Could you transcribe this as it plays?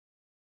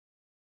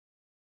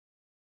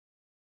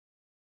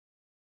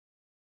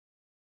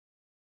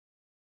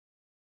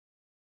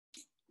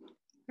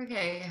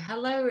Okay,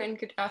 hello and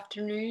good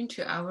afternoon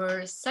to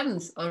our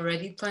seventh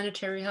already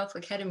Planetary Health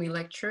Academy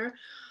lecture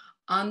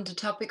on the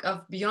topic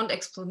of Beyond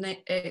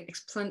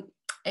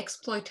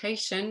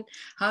Exploitation,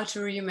 how to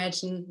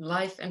reimagine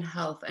life and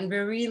health. And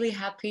we're really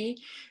happy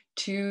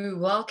to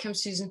welcome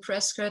Susan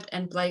Prescott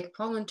and Blake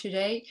Pollan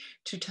today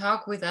to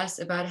talk with us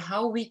about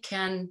how we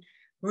can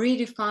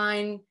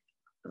redefine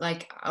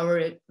like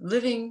our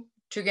living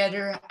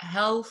together,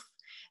 health,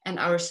 and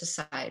our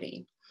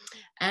society.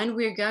 And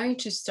we're going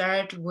to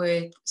start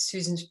with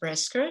Susan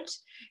Prescott.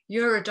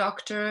 You're a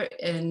doctor,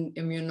 an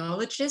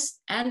immunologist,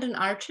 and an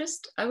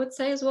artist, I would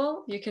say as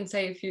well. You can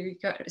say if you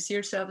see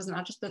yourself as an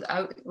artist, but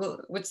I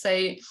would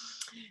say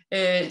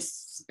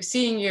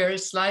seeing your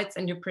slides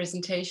and your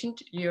presentation,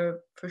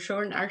 you're for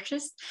sure an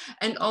artist,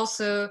 and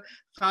also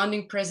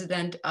founding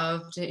president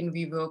of the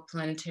inVIVO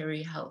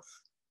Planetary Health.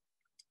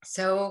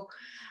 So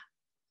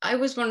I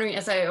was wondering,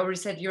 as I already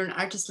said, you're an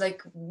artist,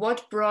 like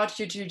what brought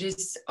you to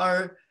this,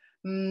 or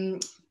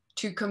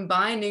to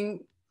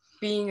combining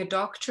being a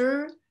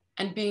doctor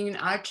and being an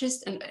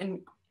artist,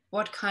 and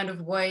what kind of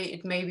way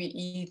it maybe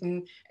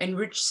even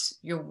enriches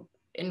your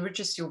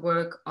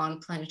work on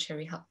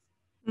planetary health?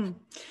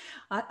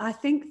 I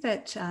think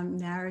that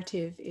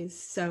narrative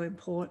is so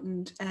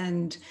important,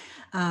 and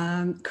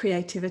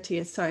creativity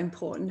is so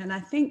important. And I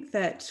think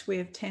that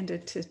we've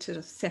tended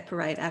to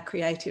separate our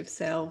creative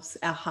selves,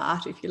 our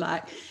heart, if you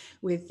like,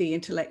 with the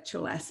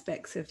intellectual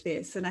aspects of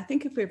this. And I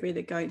think if we're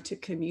really going to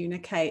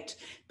communicate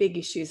big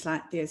issues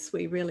like this,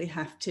 we really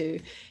have to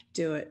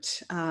do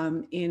it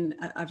in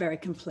a very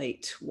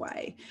complete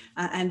way.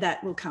 And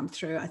that will come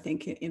through, I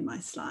think, in my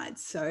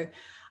slides. So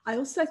I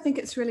also think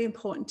it's really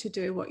important to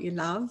do what you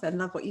love and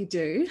love what you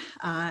do.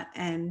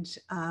 And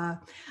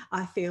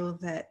I feel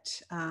that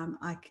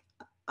I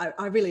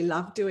really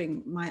love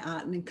doing my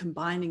art and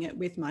combining it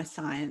with my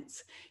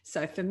science.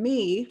 So for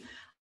me,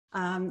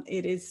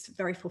 it is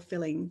very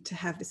fulfilling to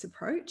have this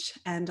approach.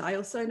 And I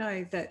also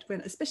know that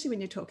especially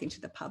when you're talking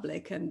to the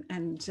public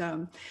and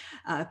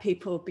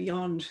people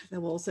beyond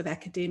the walls of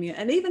academia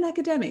and even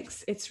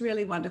academics, it's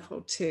really wonderful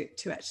to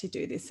actually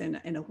do this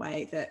in a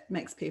way that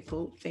makes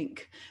people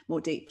think more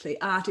deeply.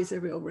 Art is a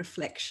real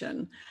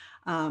reflection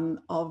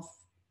of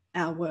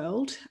our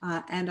world,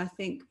 and I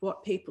think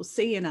what people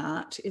see in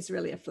art is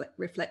really a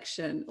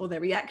reflection, or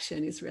their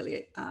reaction is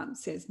really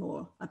says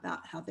more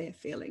about how they're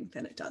feeling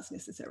than it does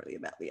necessarily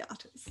about the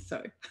artist.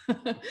 So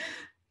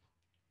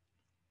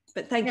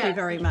but thank you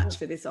very much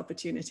for this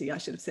opportunity. I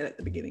should have said at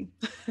the beginning.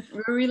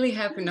 We're really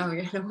happy. No,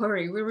 don't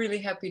worry. We're really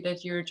happy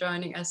that you're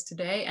joining us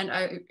today. And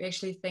I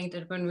actually think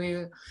that when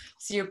we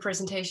see your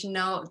presentation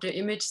now, the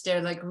image,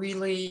 they're like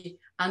really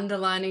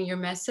underlining your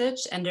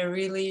message, and they're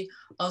really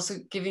also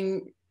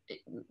giving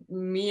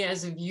me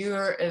as a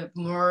viewer a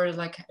more,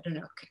 like, I don't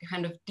know,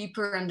 kind of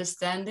deeper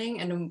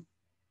understanding and a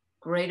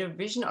greater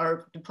vision,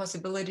 or the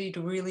possibility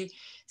to really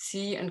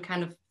see and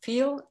kind of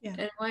feel in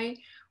a way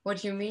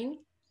what you mean.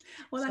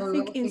 Well, so I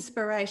think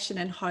inspiration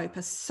and hope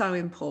are so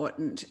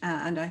important,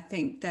 and I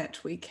think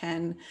that we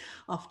can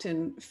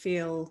often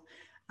feel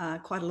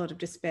quite a lot of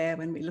despair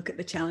when we look at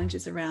the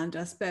challenges around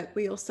us, but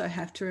we also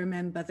have to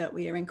remember that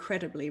we are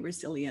incredibly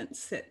resilient,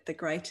 that the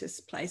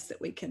greatest place that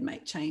we can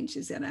make change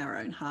is in our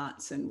own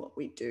hearts and what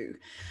we do.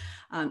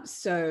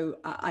 So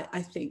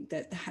I think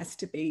that there has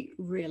to be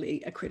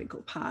really a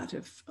critical part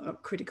of a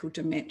critical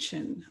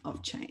dimension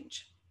of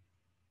change.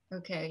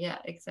 Okay, yeah,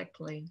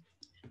 exactly.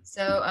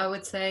 So I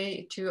would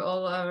say to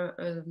all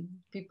our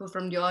people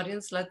from the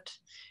audience, let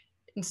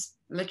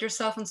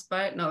yourself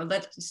inspire. No,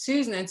 let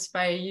Susan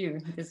inspire you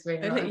this way.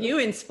 And let you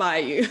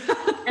inspire you.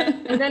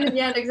 and then,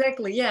 yeah,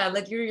 exactly. Yeah,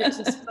 let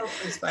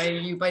yourself inspire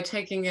you by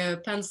taking a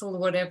pencil,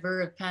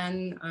 whatever, a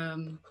pen,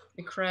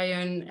 a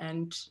crayon,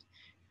 and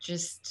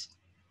just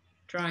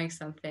drawing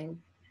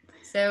something.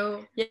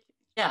 So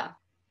yeah,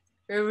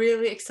 we're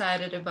really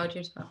excited about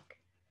your talk.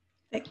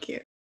 Thank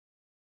you.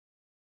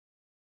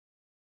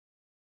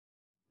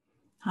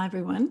 Hi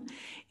everyone,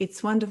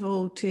 it's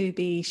wonderful to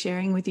be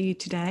sharing with you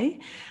today,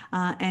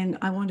 and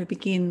I want to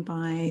begin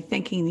by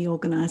thanking the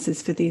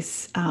organisers for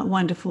this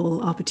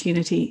wonderful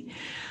opportunity.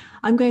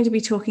 I'm going to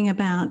be talking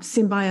about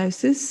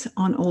symbiosis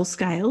on all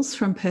scales,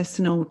 from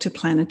personal to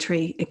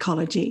planetary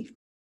ecology.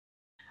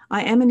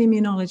 I am an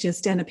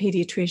immunologist and a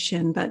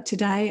paediatrician, but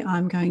today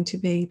I'm going to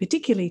be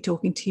particularly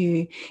talking to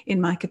you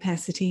in my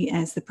capacity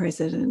as the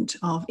president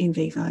of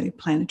inVIVO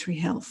Planetary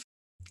Health.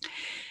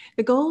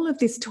 The goal of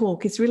this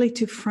talk is really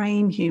to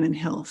frame human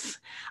health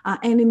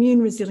and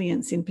immune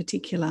resilience in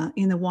particular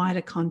in the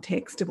wider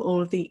context of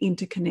all of the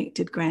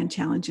interconnected grand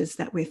challenges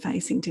that we're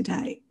facing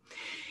today.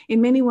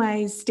 In many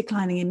ways,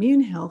 declining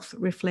immune health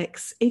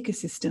reflects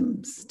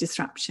ecosystems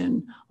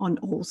disruption on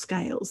all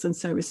scales, and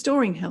so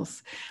restoring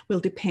health will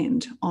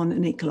depend on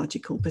an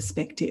ecological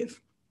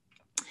perspective.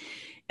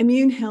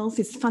 Immune health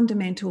is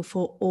fundamental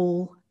for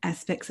all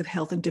aspects of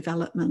health and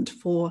development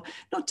for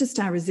not just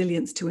our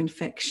resilience to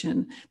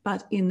infection,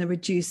 but in the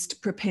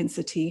reduced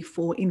propensity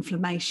for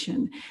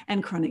inflammation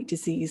and chronic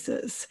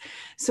diseases.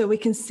 So we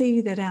can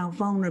see that our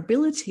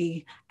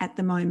vulnerability at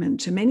the moment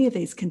to many of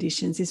these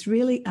conditions is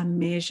really a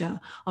measure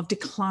of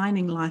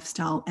declining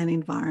lifestyle and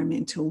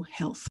environmental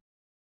health.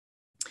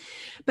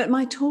 But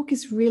my talk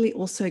is really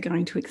also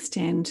going to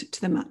extend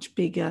to the much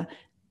bigger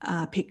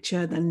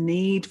picture, the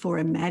need for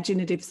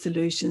imaginative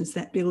solutions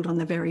that build on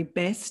the very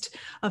best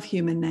of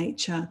human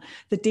nature,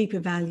 the deeper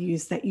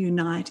values that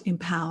unite,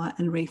 empower,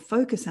 and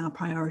refocus our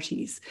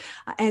priorities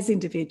as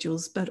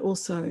individuals, but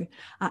also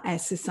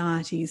as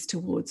societies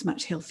towards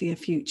much healthier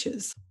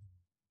futures.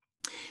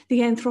 The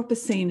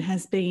Anthropocene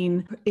has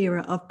been an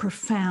era of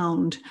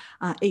profound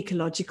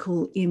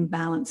ecological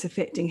imbalance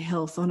affecting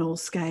health on all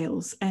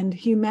scales, and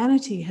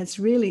humanity has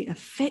really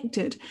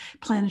affected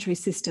planetary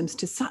systems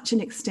to such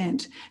an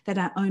extent that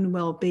our own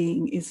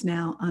well-being is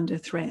now under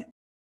threat.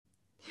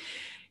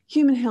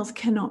 Human health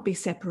cannot be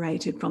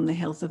separated from the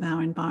health of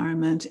our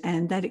environment,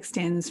 and that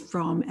extends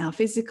from our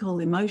physical,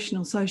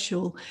 emotional,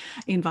 social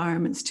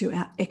environments to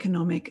our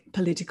economic,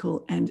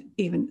 political, and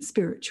even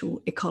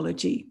spiritual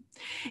ecology.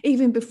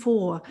 Even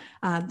before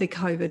the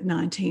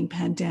COVID-19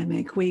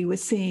 pandemic, we were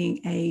seeing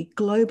a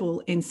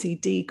global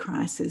NCD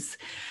crisis,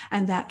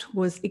 and that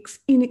was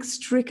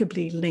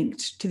inextricably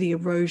linked to the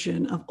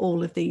erosion of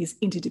all of these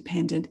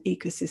interdependent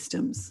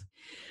ecosystems.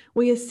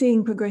 We are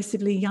seeing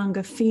progressively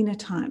younger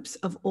phenotypes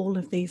of all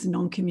of these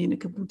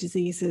non-communicable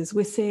diseases.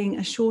 We're seeing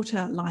a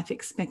shorter life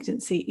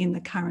expectancy in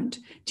the current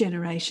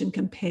generation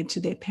compared to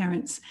their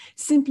parents,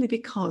 simply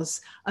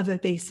because of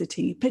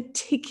obesity,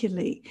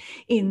 particularly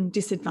in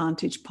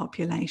disadvantaged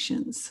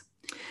populations.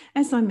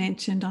 As I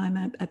mentioned, I'm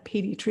a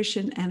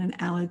paediatrician and an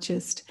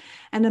allergist,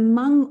 and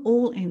among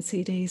all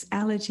NCDs,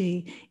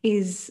 allergy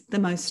is the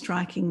most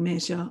striking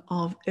measure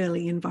of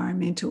early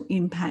environmental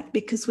impact,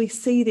 because we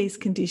see these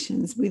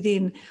conditions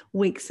within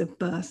weeks of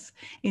birth.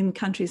 In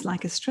countries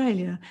like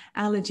Australia,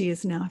 allergy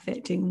is now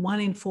affecting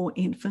 1 in 4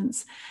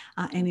 infants,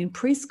 and in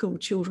preschool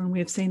children,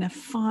 we've seen a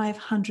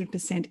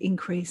 500%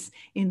 increase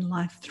in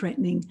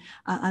life-threatening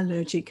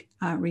allergic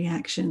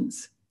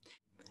reactions.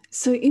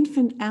 So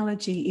infant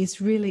allergy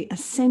is really a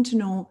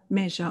sentinel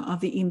measure of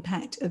the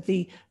impact of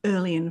the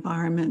early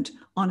environment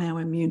on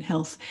our immune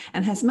health,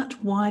 and has much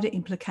wider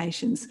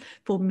implications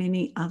for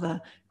many other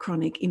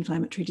chronic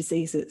inflammatory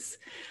diseases.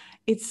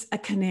 It's a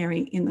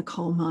canary in the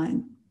coal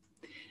mine.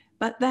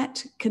 But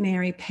that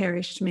canary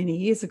perished many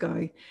years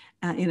ago,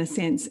 in a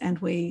sense, and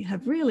we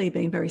have really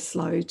been very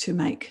slow to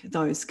make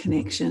those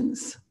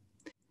connections.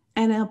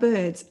 And our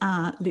birds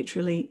are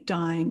literally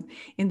dying.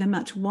 In the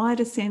much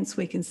wider sense,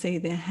 we can see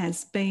there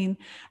has been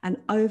an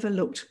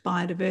overlooked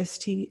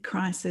biodiversity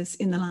crisis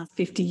in the last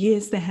 50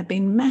 years. There have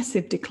been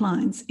massive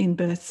declines in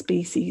birth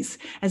species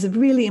as a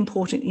really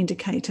important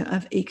indicator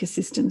of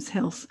ecosystems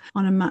health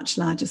on a much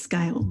larger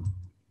scale.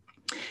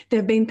 There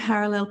have been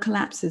parallel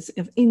collapses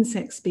of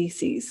insect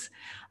species,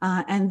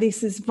 and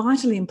this is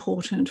vitally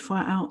important for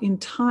our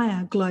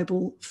entire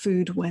global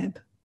food web.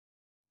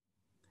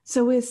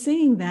 So we're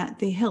seeing that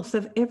the health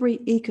of every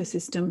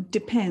ecosystem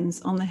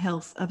depends on the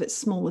health of its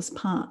smallest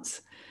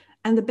parts.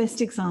 And the best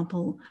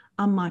example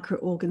are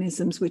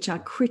microorganisms, which are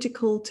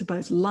critical to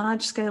both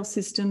large-scale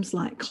systems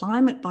like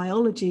climate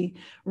biology,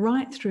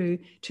 right through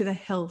to the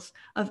health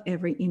of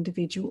every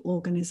individual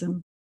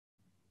organism.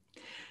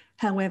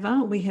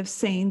 However, we have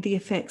seen the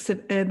effects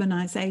of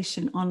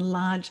urbanisation on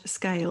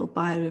large-scale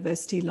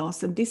biodiversity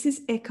loss, and this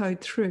is echoed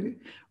through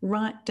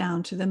right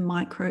down to the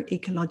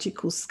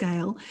microecological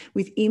scale,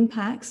 with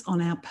impacts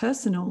on our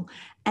personal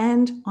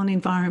and on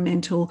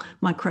environmental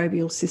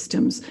microbial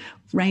systems,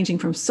 ranging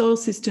from soil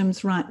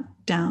systems right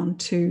down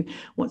to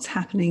what's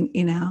happening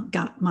in our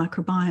gut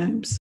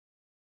microbiomes.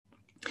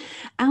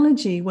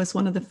 Allergy was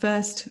one of the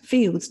first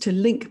fields to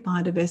link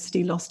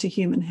biodiversity loss to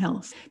human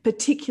health,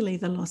 particularly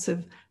the loss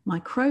of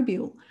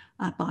microbial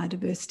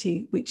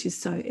biodiversity, which is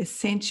so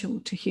essential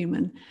to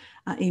human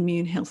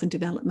immune health and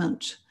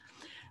development.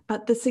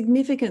 But the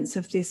significance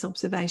of this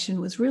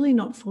observation was really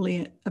not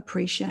fully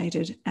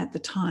appreciated at the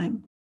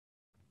time.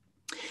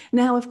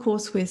 Now, of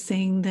course, we're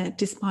seeing that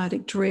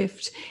dysbiotic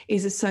drift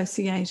is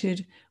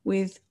associated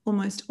with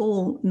almost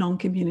all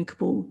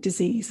non-communicable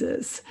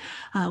diseases.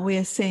 We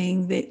are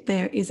seeing that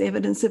there is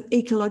evidence of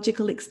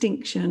ecological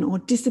extinction or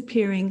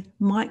disappearing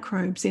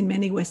microbes in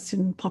many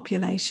Western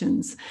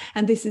populations,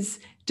 and this is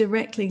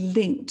directly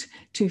linked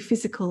to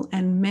physical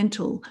and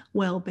mental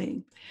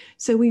well-being.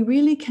 So we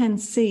really can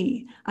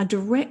see a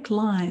direct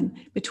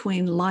line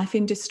between life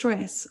in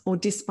distress or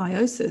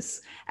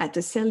dysbiosis at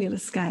the cellular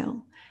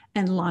scale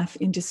and life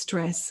in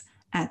distress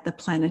at the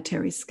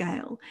planetary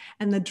scale.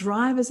 And the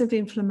drivers of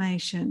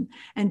inflammation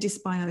and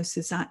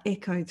dysbiosis are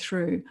echoed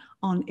through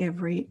on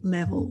every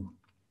level.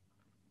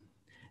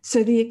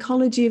 So the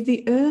ecology of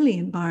the early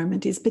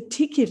environment is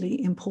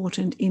particularly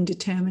important in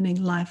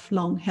determining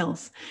lifelong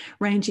health,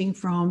 ranging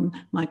from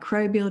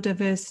microbial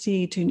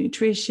diversity to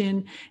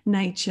nutrition,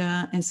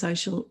 nature, and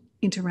social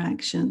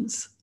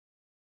interactions.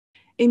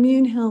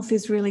 Immune health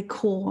is really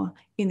core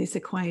in this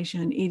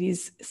equation. It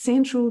is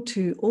central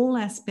to all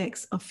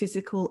aspects of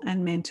physical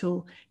and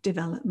mental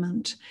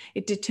development.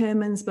 It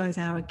determines both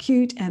our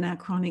acute and our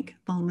chronic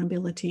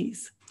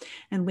vulnerabilities.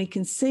 And we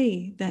can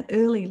see that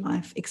early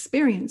life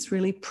experience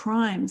really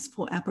primes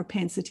for our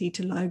propensity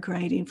to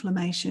low-grade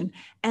inflammation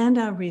and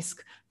our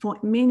risk for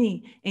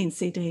many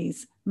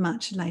NCDs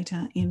much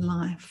later in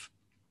life.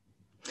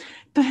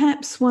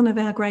 Perhaps one of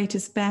our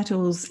greatest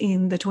battles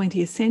in the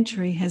 20th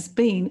century has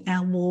been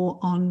our war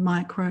on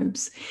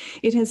microbes.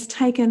 It has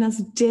taken us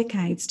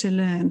decades to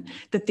learn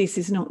that this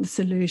is not the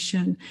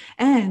solution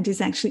and is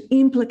actually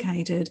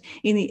implicated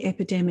in the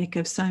epidemic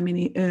of so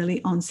many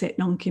early onset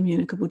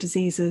non-communicable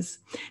diseases.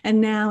 And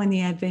now in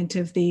the advent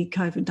of the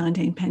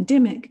COVID-19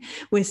 pandemic,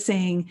 we're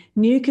seeing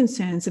new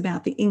concerns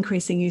about the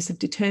increasing use of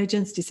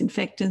detergents,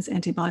 disinfectants,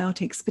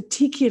 antibiotics,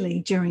 particularly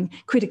during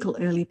critical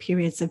early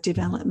periods of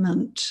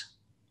development.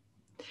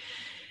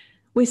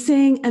 We're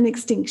seeing an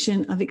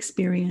extinction of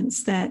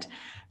experience that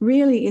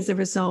really is a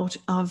result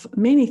of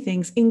many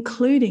things,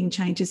 including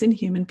changes in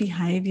human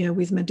behaviour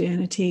with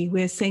modernity.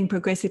 We're seeing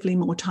progressively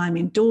more time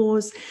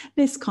indoors,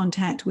 less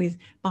contact with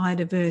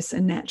biodiverse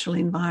and natural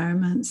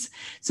environments.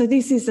 So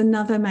this is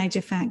another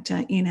major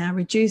factor in our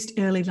reduced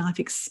early life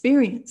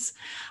experience.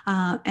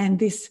 And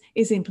this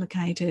is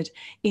implicated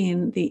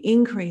in the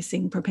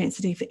increasing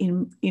propensity for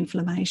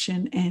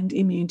inflammation and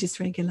immune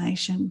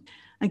dysregulation.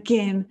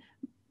 Again,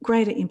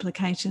 greater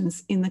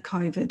implications in the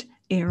COVID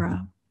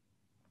era.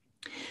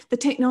 The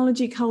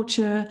technology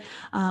culture,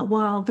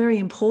 while very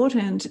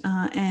important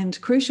and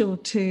crucial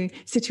to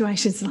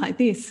situations like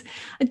this,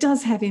 it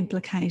does have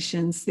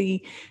implications.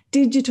 The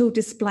digital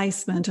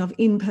displacement of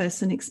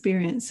in-person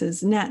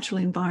experiences, natural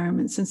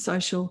environments and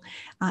social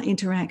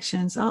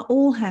interactions are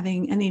all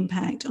having an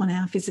impact on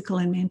our physical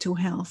and mental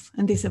health,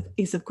 and this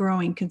is of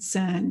growing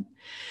concern.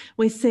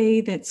 We see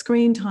that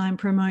screen time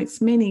promotes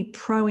many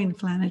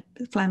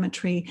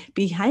pro-inflammatory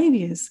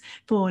behaviours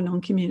for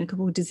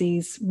non-communicable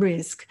disease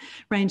risk,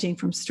 ranging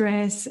from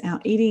stress,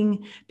 our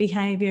eating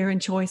behaviour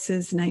and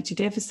choices, nature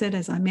deficit,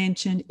 as I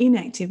mentioned,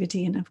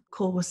 inactivity, and of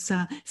course,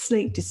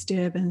 sleep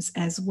disturbance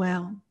as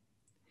well.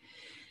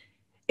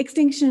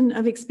 Extinction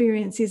of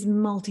experience is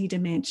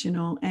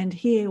multidimensional, and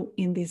here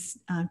in this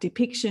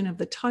depiction of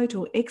the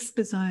total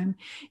exposome,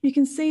 you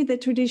can see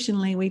that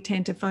traditionally we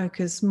tend to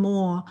focus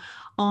more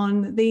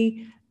on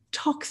the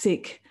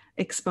toxic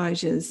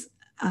exposures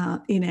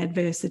in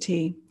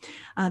adversity,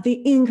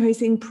 the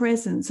increasing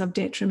presence of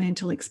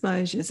detrimental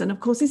exposures. And of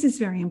course, this is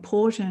very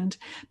important,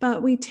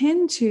 but we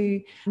tend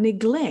to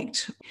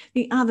neglect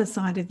the other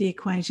side of the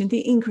equation,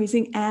 the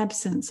increasing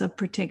absence of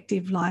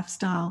protective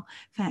lifestyle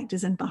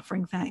factors and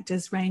buffering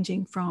factors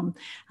ranging from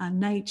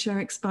nature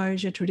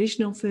exposure,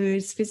 traditional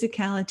foods,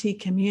 physicality,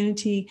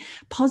 community,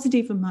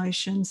 positive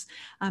emotions,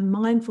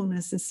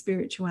 mindfulness and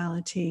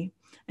spirituality.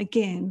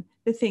 Again,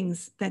 the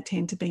things that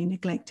tend to be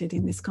neglected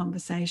in this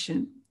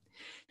conversation.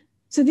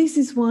 So this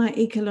is why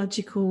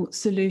ecological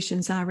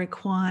solutions are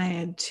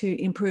required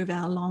to improve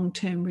our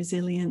long-term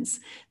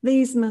resilience.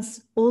 These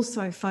must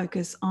also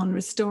focus on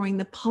restoring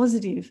the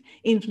positive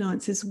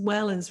influence as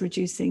well as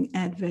reducing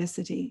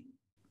adversity.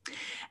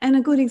 And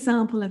a good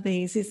example of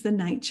these is the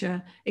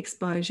nature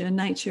exposure,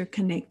 nature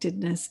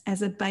connectedness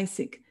as a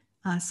basic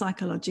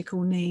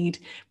psychological need.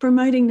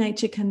 Promoting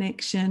nature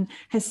connection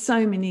has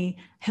so many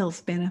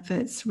health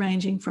benefits,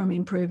 ranging from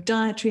improved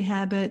dietary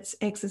habits,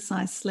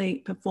 exercise,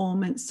 sleep,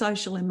 performance,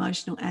 social,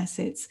 emotional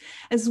assets,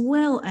 as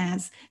well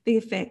as the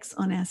effects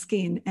on our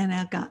skin and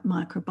our gut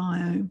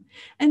microbiome.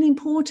 And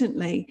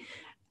importantly,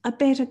 a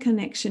better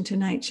connection to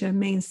nature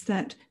means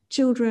that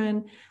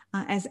children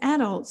as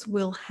adults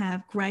will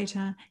have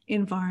greater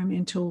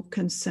environmental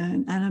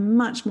concern and are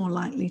much more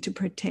likely to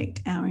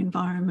protect our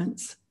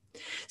environments.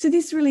 So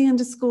this really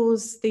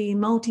underscores the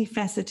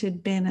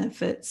multifaceted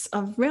benefits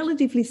of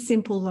relatively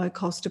simple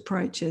low-cost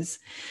approaches,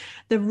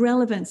 the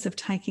relevance of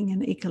taking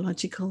an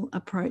ecological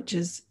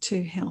approaches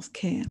to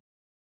healthcare.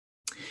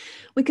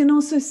 We can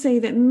also see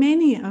that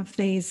many of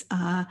these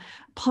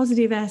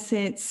positive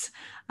assets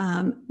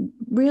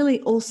really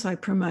also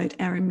promote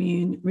our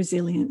immune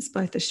resilience,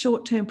 both the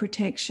short-term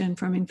protection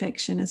from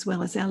infection as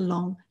well as our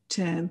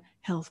long-term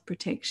health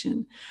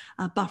protection,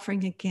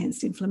 buffering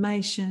against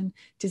inflammation,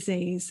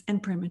 disease,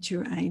 and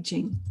premature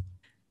aging.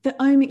 The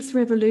omics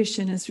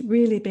revolution has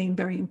really been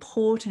very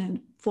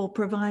important for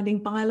providing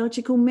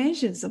biological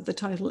measures of the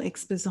total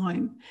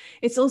exposome.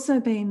 It's also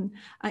been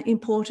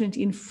important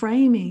in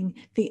framing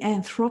the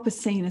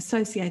Anthropocene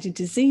associated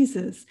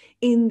diseases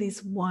in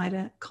this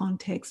wider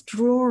context,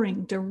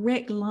 drawing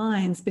direct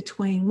lines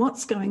between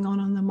what's going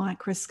on the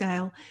micro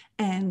scale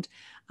and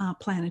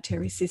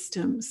planetary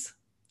systems.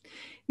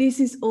 This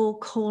is all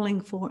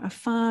calling for a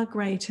far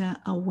greater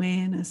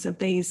awareness of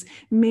these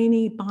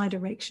many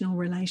bidirectional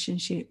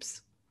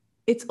relationships.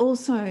 It's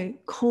also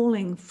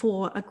calling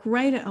for a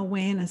greater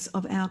awareness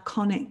of our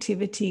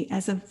connectivity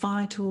as a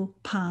vital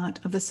part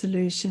of the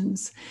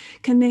solutions.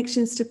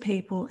 Connections to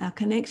people, our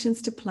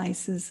connections to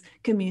places,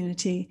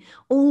 community,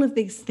 all of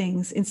these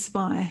things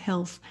inspire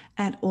health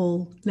at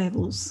all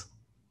levels.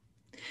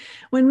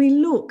 When we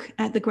look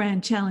at the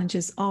grand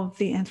challenges of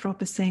the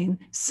Anthropocene,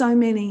 so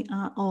many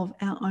are of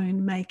our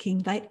own making.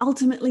 They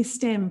ultimately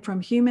stem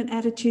from human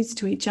attitudes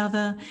to each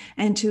other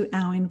and to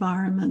our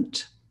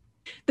environment.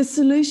 The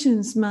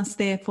solutions must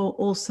therefore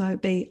also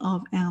be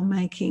of our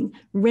making,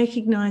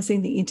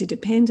 recognising the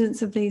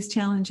interdependence of these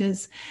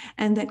challenges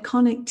and that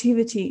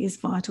connectivity is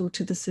vital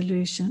to the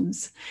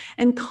solutions.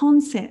 And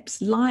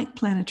concepts like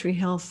planetary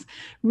health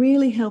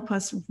really help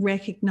us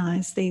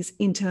recognise these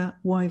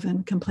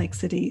interwoven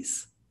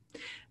complexities.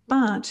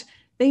 But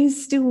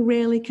these still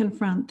rarely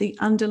confront the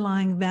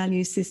underlying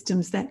value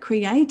systems that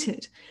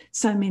created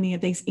so many of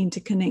these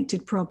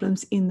interconnected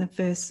problems in the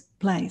first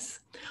place,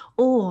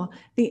 or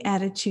the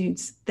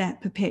attitudes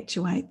that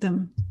perpetuate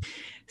them.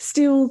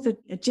 Still, the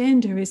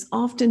agenda is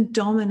often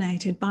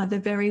dominated by the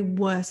very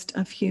worst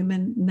of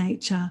human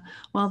nature,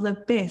 while the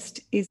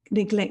best is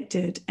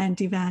neglected and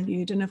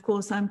devalued. And of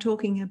course, I'm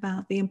talking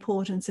about the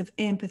importance of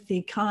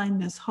empathy,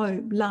 kindness,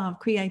 hope, love,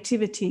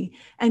 creativity,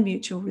 and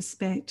mutual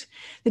respect,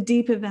 the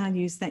deeper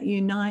values that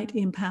unite,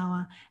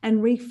 empower,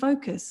 and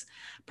refocus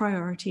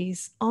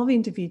priorities of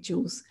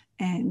individuals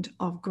and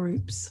of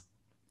groups.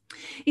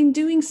 In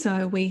doing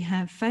so, we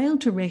have failed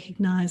to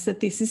recognise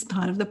that this is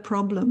part of the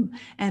problem,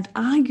 and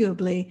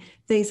arguably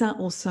these are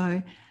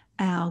also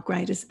our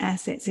greatest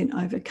assets in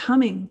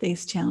overcoming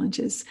these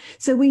challenges.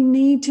 So we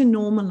need to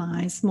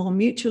normalise more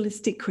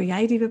mutualistic,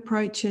 creative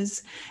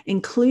approaches,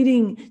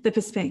 including the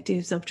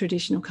perspectives of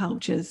traditional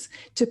cultures,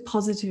 to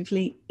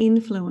positively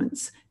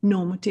influence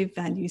normative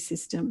value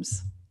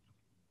systems.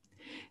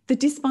 The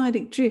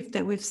dysbiotic drift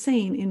that we've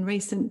seen in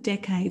recent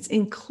decades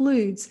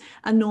includes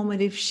a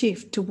normative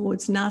shift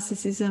towards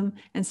narcissism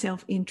and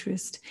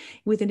self-interest,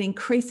 with an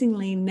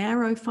increasingly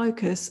narrow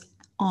focus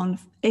on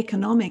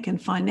economic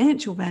and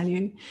financial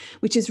value,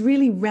 which has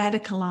really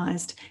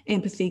radicalised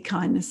empathy,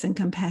 kindness, and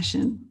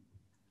compassion.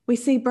 We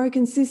see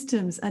broken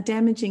systems are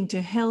damaging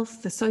to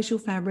health, the social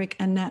fabric,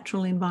 and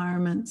natural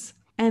environments.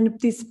 And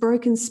this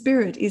broken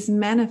spirit is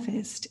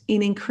manifest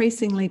in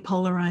increasingly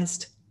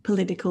polarised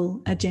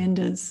political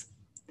agendas.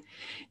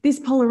 This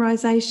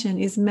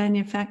polarisation is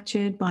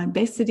manufactured by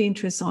vested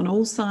interests on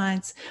all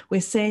sides.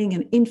 We're seeing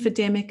an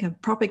infodemic of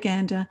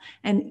propaganda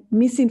and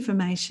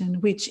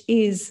misinformation, which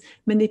is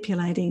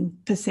manipulating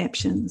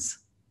perceptions.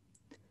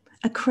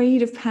 A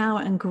creed of power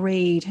and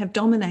greed have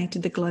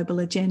dominated the global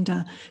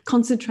agenda,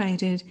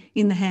 concentrated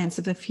in the hands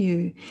of a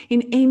few.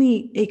 In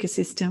any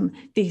ecosystem,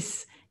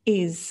 this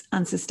is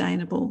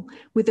unsustainable,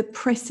 with a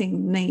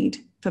pressing need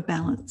for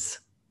balance.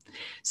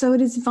 So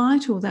it is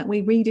vital that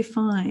we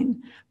redefine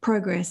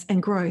progress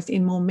and growth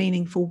in more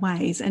meaningful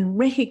ways and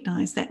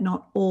recognise that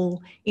not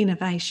all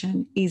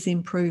innovation is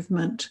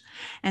improvement,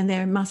 and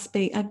there must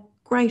be a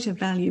greater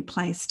value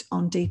placed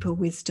on deeper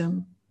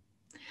wisdom.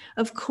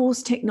 Of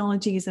course,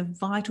 technology is a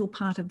vital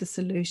part of the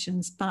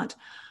solutions, but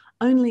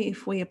only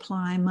if we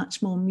apply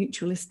much more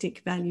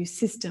mutualistic value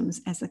systems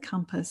as a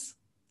compass.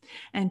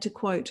 And to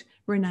quote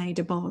Renee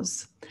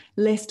DeBoz,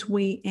 lest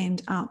we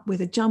end up with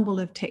a jumble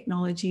of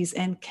technologies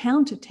and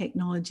counter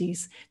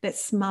technologies that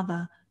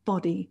smother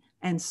body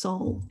and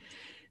soul.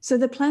 So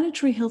the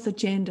planetary health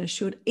agenda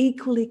should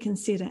equally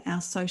consider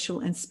our social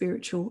and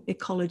spiritual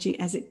ecology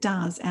as it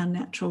does our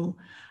natural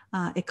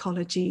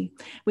ecology.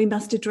 We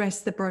must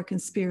address the broken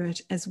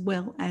spirit as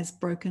well as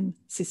broken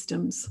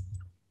systems.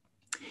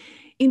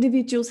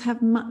 Individuals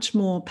have much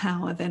more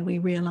power than we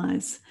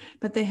realise,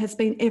 but there has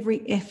been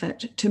every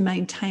effort to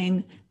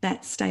maintain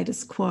that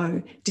status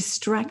quo,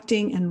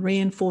 distracting and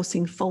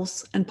reinforcing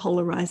false and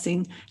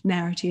polarising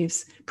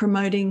narratives,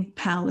 promoting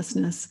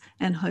powerlessness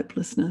and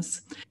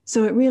hopelessness.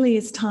 So it really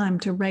is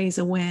time to raise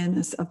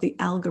awareness of the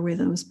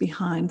algorithms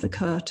behind the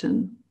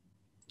curtain.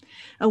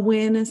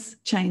 Awareness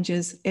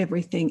changes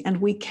everything, and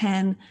we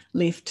can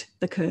lift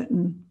the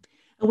curtain.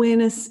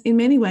 Awareness, in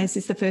many ways,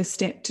 is the first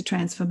step to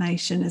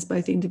transformation as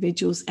both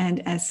individuals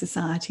and as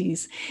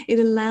societies. It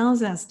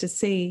allows us to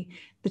see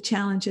the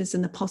challenges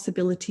and the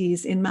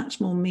possibilities in much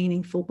more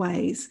meaningful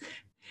ways.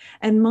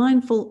 And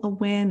mindful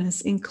awareness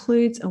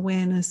includes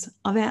awareness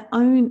of our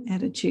own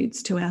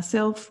attitudes to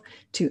ourselves,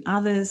 to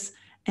others,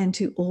 and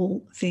to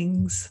all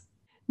things.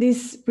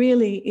 This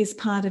really is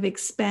part of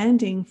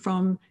expanding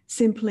from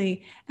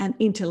simply an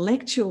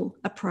intellectual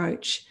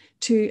approach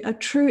to a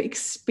true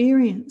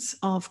experience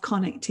of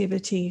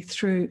connectivity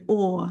through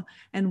awe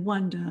and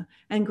wonder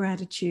and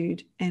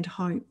gratitude and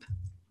hope.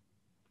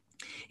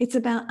 It's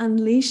about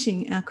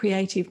unleashing our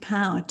creative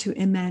power to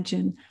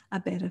imagine a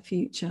better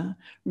future,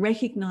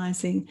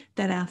 recognising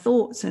that our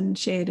thoughts and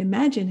shared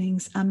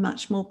imaginings are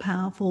much more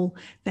powerful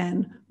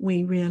than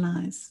we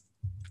realise.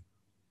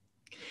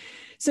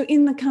 So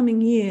in the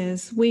coming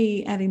years,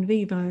 we at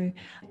inVIVO,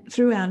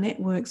 through our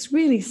networks,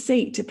 really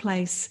seek to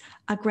place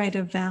a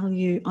greater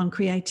value on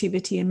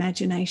creativity,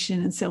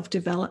 imagination, and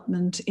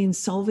self-development in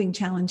solving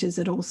challenges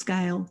at all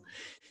scale,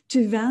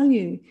 to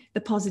value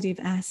the positive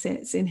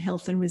assets in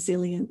health and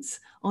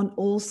resilience on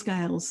all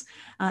scales,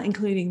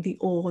 including the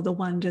awe, the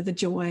wonder, the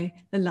joy,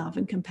 the love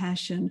and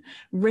compassion,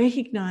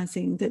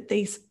 recognising that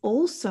these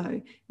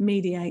also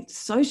mediate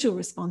social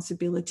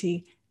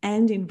responsibility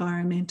and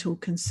environmental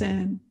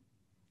concern.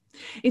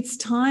 It's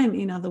time,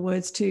 in other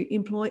words, to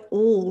employ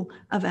all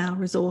of our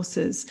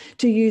resources,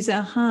 to use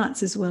our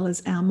hearts as well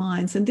as our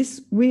minds. And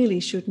this really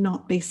should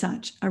not be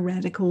such a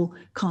radical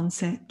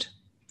concept.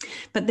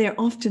 But they're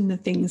often the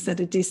things that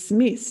are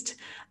dismissed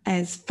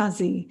as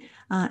fuzzy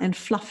and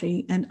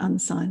fluffy and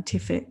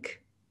unscientific.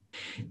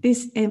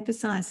 This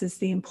emphasises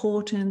the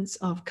importance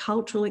of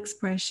cultural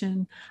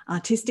expression,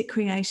 artistic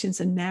creations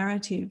and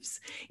narratives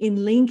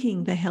in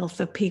linking the health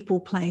of people,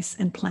 place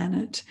and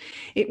planet.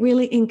 It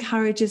really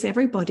encourages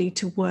everybody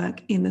to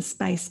work in the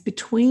space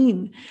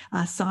between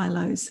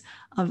silos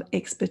of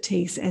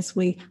expertise as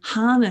we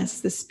harness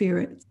the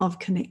spirit of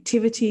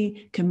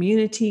connectivity,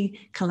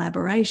 community,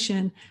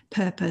 collaboration,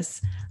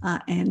 purpose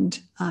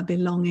and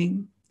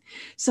belonging.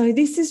 So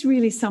this is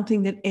really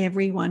something that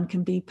everyone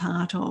can be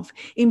part of.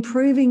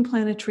 Improving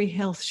planetary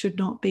health should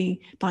not be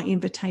by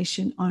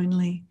invitation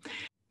only.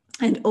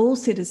 And all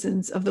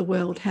citizens of the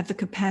world have the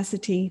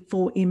capacity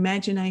for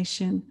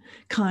imagination,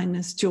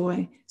 kindness,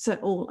 joy, so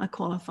all are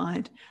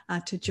qualified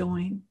to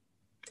join.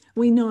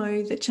 We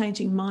know that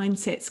changing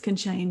mindsets can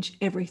change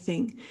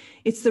everything.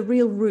 It's the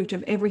real root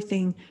of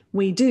everything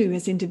we do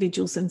as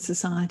individuals and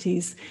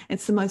societies.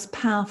 It's the most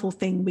powerful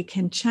thing we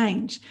can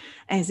change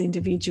as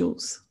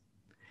individuals.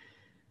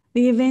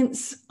 The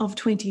events of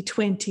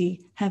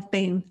 2020 have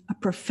been a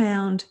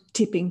profound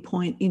tipping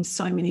point in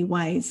so many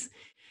ways.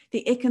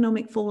 The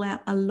economic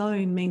fallout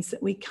alone means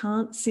that we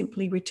can't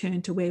simply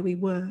return to where we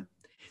were.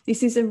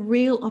 This is a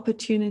real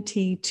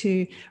opportunity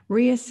to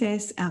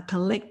reassess our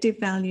collective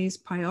values,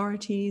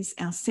 priorities,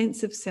 our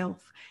sense of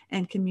self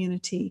and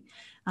community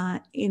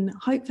in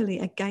hopefully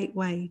a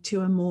gateway to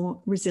a more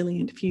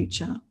resilient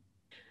future.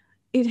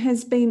 It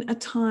has been a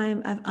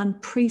time of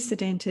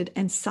unprecedented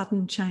and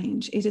sudden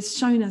change. It has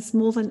shown us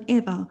more than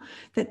ever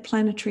that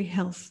planetary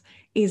health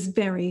is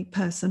very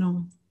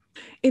personal.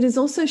 It has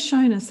also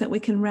shown us that we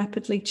can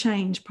rapidly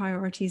change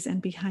priorities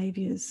and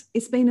behaviours.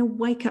 It's been a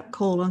wake-up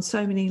call on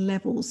so many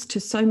levels to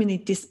so many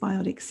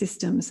dysbiotic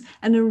systems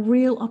and a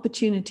real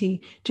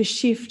opportunity to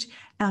shift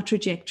our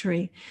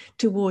trajectory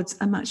towards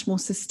a much more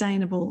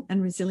sustainable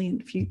and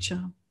resilient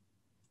future.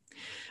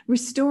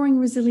 Restoring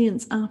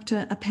resilience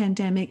after a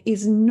pandemic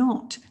is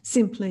not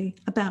simply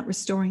about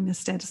restoring the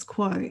status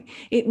quo.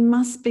 It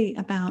must be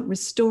about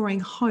restoring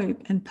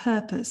hope and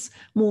purpose,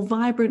 more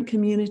vibrant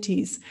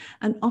communities,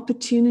 an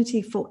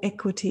opportunity for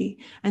equity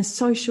and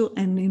social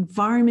and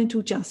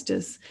environmental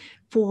justice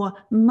for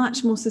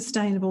much more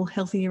sustainable,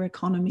 healthier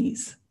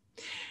economies.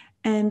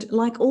 And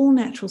like all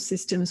natural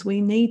systems,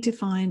 we need to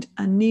find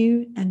a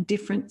new and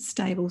different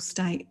stable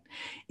state.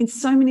 In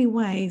so many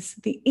ways,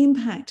 the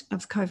impact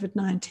of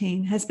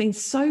COVID-19 has been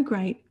so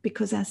great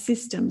because our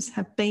systems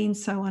have been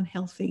so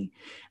unhealthy.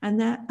 And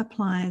that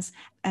applies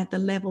at the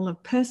level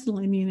of personal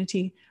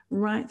immunity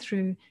right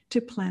through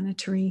to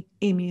planetary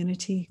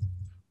immunity.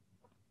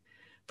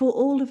 For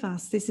all of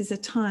us, this is a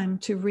time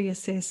to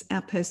reassess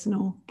our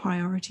personal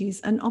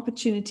priorities, an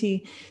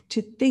opportunity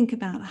to think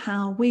about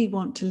how we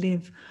want to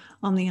live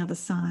on the other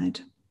side.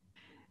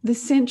 The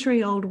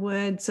century-old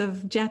words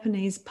of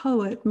Japanese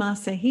poet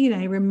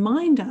Masahide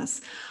remind us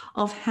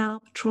of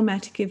how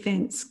traumatic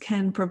events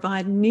can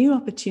provide new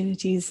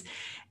opportunities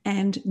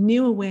and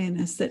new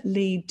awareness that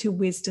lead to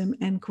wisdom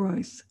and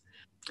growth.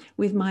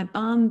 With my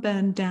barn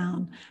burned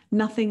down,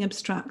 nothing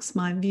obstructs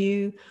my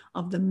view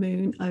of the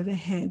moon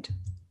overhead.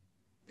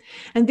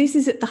 And this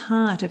is at the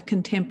heart of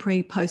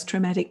contemporary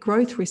post-traumatic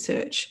growth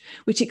research,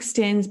 which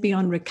extends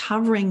beyond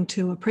recovering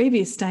to a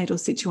previous state or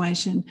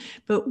situation,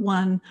 but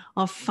one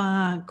of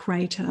far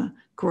greater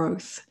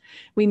growth.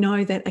 We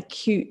know that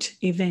acute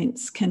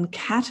events can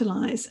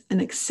catalyse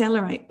and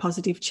accelerate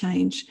positive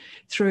change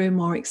through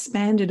more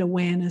expanded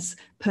awareness,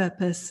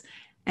 purpose,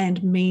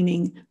 and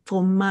meaning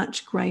for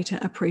much greater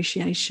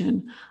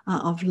appreciation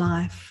of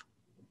life.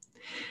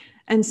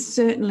 And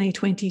certainly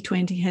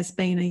 2020 has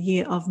been a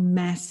year of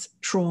mass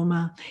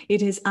trauma.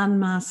 It has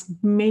unmasked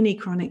many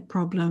chronic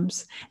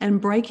problems, and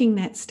breaking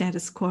that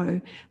status quo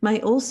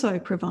may also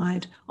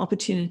provide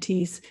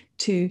opportunities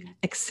to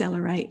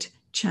accelerate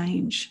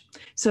change.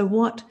 So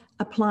what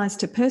applies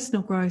to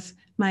personal growth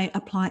may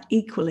apply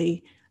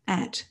equally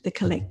at the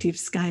collective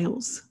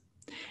scales.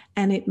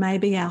 And it may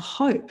be our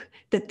hope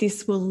that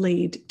this will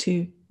lead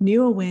to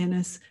new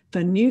awareness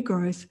for new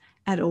growth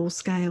at all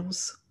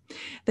scales.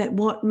 That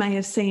what may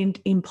have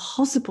seemed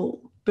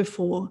impossible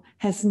before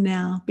has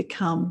now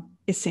become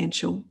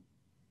essential.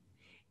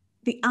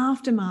 The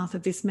aftermath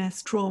of this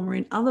mass trauma,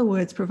 in other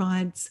words,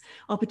 provides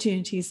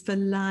opportunities for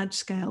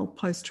large-scale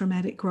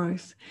post-traumatic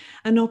growth,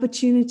 an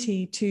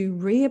opportunity to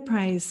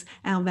reappraise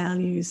our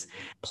values,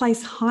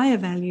 place higher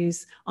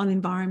values on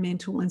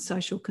environmental and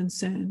social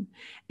concern,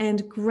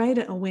 and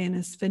greater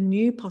awareness for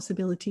new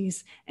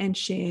possibilities and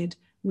shared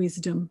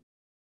wisdom.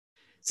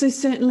 So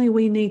certainly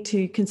we need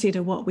to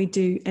consider what we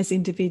do as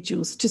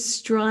individuals to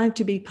strive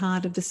to be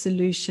part of the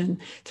solution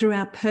through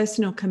our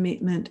personal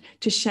commitment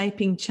to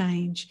shaping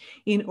change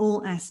in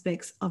all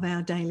aspects of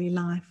our daily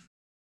life.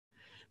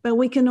 But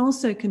we can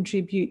also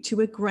contribute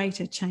to a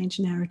greater change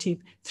narrative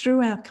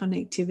through our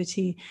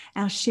connectivity,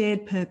 our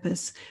shared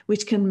purpose,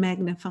 which can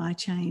magnify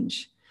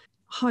change.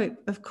 Hope,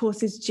 of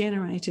course, is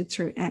generated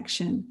through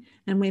action,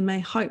 and we may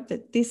hope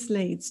that this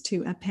leads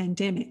to a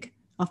pandemic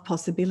of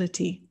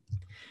possibility.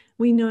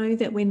 We know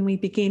that when we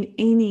begin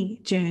any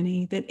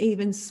journey, that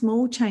even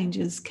small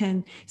changes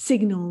can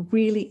signal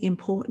really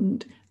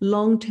important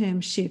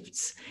long-term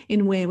shifts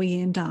in where we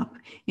end up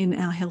in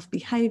our health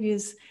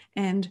behaviours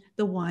and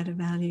the wider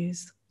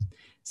values.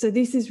 So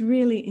this is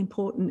really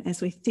important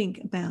as we think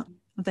about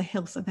the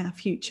health of our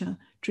future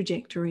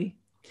trajectory.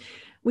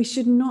 We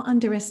should not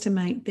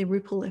underestimate the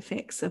ripple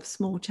effects of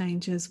small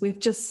changes. We've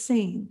just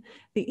seen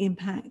the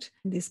impact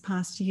this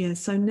past year.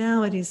 So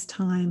now it is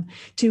time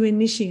to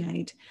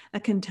initiate a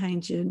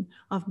contagion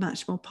of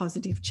much more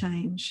positive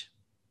change.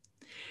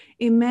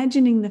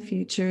 Imagining the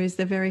future is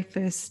the very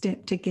first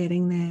step to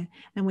getting there.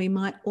 And we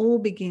might all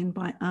begin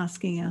by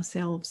asking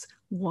ourselves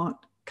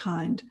what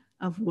kind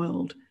of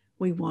world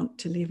we want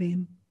to live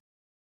in.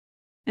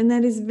 And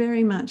that is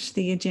very much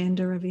the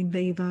agenda of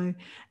inVIVO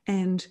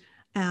and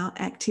our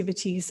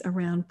activities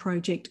around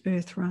Project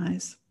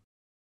Earthrise.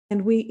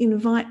 And we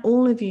invite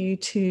all of you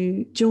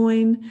to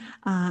join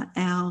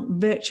our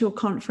virtual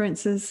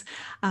conferences.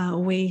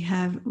 We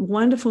have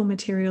wonderful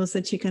materials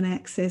that you can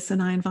access,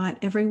 and I invite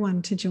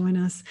everyone to join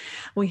us.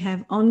 We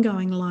have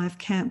ongoing live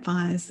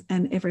campfires,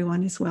 and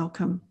everyone is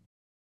welcome.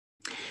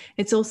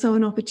 It's also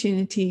an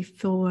opportunity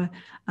for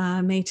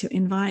me to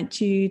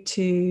invite you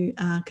to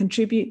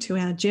contribute to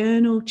our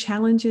journal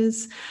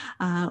challenges.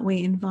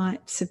 We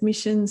invite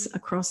submissions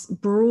across a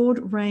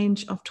broad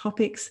range of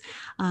topics.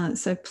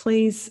 So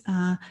please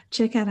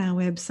check out our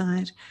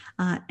website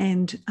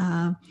and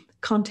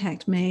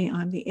contact me.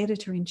 I'm the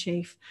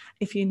editor-in-chief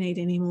if you need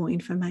any more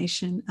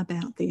information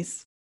about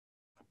this.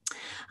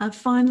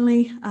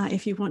 Finally,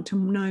 if you want to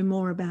know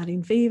more about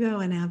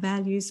inVIVO and our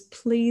values,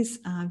 please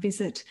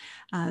visit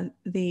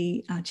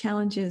the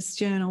Challenges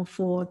Journal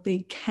for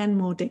the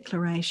Canmore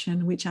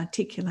Declaration, which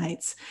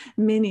articulates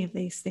many of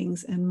these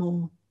things and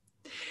more.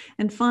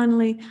 And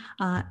finally,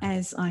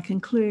 as I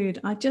conclude,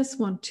 I just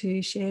want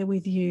to share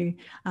with you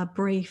a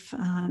brief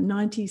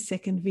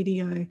 90-second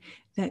video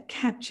that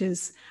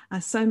captures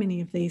so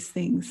many of these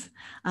things.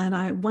 And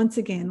I once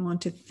again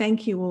want to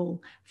thank you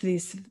all for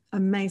this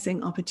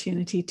amazing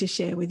opportunity to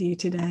share with you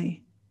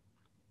today.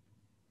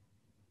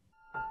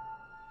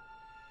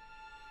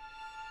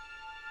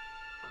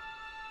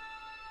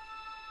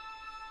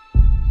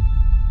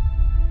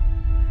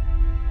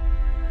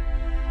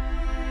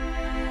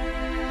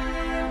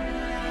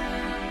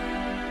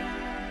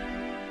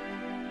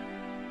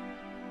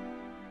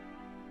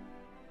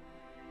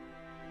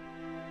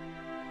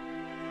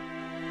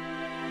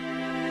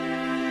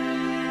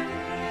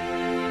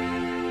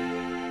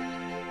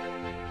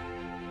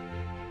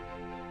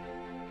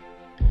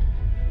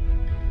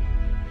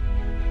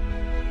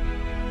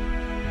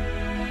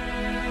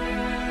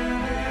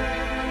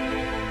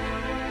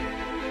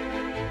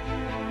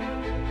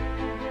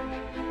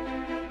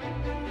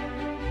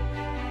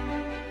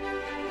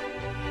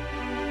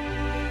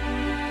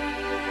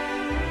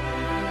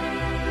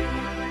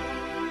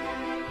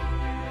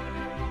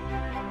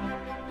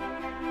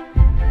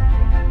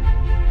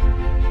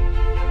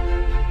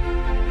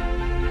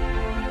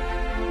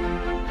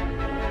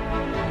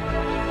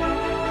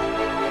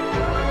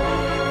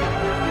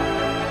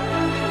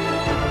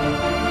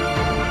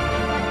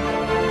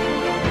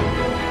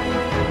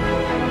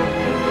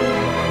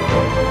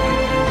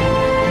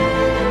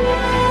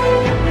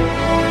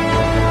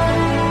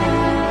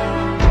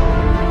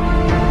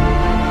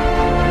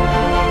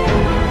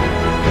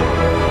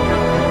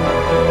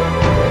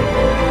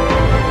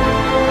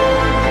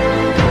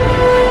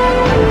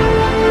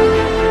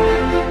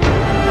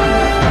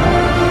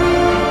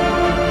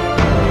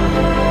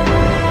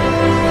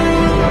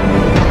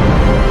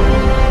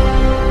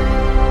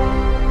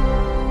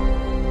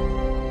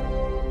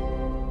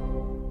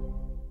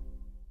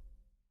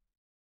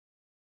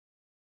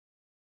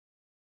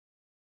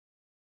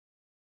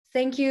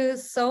 Thank you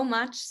so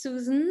much,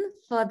 Susan,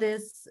 for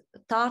this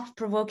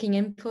thought-provoking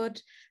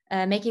input,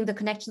 making the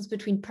connections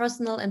between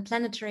personal and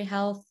planetary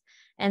health.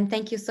 And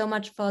thank you so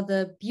much for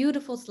the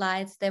beautiful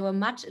slides. They were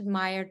much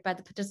admired by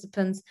the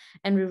participants,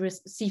 and we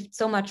received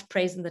so much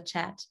praise in the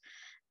chat.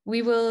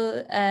 We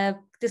will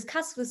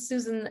discuss with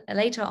Susan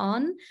later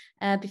on.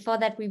 Before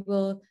that, we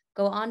will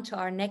go on to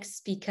our next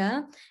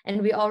speaker.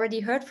 And we already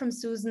heard from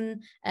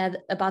Susan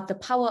about the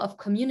power of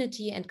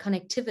community and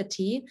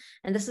connectivity.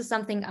 And this is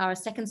something our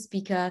second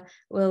speaker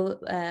will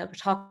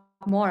talk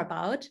more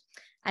about.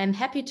 I'm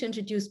happy to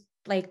introduce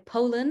Blake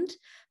Poland.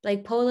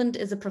 Blake Poland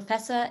is a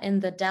professor in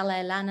the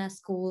Dalai Lama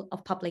School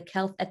of Public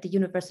Health at the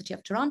University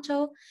of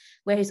Toronto,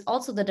 where he's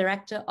also the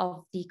director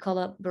of the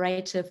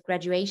collaborative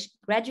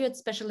graduate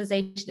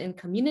specialization in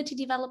community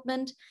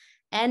development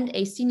and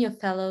a senior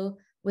fellow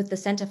with the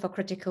Center for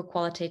Critical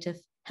Qualitative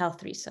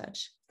Health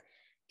Research.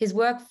 His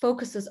work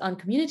focuses on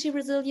community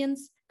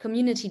resilience,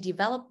 community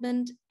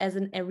development as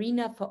an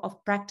arena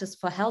of practice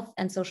for health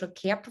and social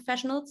care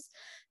professionals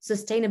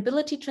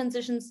sustainability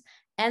transitions,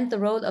 and the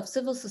role of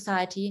civil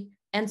society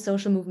and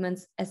social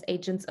movements as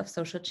agents of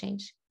social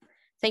change.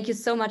 Thank you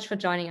so much for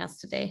joining us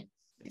today.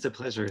 It's a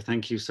pleasure.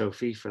 Thank you,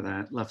 Sophie, for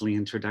that lovely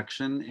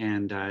introduction.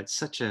 And it's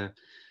such a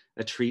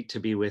treat to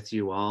be with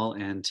you all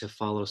and to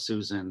follow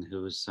Susan,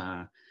 whose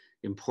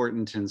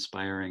important,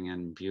 inspiring,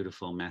 and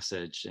beautiful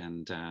message,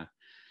 and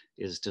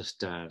is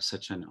just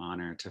such an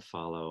honor to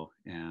follow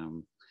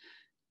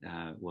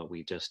what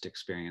we just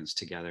experienced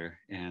together.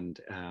 And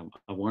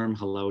a warm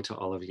hello to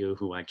all of you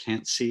who I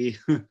can't see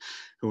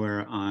who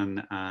are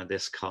on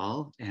this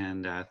call.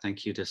 And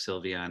thank you to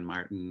Sylvia and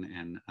Martin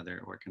and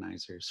other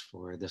organizers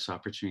for this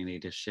opportunity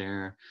to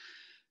share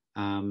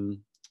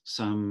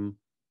some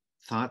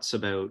thoughts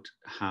about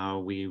how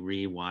we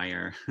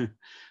rewire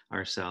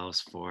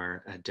ourselves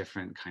for a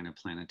different kind of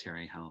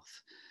planetary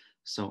health.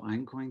 So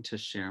I'm going to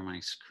share my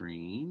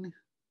screen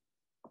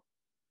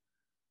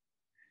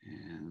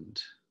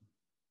and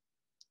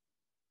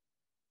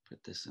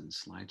put this in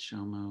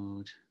slideshow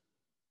mode.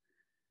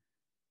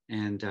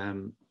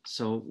 And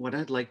so what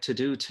I'd like to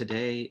do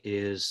today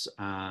is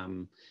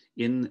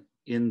in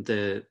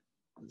the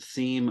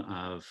theme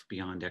of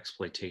Beyond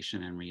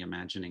Exploitation and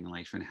Reimagining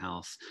Life and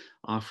Health,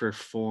 offer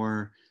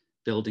 4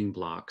 building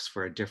blocks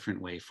for a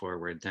different way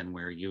forward than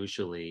we're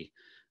usually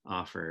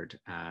offered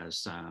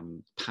as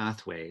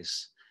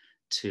pathways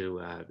to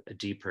a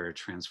deeper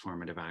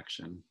transformative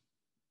action.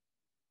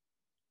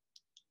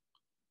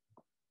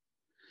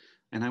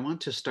 And I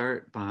want to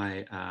start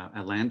by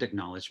a land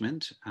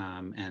acknowledgement,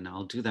 and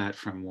I'll do that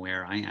from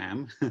where I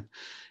am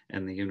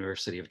in the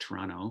University of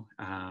Toronto.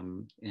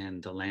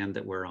 And the land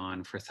that we're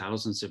on for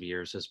thousands of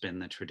years has been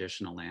the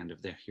traditional land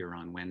of the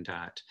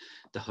Huron-Wendat,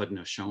 the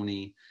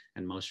Haudenosaunee,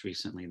 and most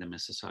recently the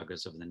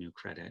Mississaugas of the New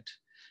Credit.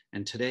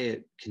 And today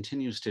it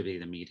continues to be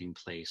the meeting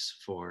place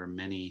for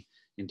many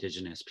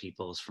Indigenous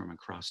peoples from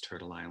across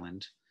Turtle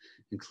Island,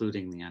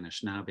 including the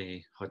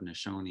Anishinaabe,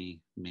 Haudenosaunee,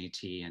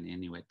 Métis, and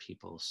Inuit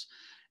peoples,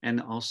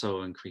 and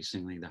also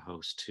increasingly the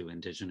host to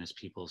Indigenous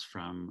peoples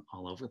from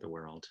all over the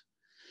world.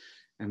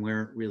 And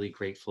we're really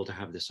grateful to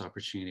have this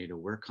opportunity to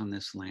work on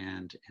this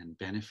land and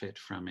benefit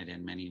from it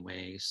in many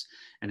ways.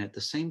 And at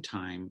the same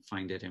time,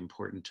 find it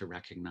important to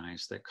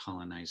recognize that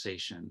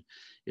colonization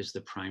is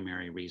the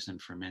primary reason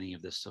for many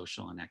of the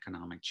social and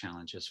economic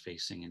challenges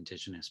facing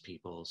Indigenous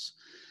peoples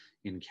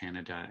in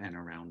Canada and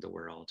around the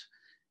world.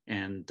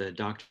 And the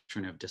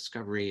doctrine of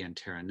discovery and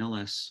terra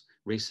nullius,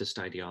 racist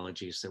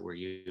ideologies that were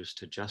used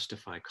to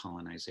justify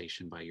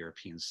colonization by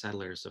European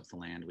settlers of the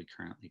land we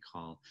currently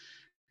call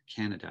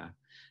Canada,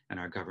 and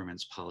our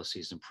government's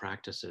policies and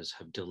practices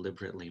have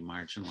deliberately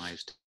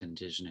marginalized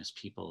Indigenous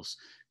peoples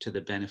to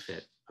the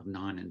benefit of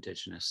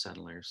non-Indigenous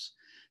settlers.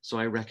 So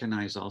I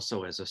recognize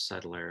also as a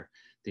settler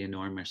the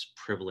enormous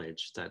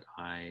privilege that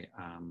I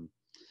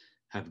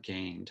have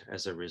gained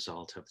as a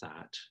result of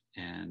that,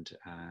 and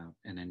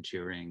an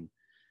enduring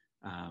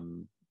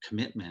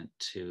commitment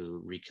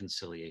to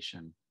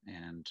reconciliation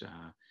and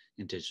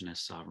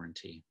Indigenous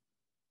sovereignty.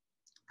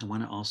 I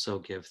want to also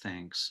give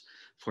thanks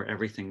for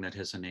everything that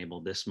has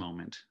enabled this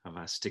moment of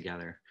us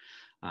together,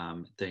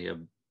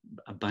 the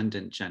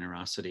abundant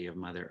generosity of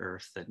Mother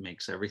Earth that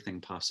makes everything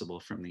possible,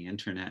 from the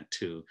internet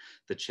to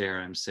the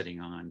chair I'm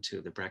sitting on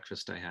to the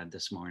breakfast I had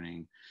this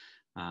morning,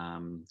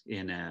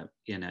 in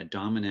a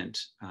dominant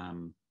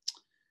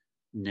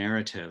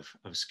narrative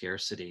of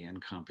scarcity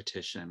and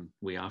competition.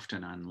 We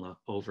often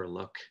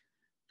overlook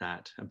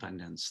that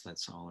abundance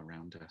that's all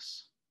around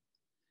us.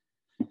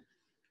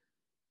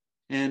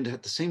 And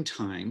at the same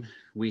time,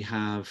 we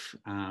have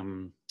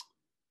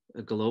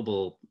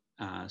global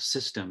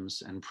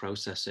systems and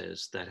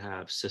processes that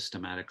have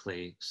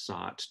systematically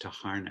sought to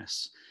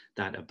harness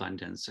that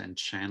abundance and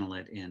channel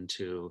it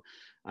into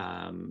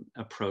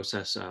a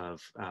process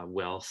of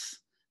wealth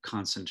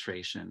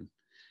concentration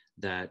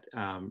that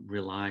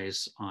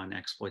relies on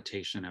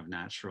exploitation of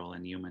natural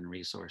and human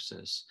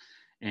resources,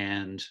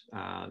 and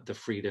the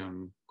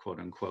freedom, quote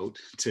unquote,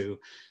 to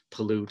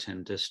pollute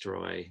and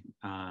destroy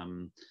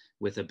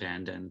with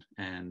abandon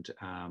and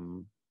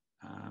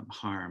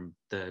harm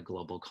the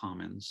global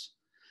commons.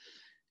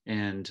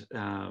 And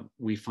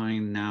we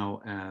find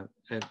now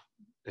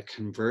a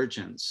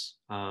convergence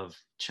of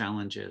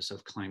challenges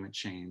of climate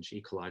change,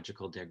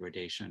 ecological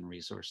degradation,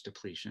 resource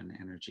depletion,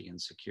 energy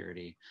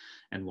insecurity,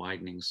 and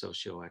widening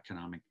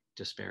socioeconomic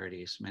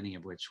disparities, many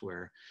of which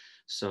were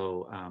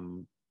so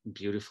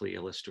beautifully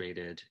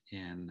illustrated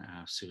in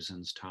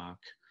Susan's talk.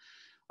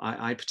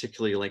 I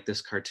particularly like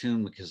this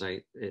cartoon because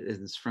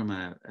it's from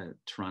a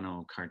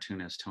Toronto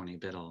cartoonist, Tony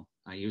Biddle.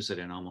 I use it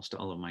in almost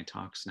all of my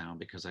talks now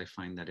because I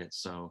find that it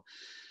so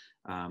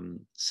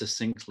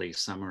succinctly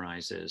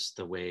summarizes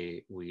the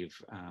way we've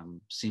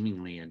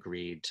seemingly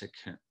agreed to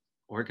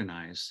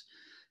organize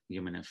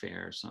human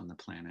affairs on the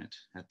planet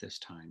at this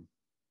time.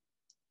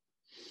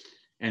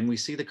 And we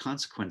see the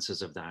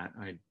consequences of that.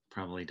 I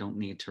probably don't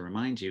need to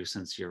remind you,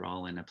 since you're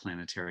all in a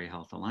Planetary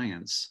Health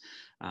Alliance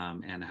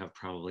and have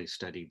probably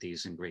studied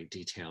these in great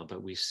detail,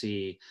 but we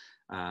see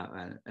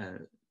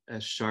a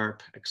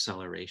sharp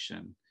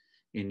acceleration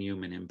in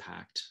human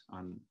impact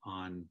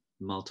on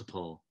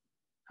multiple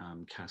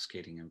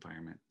cascading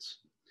environments.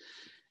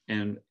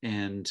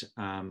 And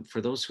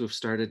for those who have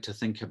started to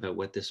think about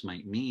what this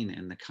might mean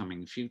in the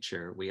coming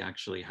future, we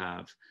actually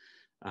have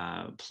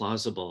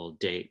plausible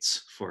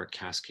dates for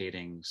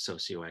cascading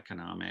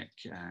socioeconomic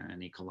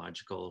and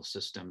ecological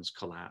systems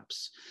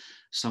collapse,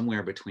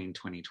 somewhere between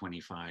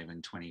 2025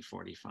 and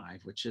 2045,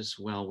 which is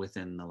well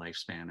within the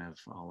lifespan of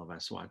all of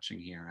us watching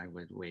here, I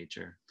would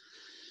wager.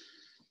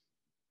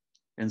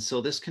 And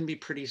so this can be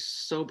pretty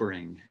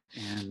sobering,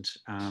 and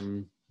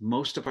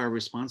most of our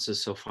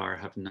responses so far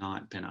have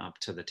not been up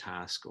to the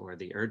task or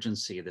the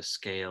urgency, the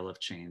scale of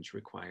change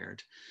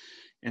required.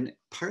 And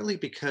partly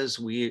because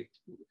we,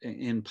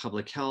 in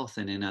public health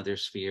and in other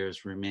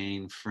spheres,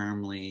 remain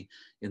firmly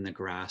in the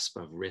grasp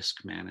of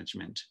risk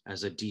management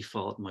as a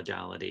default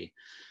modality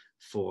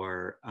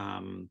for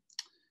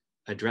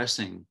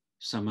addressing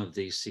some of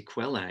the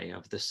sequelae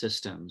of the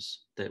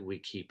systems that we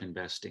keep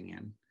investing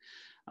in.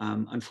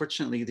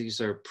 Unfortunately, these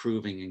are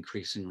proving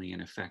increasingly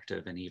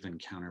ineffective and even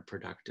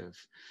counterproductive,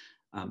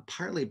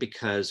 partly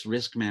because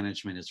risk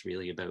management is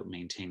really about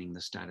maintaining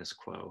the status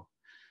quo.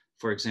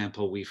 For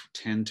example, we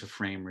tend to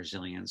frame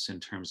resilience in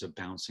terms of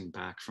bouncing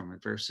back from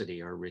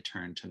adversity or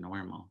return to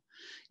normal,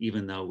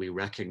 even though we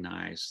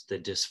recognize the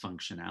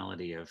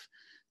dysfunctionality of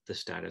the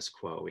status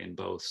quo in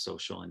both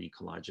social and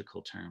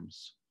ecological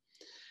terms.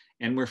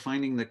 And we're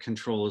finding that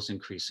control is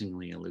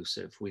increasingly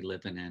elusive. We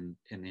live in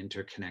an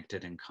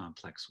interconnected and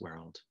complex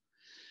world.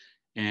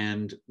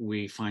 And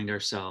we find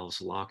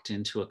ourselves locked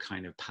into a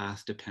kind of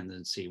path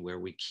dependency where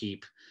we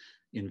keep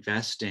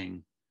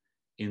investing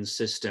in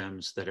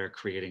systems that are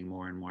creating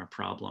more and more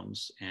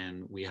problems.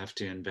 And we have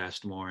to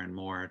invest more and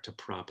more to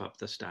prop up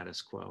the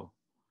status quo.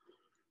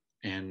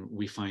 And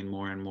we find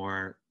more and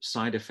more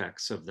side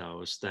effects of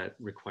those that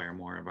require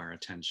more of our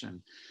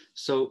attention.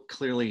 So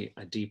clearly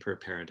a deeper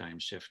paradigm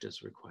shift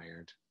is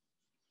required.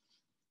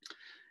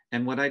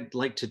 And what I'd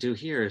like to do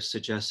here is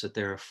suggest that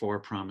there are 4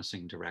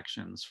 promising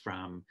directions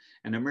from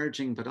an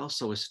emerging but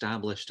also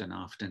established and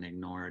often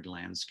ignored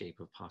landscape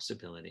of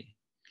possibility.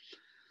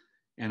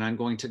 And I'm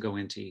going to go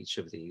into each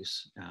of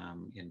these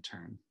in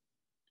turn.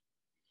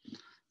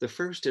 The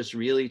first is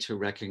really to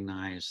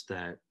recognize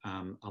that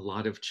a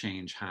lot of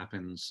change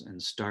happens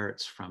and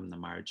starts from the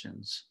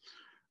margins,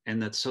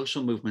 and that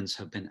social movements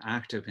have been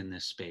active in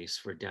this space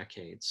for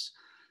decades.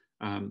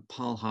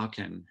 Paul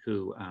Hawken,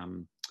 who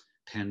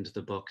penned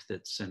the book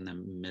that's in the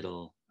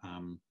middle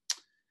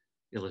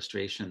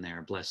illustration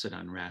there, Blessed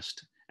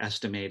Unrest,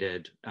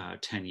 estimated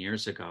 10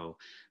 years ago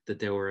that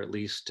there were at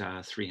least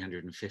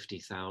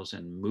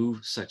 350,000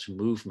 such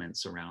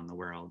movements around the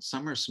world.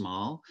 Some are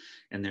small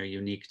and they're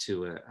unique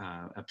to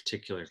a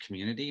particular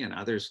community, and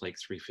others like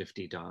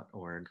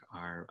 350.org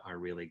are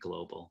really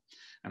global.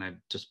 And I've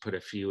just put a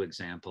few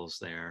examples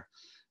there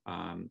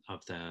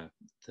of the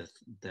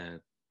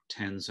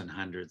tens and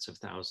hundreds of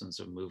thousands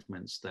of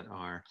movements that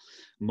are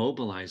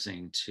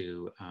mobilizing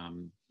to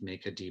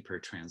make a deeper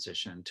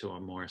transition to a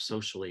more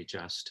socially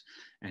just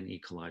and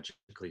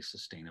ecologically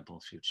sustainable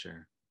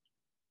future.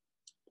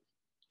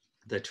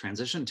 The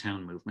Transition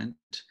Town movement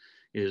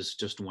is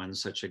just one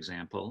such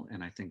example,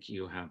 and I think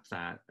you have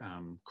that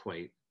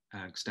quite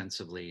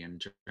extensively in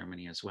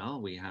Germany as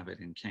well. We have it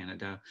in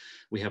Canada.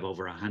 We have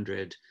over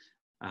 100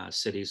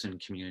 cities and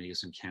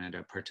communities in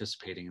Canada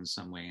participating in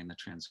some way in the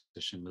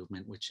transition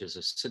movement, which is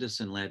a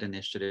citizen-led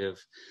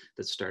initiative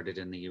that started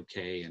in the UK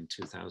in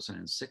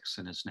 2006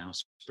 and has now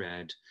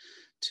spread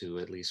to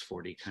at least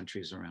 40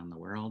 countries around the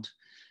world.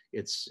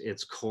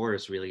 Its core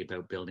is really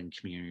about building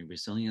community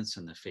resilience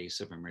in the face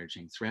of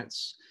emerging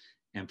threats,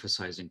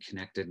 emphasizing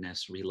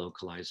connectedness,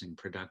 relocalizing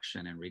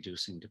production, and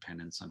reducing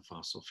dependence on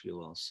fossil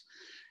fuels.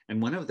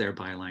 And one of their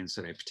bylines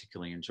that I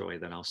particularly enjoy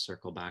that I'll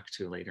circle back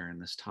to later in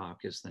this talk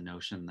is the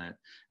notion that,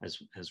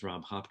 as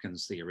Rob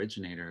Hopkins, the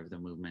originator of the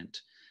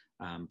movement,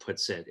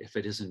 puts it, if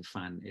it isn't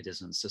fun, it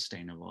isn't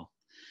sustainable,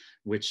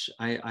 which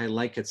I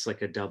like. It's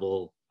like a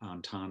double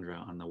entendre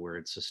on the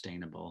word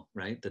sustainable,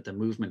 right? That the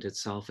movement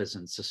itself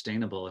isn't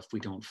sustainable if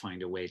we don't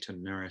find a way to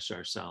nourish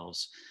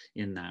ourselves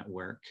in that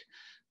work,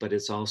 but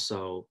it's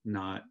also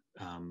not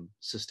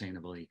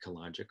sustainable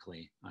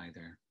ecologically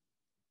either.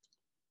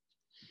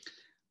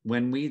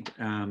 When we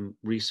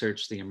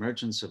researched the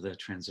emergence of the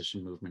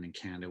transition movement in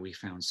Canada, we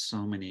found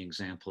so many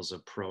examples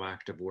of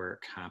proactive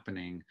work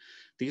happening.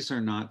 These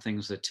are not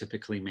things that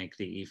typically make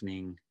the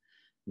evening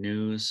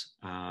news,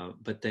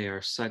 but they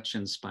are such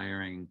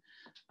inspiring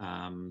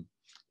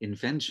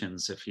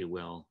inventions, if you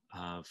will,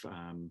 of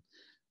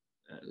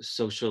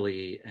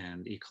socially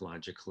and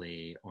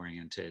ecologically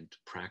oriented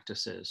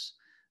practices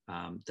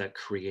that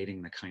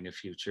creating the kind of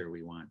future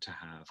we want to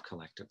have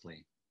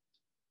collectively.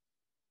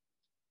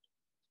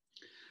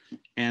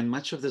 And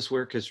much of this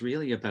work is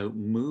really about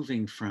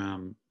moving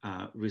from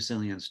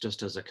resilience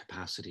just as a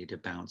capacity to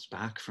bounce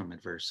back from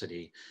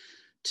adversity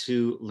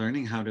to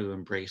learning how to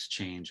embrace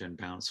change and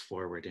bounce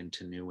forward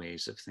into new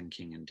ways of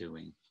thinking and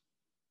doing.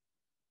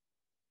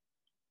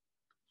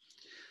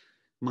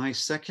 My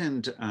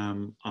second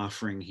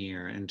offering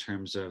here in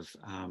terms of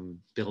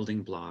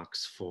building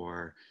blocks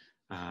for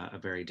a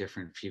very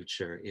different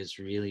future is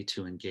really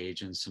to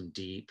engage in some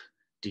deep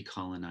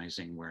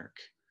decolonizing work.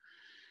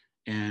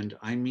 And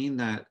I mean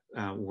that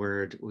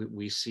word,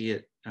 we see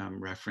it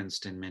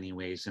referenced in many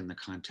ways in the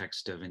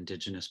context of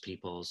Indigenous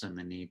peoples and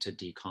the need to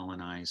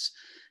decolonize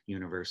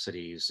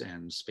universities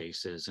and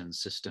spaces and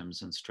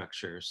systems and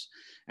structures.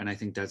 And I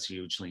think that's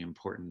hugely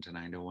important, and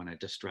I don't want to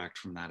distract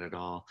from that at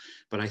all.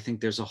 But I think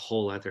there's a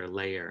whole other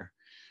layer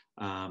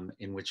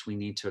in which we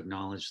need to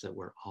acknowledge that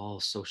we're all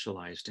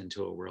socialized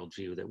into a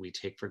worldview that we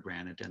take for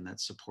granted and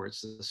that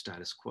supports the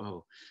status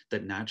quo,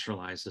 that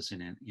naturalizes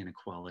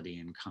inequality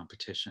and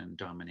competition,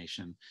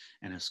 domination,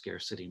 and a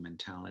scarcity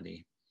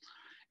mentality.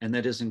 And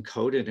that is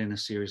encoded in a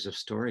series of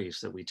stories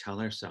that we tell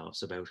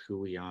ourselves about who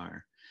we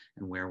are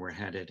and where we're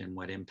headed and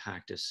what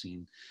impact is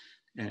seen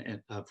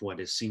of what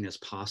is seen as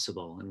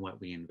possible and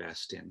what we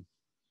invest in.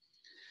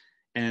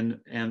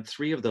 And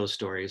three of those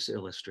stories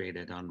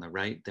illustrated on the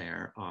right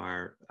there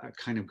are a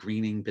kind of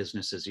greening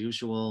business as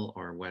usual,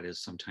 or what is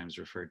sometimes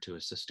referred to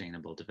as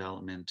sustainable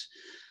development,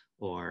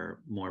 or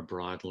more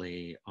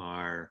broadly,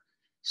 our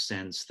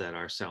sense that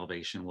our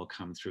salvation will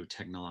come through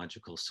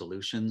technological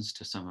solutions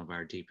to some of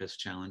our deepest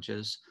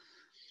challenges.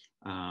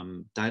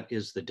 That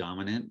is the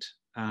dominant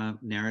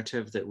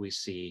narrative that we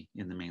see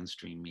in the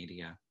mainstream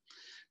media.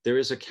 There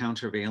is a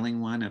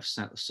countervailing one of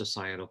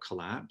societal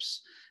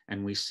collapse,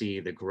 and we see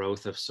the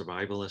growth of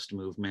survivalist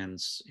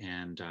movements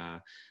and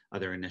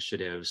other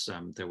initiatives.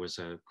 There was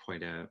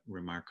quite a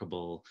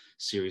remarkable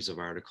series of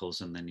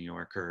articles in the New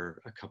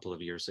Yorker a couple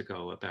of years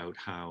ago about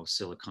how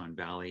Silicon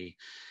Valley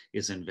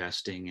is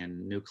investing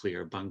in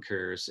nuclear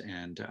bunkers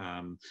and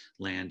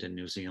land in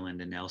New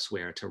Zealand and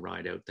elsewhere to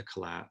ride out the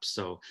collapse.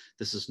 So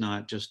this is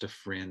not just a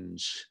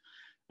fringe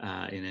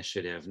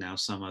initiative. Now,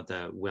 some of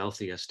the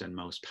wealthiest and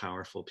most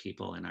powerful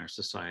people in our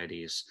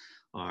societies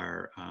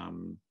are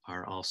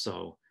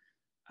also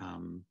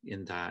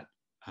in that,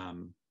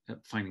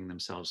 finding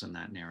themselves in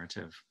that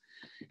narrative.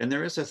 And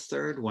there is a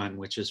third one,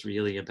 which is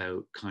really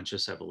about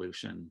conscious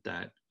evolution,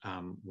 that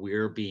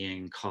we're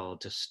being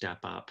called to step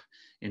up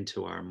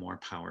into our more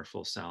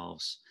powerful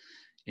selves,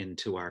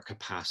 into our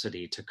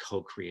capacity to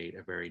co-create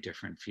a very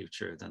different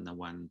future than the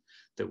one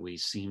that we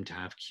seem to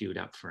have queued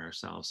up for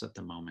ourselves at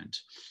the moment.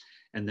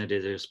 And that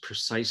it is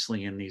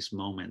precisely in these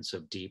moments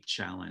of deep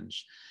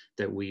challenge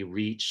that we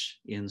reach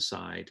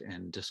inside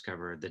and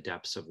discover the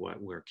depths of what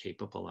we're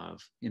capable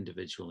of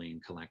individually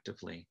and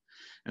collectively.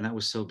 And that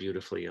was so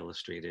beautifully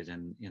illustrated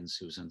in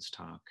Susan's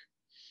talk.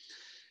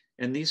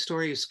 And these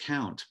stories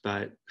count,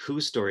 but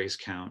whose stories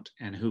count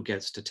and who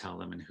gets to tell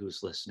them and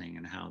who's listening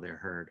and how they're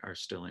heard are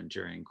still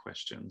enduring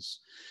questions.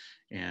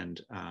 And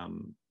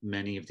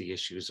many of the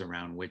issues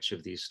around which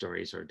of these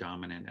stories are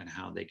dominant and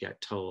how they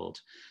get told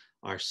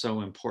are so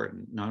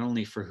important, not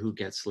only for who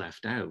gets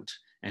left out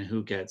and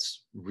who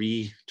gets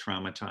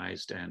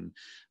re-traumatized and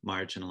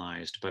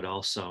marginalized, but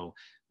also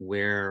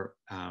where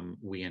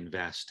we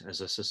invest as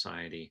a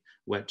society,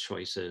 what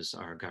choices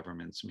our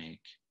governments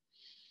make.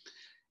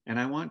 And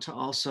I want to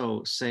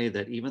also say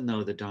that even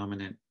though the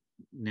dominant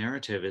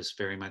narrative is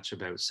very much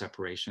about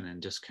separation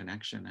and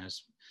disconnection,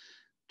 as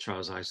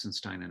Charles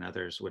Eisenstein and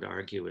others would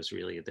argue is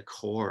really the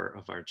core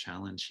of our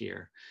challenge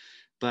here,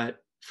 but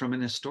from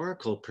an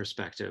historical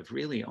perspective,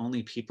 really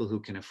only people who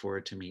can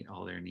afford to meet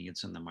all their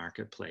needs in the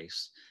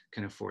marketplace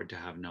can afford to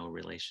have no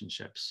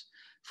relationships.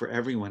 For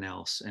everyone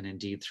else, and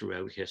indeed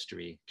throughout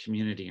history,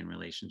 community and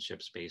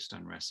relationships based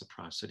on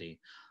reciprocity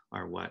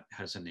are what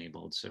has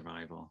enabled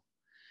survival.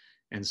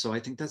 And so I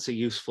think that's a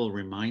useful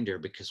reminder,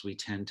 because we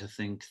tend to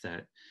think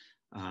that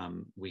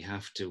we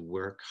have to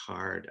work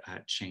hard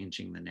at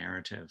changing the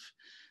narrative.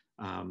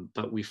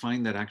 But we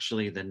find that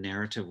actually the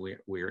narrative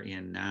we're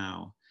in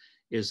now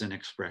is an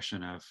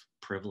expression of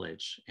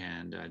privilege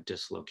and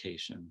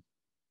dislocation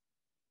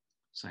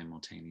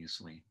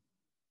simultaneously.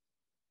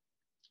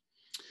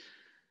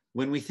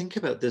 When we think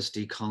about this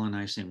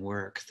decolonizing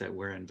work that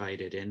we're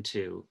invited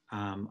into,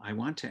 I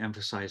want to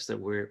emphasize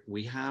that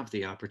we have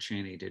the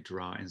opportunity to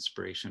draw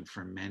inspiration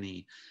from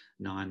many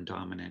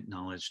non-dominant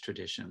knowledge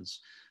traditions,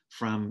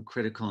 from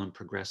critical and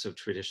progressive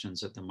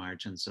traditions at the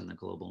margins in the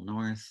global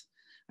north.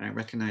 And I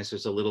recognize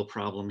there's a little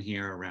problem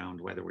here around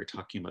whether we're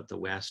talking about the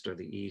West or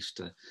the East,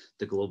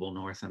 the global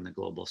North and the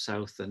global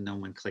South. The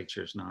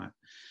nomenclature is not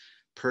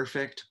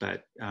perfect,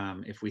 but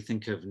if we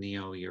think of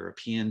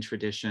neo-European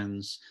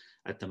traditions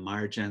at the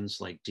margins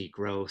like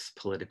degrowth,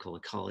 political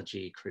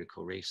ecology,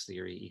 critical race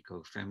theory,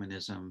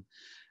 ecofeminism,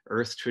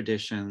 earth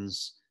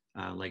traditions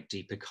like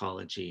deep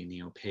ecology,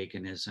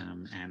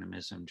 neo-paganism,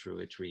 animism,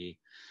 druidry,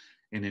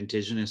 and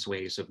indigenous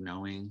ways of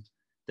knowing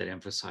that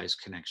emphasize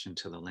connection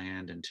to the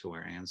land and to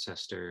our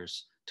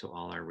ancestors, to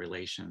all our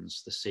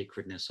relations, the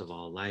sacredness of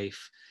all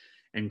life,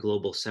 and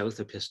global South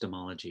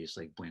epistemologies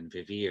like Buen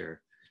Vivir,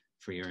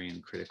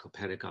 Freirean critical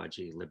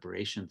pedagogy,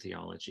 liberation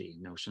theology,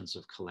 notions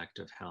of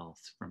collective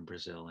health from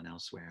Brazil and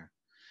elsewhere.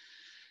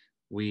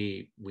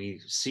 We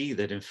see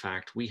that in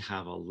fact we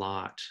have a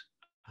lot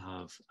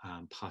of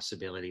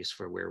possibilities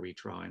for where we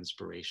draw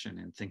inspiration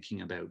in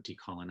thinking about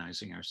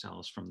decolonizing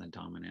ourselves from the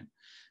dominant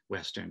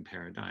Western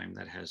paradigm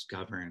that has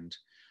governed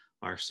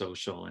our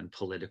social and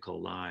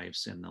political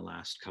lives in the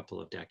last couple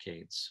of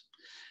decades.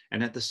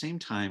 And at the same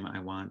time, I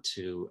want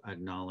to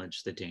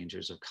acknowledge the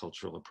dangers of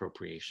cultural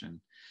appropriation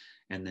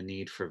and the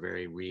need for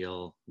very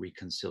real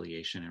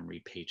reconciliation and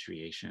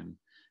repatriation,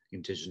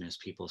 Indigenous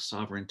peoples'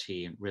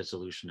 sovereignty and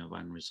resolution of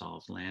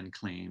unresolved land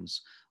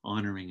claims,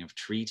 honoring of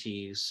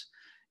treaties,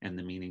 and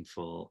the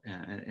meaningful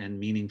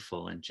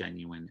and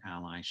genuine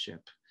allyship.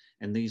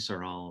 And these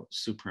are all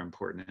super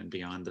important and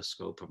beyond the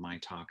scope of my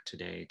talk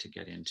today to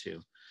get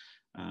into.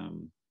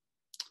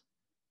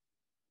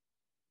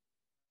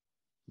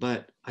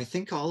 But I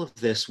think all of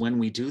this, when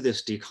we do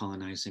this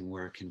decolonizing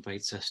work,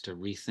 invites us to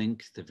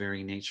rethink the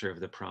very nature of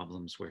the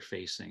problems we're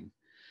facing.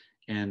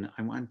 And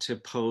I want to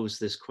pose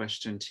this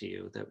question to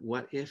you, that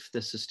what if the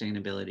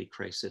sustainability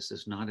crisis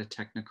is not a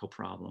technical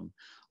problem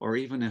or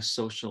even a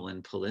social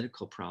and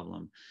political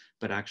problem,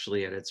 but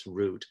actually at its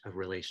root a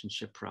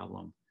relationship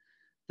problem,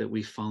 that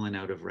we've fallen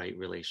out of right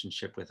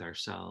relationship with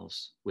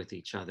ourselves, with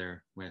each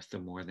other, with the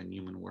more than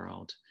human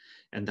world.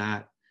 And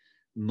that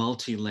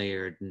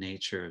multi-layered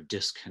nature of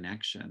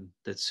disconnection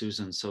that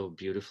Susan so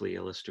beautifully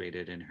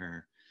illustrated in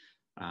her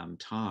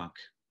talk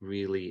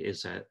really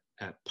is at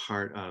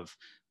part of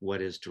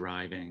what is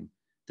driving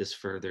this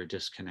further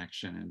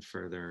disconnection and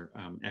further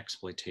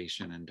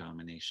exploitation and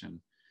domination.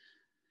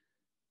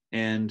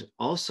 And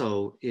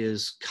also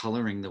is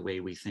coloring the way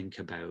we think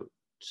about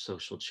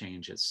social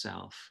change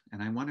itself.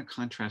 And I want to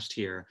contrast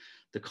here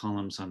the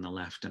columns on the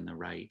left and the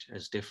right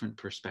as different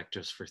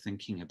perspectives for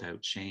thinking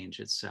about change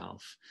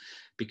itself,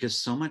 because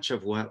so much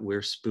of what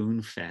we're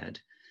spoon-fed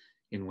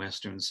in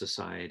Western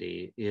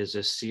society is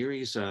a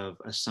series of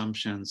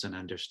assumptions and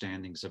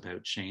understandings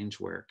about change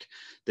work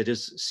that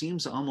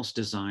seems almost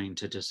designed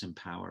to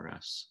disempower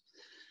us.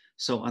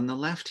 So on the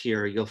left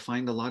here, you'll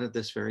find a lot of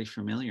this very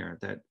familiar,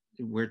 that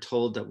we're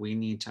told that we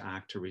need to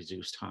act to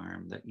reduce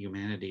harm, that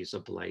humanity is a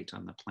blight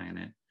on the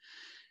planet,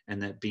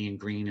 and that being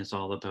green is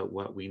all about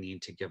what we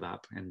need to give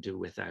up and do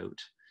without,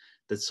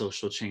 that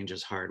social change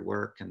is hard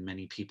work and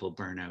many people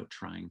burn out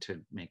trying to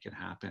make it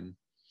happen,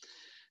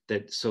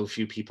 that so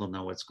few people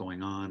know what's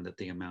going on, that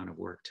the amount of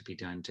work to be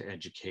done to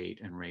educate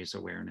and raise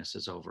awareness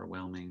is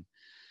overwhelming,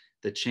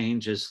 that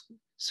change is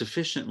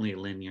sufficiently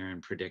linear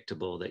and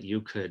predictable that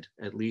you could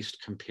at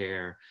least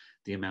compare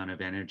the amount of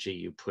energy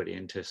you put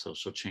into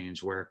social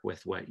change work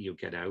with what you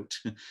get out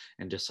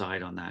and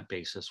decide on that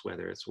basis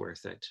whether it's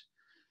worth it.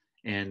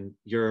 And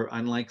you're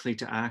unlikely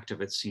to act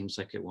if it seems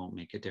like it won't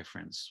make a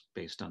difference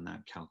based on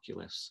that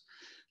calculus.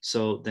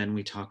 So then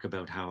we talk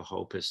about how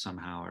hope is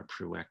somehow a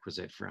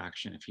prerequisite for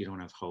action. If you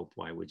don't have hope,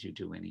 why would you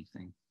do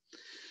anything?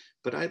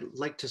 But I'd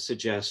like to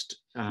suggest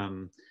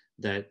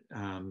that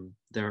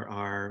there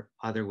are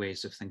other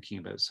ways of thinking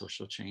about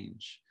social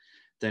change.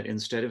 That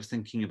instead of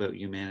thinking about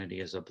humanity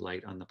as a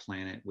blight on the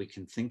planet, we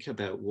can think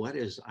about what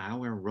is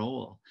our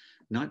role,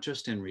 not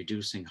just in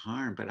reducing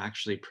harm, but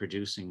actually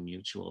producing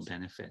mutual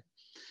benefit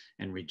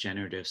and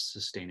regenerative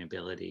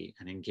sustainability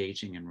and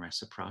engaging in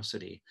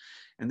reciprocity.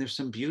 And there's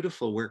some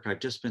beautiful work. I've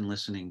just been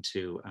listening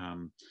to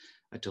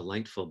a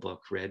delightful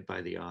book read by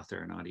the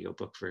author, an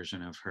audiobook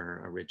version of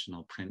her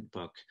original print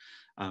book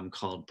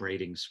called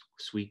Braiding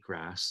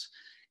Sweetgrass,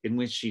 in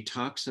which she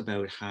talks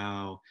about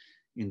how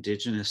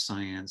Indigenous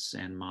science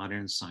and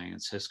modern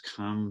science has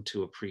come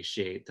to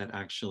appreciate that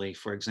actually,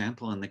 for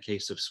example, in the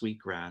case of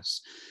sweetgrass,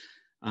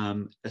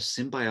 a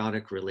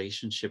symbiotic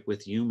relationship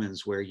with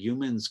humans where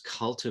humans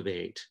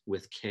cultivate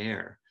with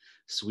care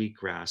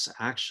sweetgrass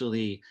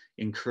actually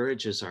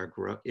encourages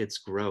its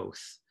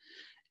growth.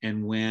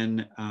 And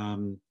when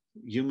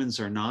humans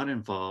are not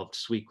involved,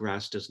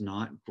 sweetgrass does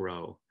not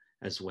grow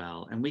as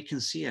well. And we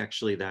can see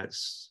actually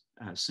that's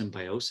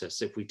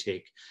symbiosis if we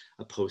take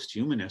a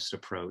post-humanist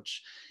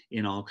approach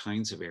in all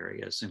kinds of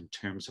areas in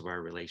terms of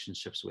our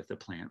relationships with the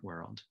plant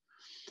world.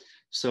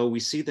 So we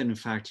see that in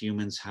fact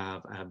humans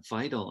have a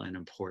vital and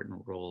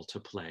important role to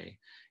play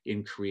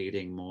in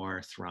creating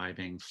more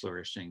thriving,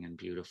 flourishing, and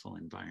beautiful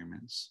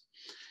environments.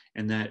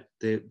 And that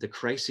the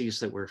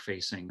crises that we're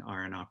facing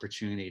are an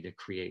opportunity to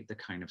create the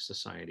kind of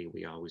society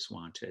we always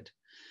wanted.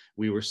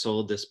 We were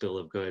sold this bill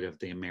of good of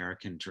the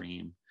American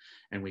dream,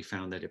 and we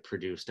found that it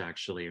produced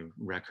actually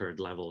record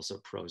levels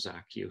of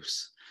Prozac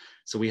use.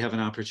 So we have an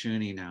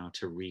opportunity now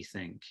to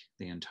rethink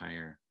the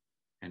entire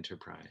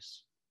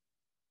enterprise.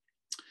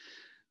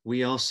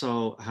 We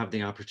also have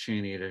the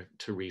opportunity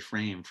to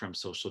reframe from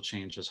social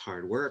change as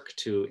hard work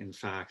to, in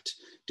fact,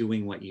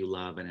 doing what you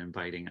love and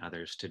inviting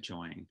others to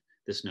join.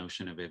 This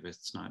notion of if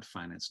it's not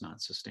fun, it's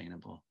not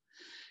sustainable.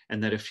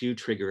 And that a few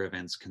trigger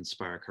events can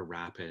spark a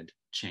rapid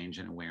change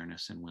in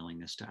awareness and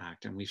willingness to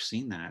act. And we've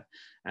seen that,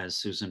 as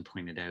Susan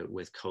pointed out,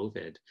 with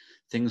COVID.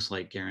 Things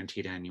like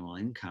guaranteed annual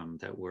income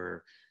that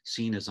were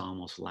seen as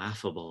almost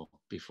laughable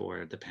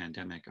before the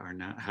pandemic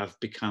have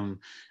become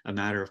a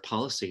matter of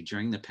policy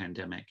during the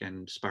pandemic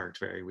and sparked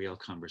very real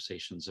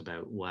conversations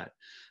about what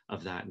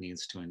of that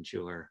needs to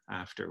endure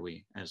after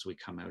as we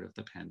come out of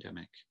the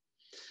pandemic.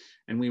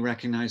 And we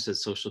recognize that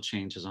social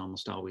change is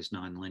almost always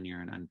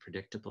nonlinear and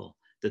unpredictable,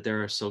 that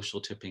there are social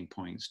tipping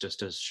points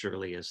just as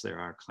surely as there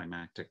are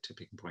climactic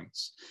tipping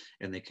points,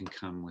 and they can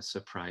come with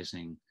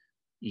surprising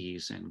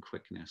ease and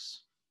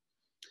quickness.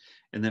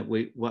 And that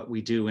what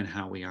we do and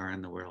how we are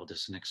in the world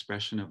is an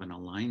expression of an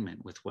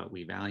alignment with what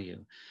we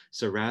value.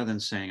 So rather than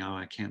saying, oh,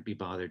 I can't be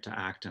bothered to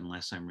act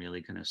unless I'm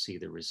really going to see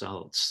the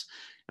results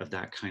of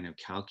that kind of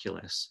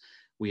calculus,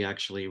 we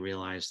actually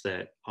realize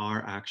that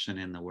our action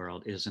in the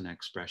world is an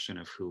expression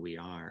of who we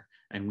are.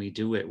 And we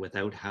do it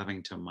without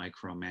having to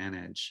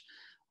micromanage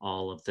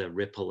all of the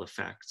ripple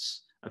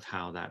effects of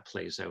how that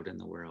plays out in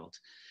the world.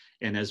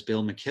 And as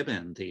Bill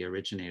McKibben, the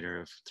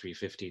originator of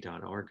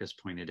 350.org, has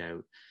pointed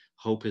out,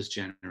 hope is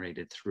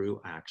generated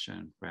through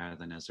action rather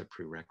than as a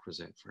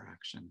prerequisite for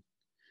action.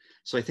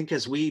 So I think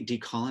as we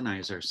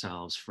decolonize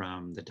ourselves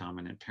from the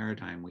dominant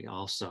paradigm, we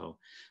also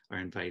are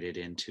invited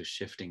into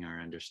shifting our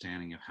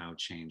understanding of how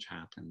change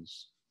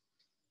happens.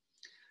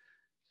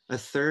 A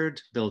third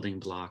building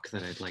block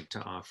that I'd like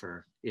to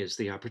offer is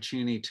the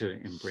opportunity to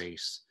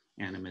embrace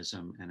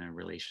animism and a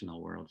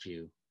relational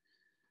worldview.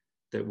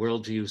 That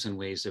worldviews and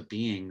ways of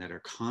being that are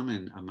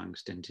common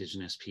amongst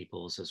Indigenous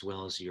peoples, as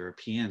well as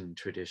European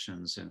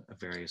traditions of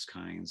various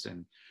kinds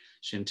and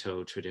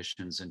Shinto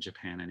traditions in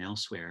Japan and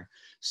elsewhere,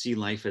 see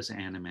life as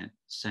animate,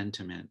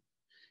 sentiment,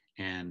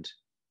 and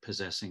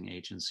possessing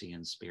agency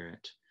and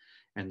spirit.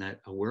 And that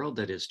a world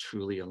that is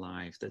truly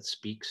alive, that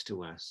speaks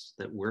to us,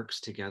 that works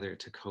together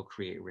to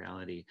co-create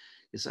reality,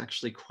 is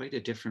actually quite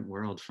a different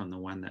world from the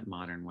one that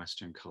modern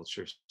Western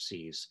culture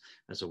sees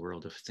as a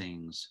world of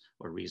things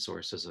or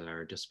resources at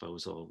our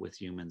disposal,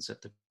 with humans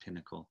at the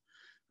pinnacle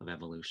of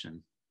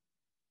evolution.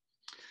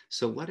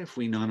 So what if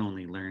we not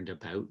only learned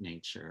about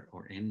nature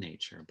or in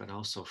nature, but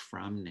also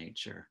from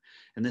nature?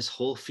 And this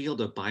whole field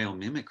of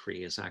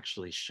biomimicry is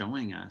actually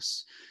showing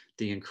us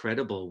the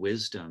incredible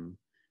wisdom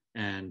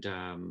and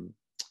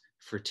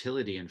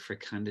fertility and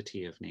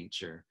fecundity of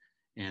nature,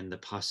 and the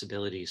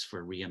possibilities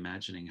for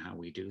reimagining how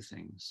we do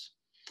things.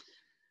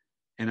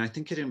 And I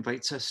think it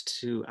invites us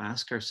to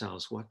ask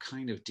ourselves what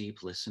kind of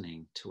deep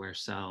listening to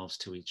ourselves,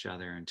 to each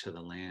other, and to the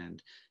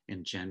land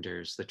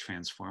engenders the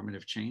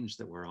transformative change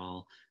that we're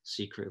all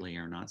secretly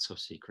or not so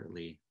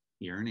secretly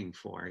yearning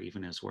for,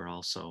 even as we're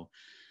also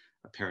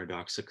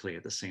paradoxically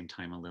at the same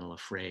time a little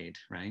afraid,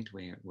 right?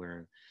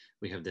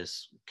 We have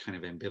this kind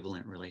of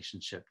ambivalent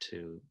relationship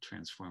to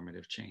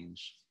transformative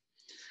change.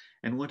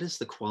 And what is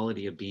the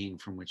quality of being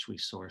from which we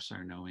source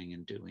our knowing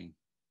and doing?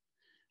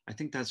 I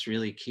think that's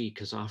really key,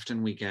 because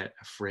often we get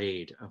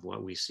afraid of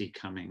what we see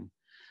coming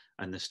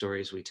and the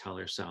stories we tell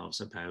ourselves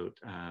about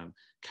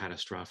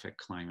catastrophic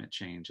climate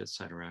change, et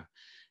cetera.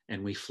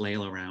 And we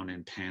flail around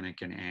in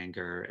panic and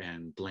anger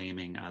and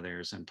blaming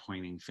others and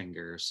pointing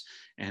fingers.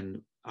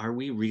 And are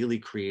we really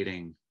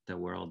creating the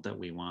world that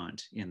we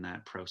want in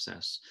that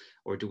process?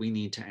 Or do we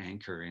need to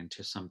anchor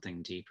into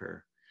something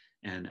deeper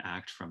and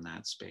act from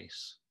that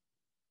space?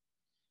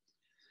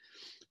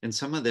 And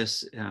some of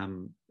this,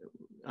 I'm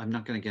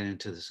not going to get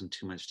into this in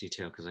too much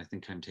detail because I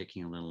think I'm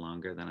taking a little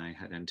longer than I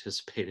had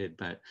anticipated,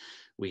 but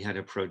we had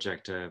a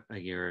project a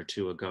year or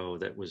two ago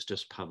that was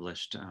just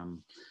published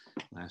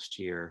last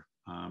year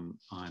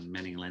on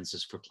many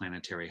lenses for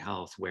planetary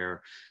health,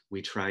 where we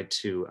tried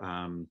to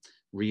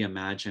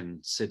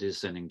reimagine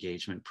citizen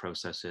engagement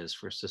processes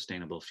for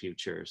sustainable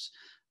futures,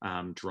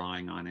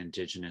 drawing on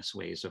Indigenous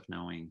ways of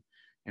knowing.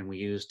 And we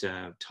used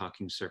a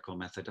talking circle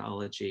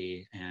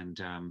methodology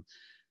and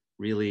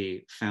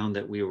really found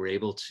that we were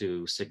able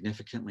to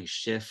significantly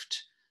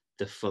shift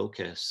the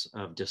focus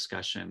of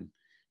discussion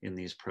in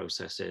these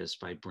processes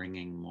by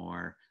bringing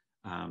more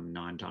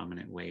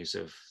non-dominant ways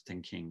of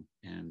thinking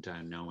and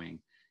knowing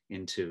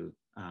into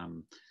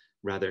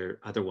rather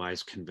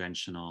otherwise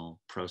conventional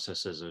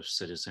processes of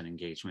citizen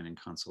engagement and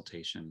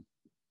consultation.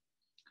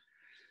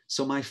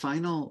 So my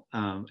final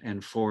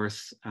and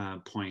fourth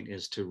point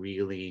is to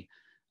really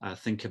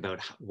think about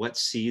what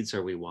seeds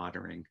are we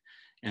watering.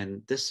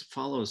 And this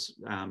follows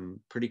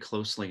pretty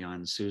closely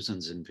on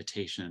Susan's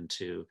invitation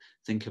to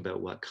think about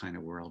what kind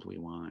of world we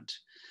want.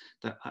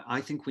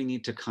 I think we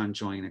need to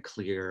conjoin a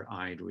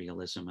clear-eyed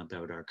realism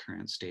about our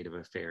current state of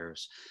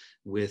affairs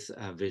with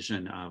a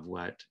vision of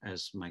what,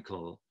 as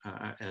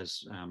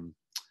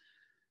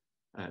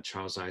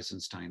Charles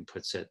Eisenstein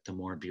puts it, the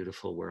more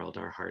beautiful world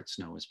our hearts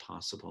know is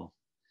possible.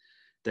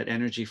 That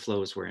energy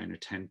flows where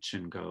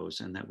attention goes,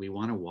 and that we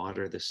want to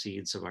water the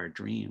seeds of our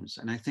dreams.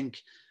 And I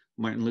think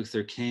Martin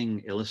Luther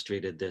King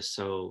illustrated this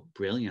so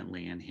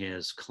brilliantly in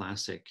his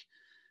classic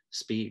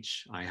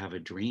speech, I Have a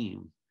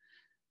Dream.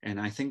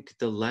 And I think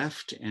the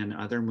left and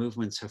other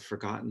movements have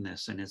forgotten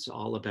this, and it's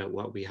all about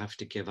what we have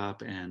to give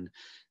up and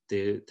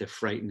the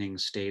frightening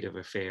state of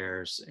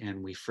affairs.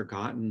 And we've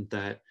forgotten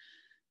that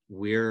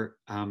we're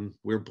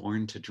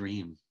born to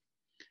dream,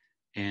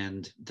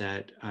 and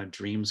that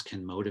dreams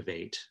can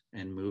motivate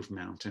and move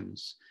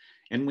mountains.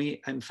 And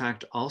we, in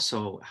fact,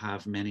 also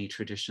have many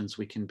traditions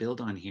we can build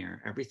on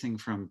here. Everything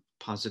from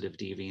positive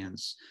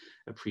deviance,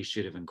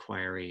 appreciative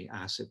inquiry,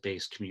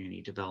 asset-based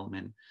community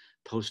development,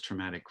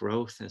 post-traumatic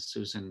growth, as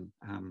Susan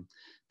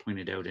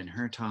pointed out in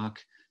her talk,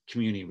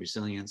 community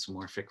resilience,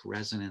 morphic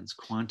resonance,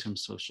 quantum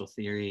social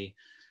theory,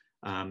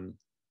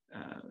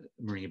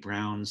 Marie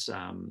Brown's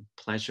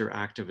pleasure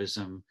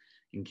activism,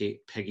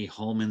 Peggy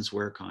Holman's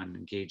work on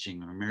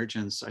engaging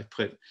emergence. I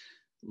put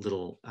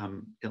little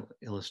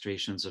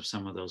illustrations of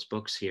some of those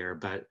books here,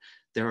 but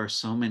there are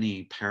so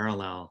many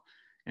parallel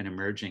and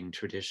emerging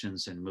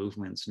traditions and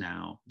movements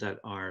now that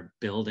are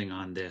building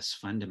on this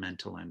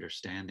fundamental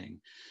understanding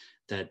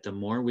that the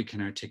more we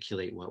can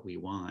articulate what we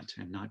want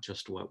and not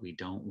just what we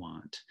don't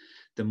want,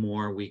 the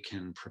more we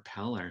can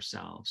propel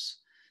ourselves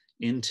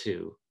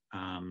into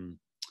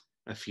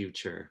a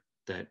future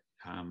that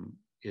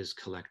is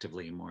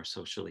collectively more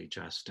socially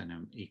just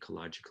and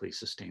ecologically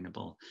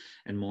sustainable,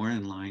 and more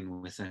in line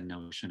with a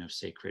notion of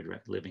sacred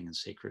living and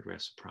sacred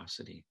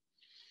reciprocity.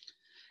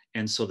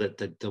 And so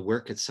that the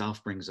work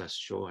itself brings us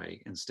joy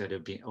instead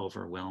of being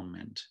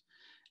overwhelmment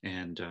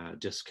and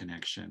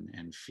disconnection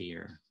and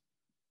fear.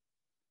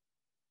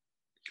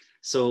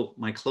 So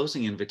my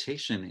closing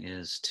invitation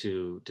is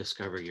to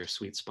discover your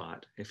sweet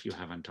spot if you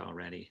haven't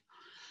already.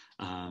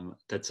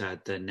 That's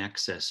at the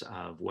nexus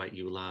of what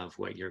you love,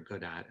 what you're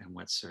good at, and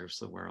what serves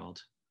the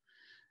world.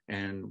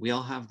 And we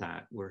all have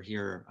that. We're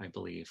here, I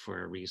believe,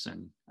 for a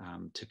reason,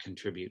 to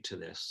contribute to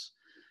this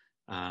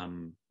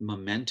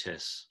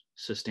momentous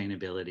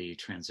sustainability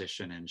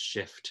transition and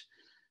shift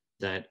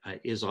that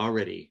is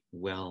already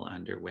well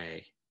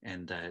underway,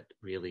 and that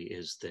really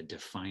is the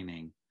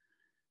defining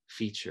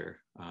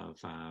feature of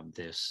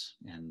this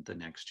and the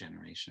next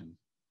generation.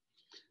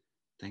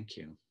 Thank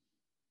you.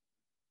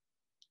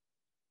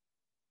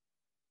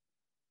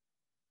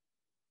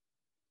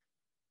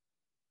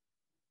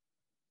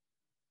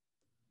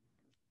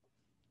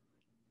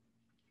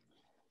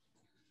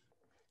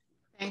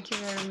 Thank you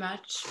very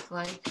much,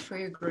 Blake, for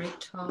your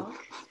great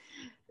talk.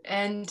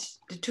 And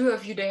the two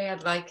of you, they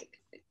had, like,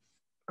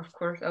 of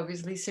course,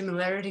 obviously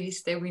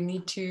similarities that we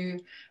need to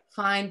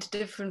find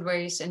different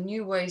ways and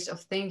new ways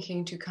of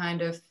thinking to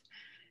kind of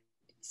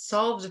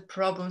solve the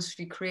problems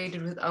we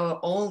created with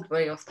our old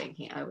way of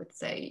thinking, I would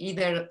say,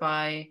 either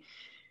by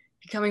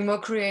becoming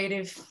more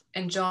creative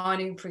and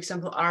joining, for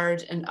example,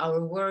 art and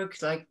our work,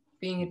 like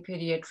being in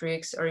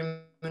pediatrics or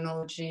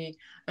immunology,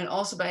 and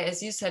also by,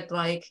 as you said,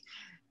 like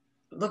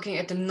looking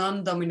at the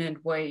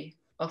non-dominant way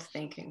of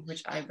thinking,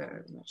 which I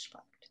very much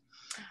liked.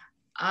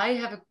 I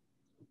have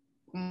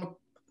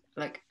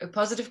a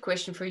positive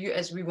question for you,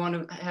 as we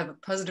want to have a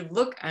positive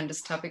look on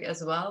this topic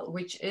as well,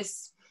 which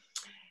is,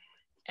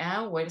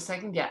 wait a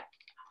second, yeah.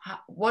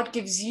 What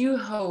gives you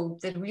hope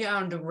that we are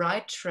on the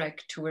right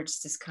track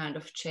towards this kind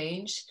of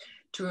change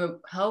to a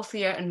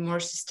healthier and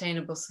more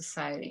sustainable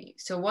society?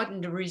 So what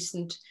in the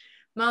recent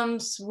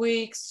months,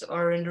 weeks,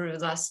 or in the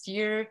last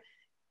year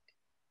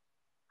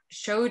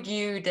showed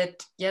you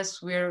that,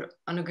 yes, we're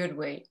on a good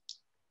way?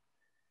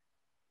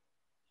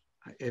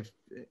 If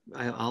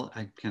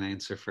I can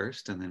answer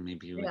first, and then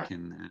maybe we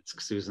can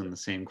ask Susan the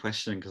same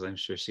question, because I'm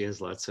sure she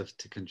has lots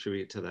to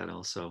contribute to that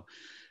also.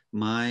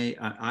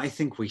 I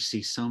think we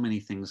see so many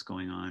things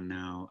going on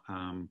now.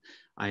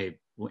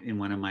 In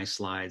one of my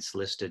slides,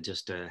 listed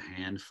just a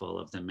handful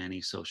of the many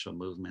social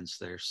movements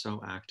that are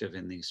so active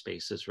in these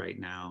spaces right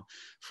now.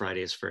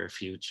 Fridays for a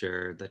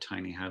Future, the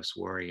Tiny House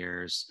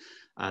Warriors.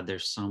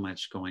 There's so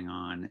much going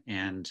on,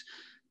 and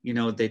you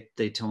know,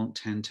 they don't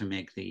tend to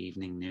make the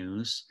evening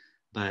news,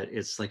 but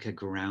it's like a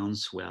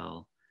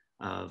groundswell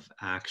of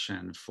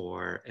action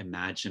for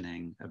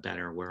imagining a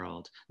better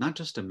world. Not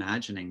just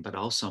imagining, but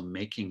also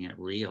making it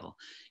real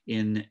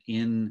in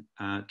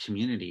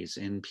communities,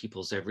 in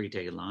people's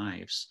everyday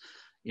lives.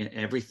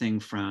 Everything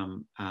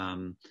from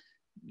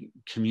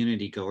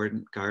community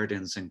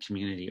gardens and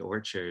community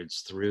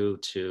orchards through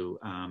to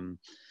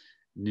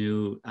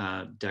new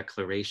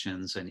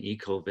declarations and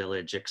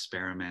eco-village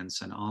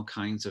experiments and all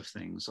kinds of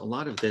things. A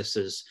lot of this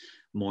is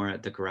more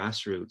at the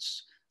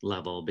grassroots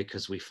level,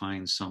 because we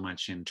find so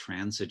much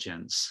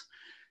intransigence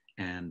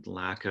and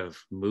lack of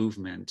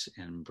movement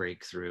and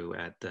breakthrough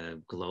at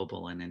the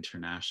global and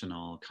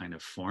international kind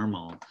of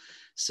formal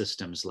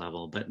systems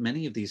level. But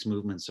many of these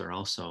movements are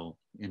also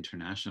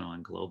international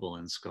and global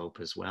in scope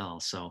as well.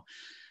 So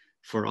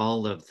for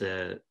all of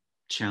the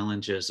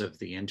challenges of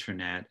the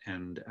internet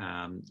and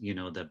you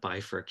know, the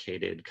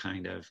bifurcated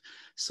kind of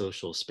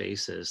social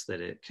spaces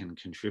that it can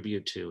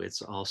contribute to,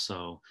 it's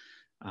also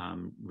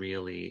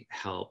really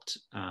helped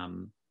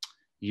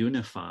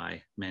unify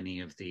many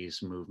of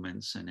these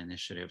movements and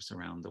initiatives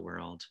around the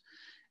world.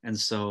 And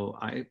so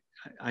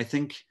I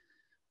think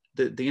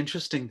the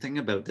interesting thing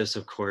about this,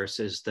 of course,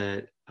 is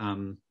that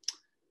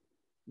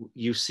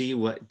you see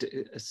what,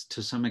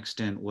 to some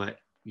extent, what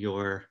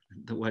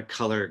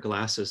color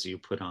glasses you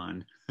put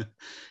on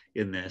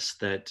in this,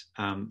 that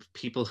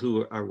people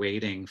who are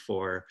waiting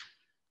for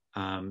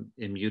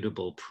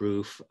immutable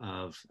proof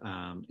of,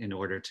 in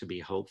order to be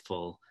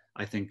hopeful,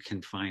 I think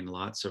can find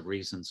lots of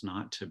reasons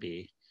not to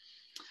be.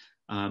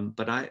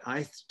 But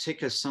I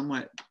take a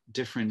somewhat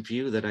different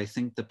view, that I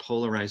think the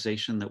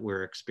polarization that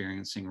we're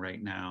experiencing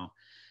right now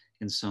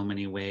in so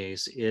many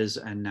ways is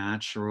a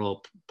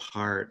natural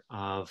part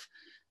of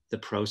the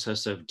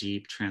process of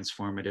deep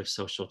transformative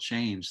social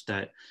change,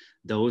 that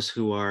those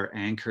who are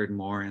anchored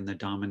more in the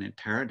dominant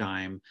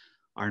paradigm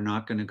are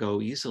not going to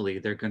go easily.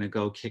 They're going to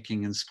go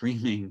kicking and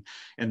screaming,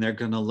 and they're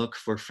going to look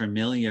for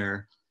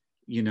familiar,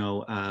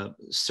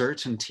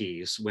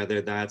 certainties,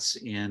 whether that's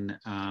in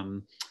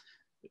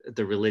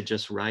the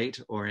religious right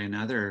or in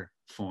other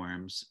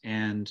forms.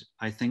 And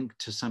I think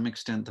to some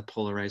extent, the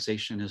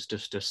polarization is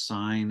just a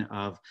sign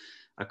of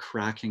a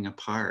cracking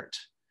apart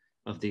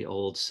of the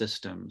old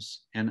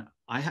systems. And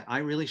I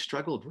really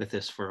struggled with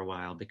this for a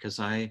while, because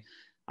I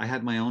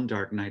had my own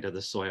dark night of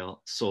the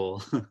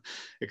soul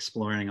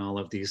exploring all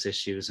of these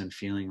issues and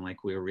feeling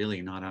like we were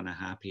really not on a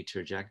happy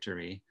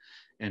trajectory,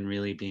 and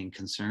really being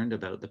concerned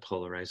about the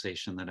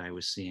polarization that I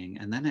was seeing.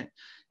 And then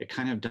it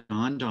kind of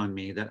dawned on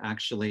me that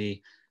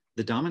actually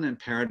the dominant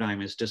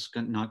paradigm is just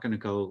not going to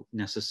go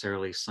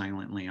necessarily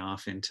silently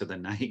off into the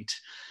night.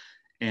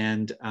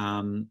 And,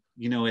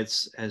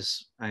 it's,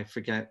 as I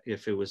forget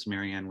if it was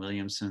Marianne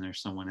Williamson or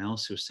someone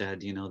else who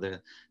said,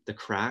 the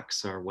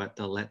cracks are what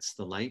lets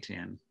the light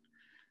in.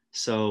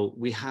 So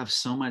we have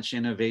so much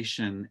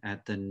innovation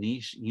at the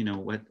niche,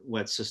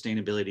 what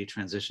sustainability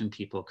transition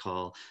people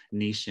call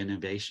niche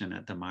innovation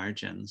at the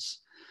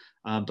margins.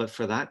 But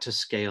for that to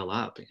scale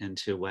up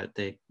into what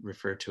they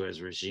refer to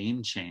as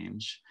regime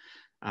change,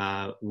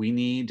 we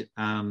need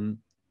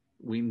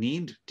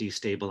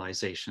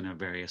destabilization of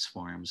various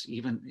forms,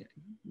 even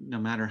no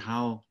matter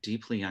how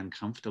deeply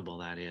uncomfortable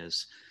that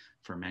is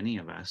for many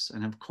of us.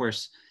 And of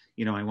course,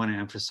 I want to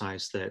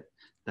emphasize that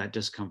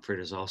discomfort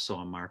is also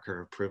a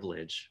marker of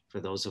privilege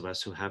for those of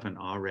us who haven't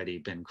already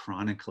been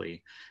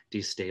chronically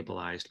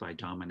destabilized by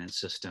dominant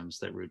systems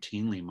that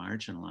routinely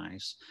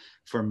marginalize.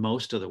 For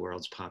most of the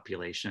world's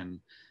population,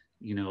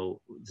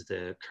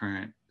 the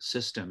current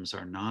systems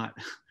are not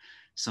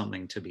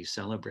something to be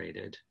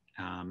celebrated,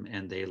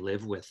 and they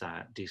live with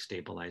that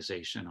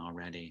destabilization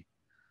already.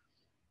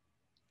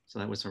 So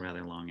that was a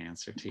rather long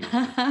answer to you.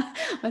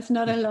 There's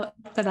not a lot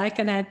that I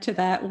can add to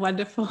that.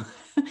 Wonderful,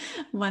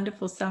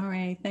 wonderful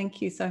summary.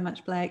 Thank you so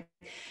much, Blake.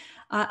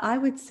 I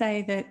would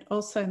say that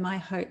also my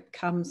hope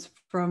comes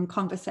from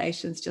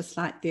conversations just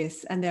like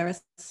this, and there are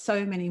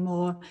so many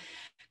more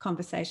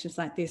conversations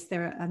like this.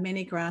 There are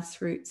many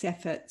grassroots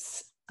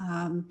efforts,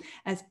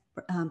 as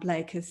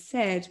Blake has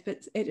said,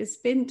 but it has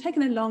been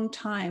taken a long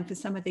time for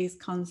some of these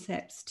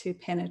concepts to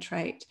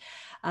penetrate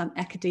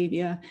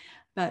academia.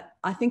 But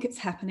I think it's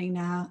happening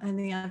now. And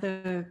the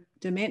other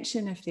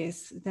dimension of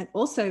this that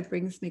also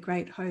brings me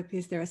great hope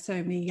is there are so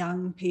many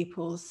young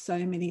people, so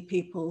many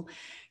people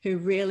who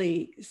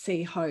really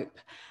see hope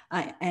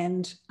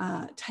and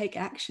take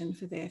action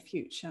for their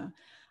future.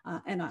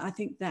 And I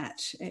think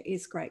that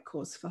is great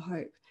cause for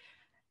hope.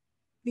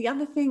 The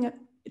other thing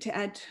to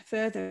add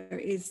further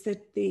is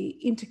that the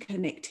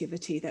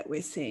interconnectivity that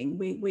we're seeing.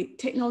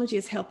 Technology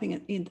is helping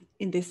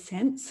in this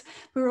sense.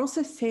 We're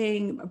also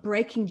seeing a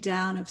breaking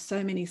down of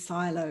so many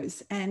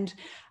silos. And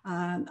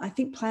I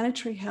think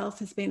Planetary Health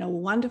has been a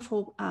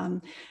wonderful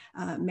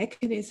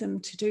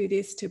mechanism to do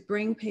this, to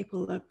bring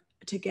people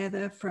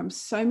together from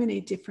so many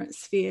different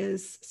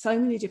spheres, so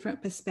many different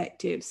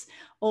perspectives,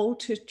 all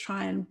to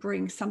try and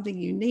bring something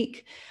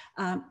unique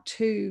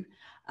to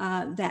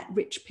that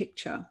rich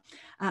picture.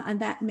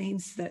 And that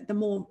means that the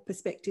more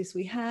perspectives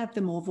we have,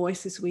 the more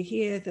voices we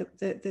hear,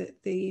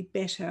 the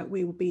better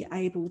we will be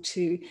able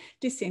to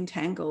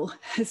disentangle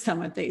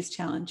some of these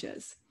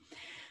challenges.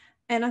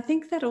 And I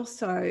think that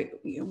also,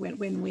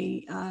 when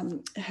we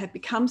have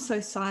become so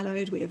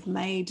siloed, we have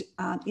made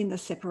in the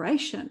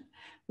separation,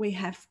 we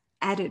have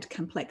added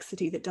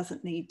complexity that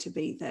doesn't need to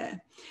be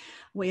there.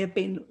 We have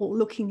been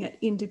looking at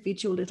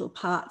individual little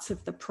parts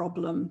of the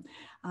problem.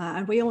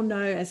 And we all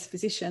know as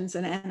physicians,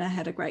 and Anna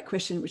had a great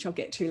question, which I'll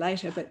get to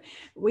later, but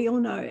we all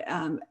know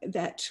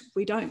that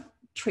we don't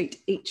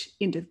treat each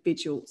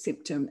individual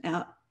symptom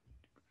out.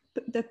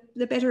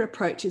 The better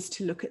approach is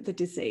to look at the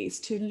disease,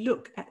 to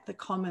look at the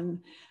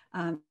common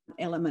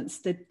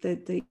elements,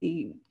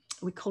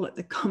 we call it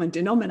the common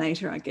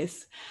denominator, I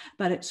guess,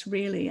 but it's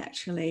really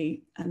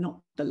actually not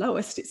the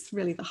lowest, it's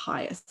really the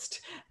highest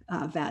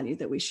value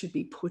that we should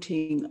be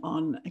putting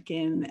on,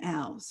 again,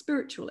 our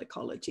spiritual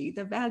ecology,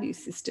 the value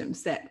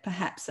systems that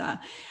perhaps are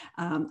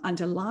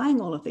underlying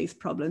all of these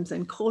problems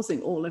and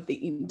causing all of the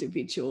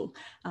individual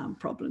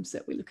problems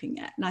that we're looking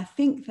at. And I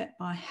think that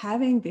by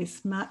having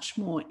this much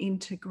more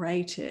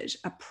integrated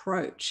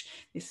approach,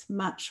 this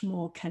much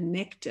more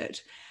connected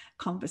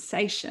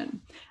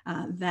conversation,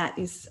 that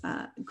is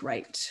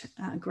great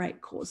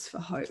cause for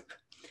hope.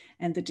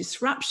 And the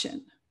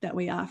disruption that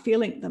we are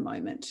feeling at the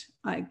moment,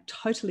 I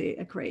totally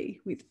agree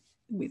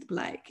with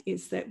Blake,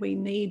 is that we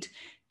need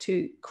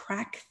to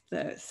crack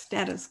the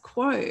status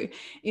quo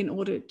in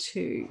order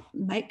to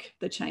make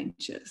the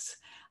changes.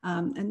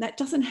 And that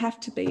doesn't have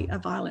to be a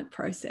violent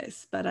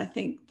process, but I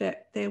think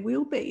that there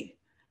will be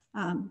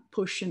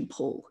push and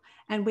pull.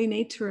 And we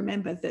need to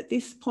remember that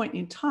this point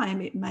in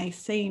time, it may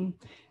seem,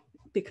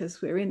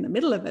 because we're in the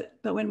middle of it,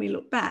 but when we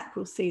look back,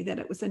 we'll see that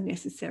it was a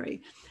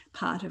necessary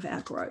part of our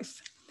growth.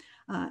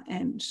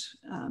 And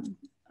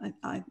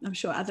I'm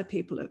sure other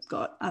people have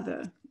got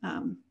other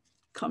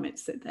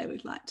comments that they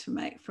would like to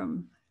make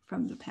from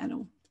the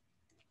panel.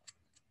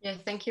 Yeah,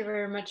 thank you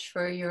very much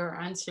for your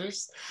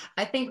answers.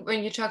 I think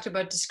when you talked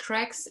about these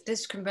cracks,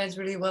 this combines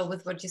really well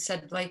with what you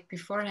said like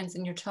beforehand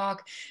in your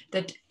talk,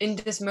 that in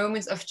these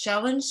moments of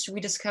challenge, we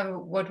discover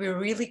what we're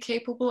really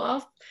capable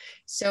of.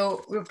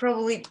 So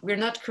we're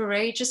not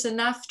courageous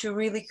enough to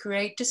really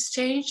create this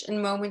change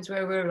in moments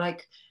where we're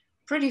like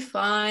pretty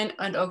fine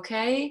and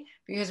okay,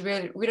 because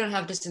we don't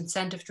have this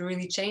incentive to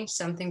really change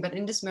something. But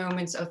in these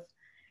moments of,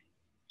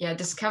 yeah,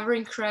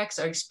 discovering cracks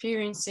or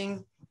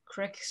experiencing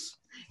cracks,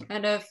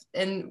 kind of,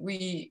 and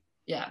we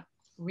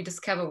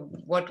discover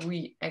what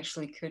we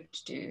actually could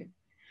do.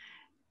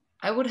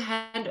 I would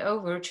hand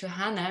over to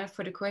Hannah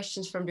for the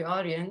questions from the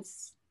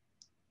audience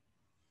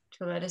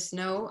to let us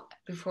know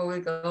before we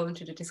go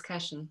into the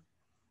discussion.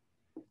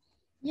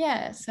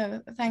 Yeah,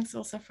 so thanks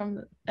also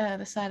from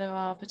the side of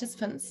our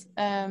participants.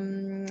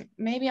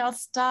 Maybe I'll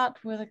start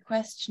with a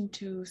question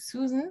to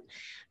Susan.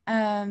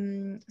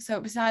 So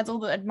besides all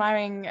the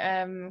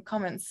admiring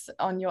comments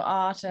on your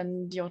art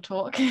and your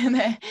talk,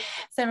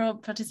 several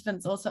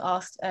participants also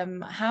asked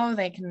how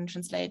they can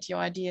translate your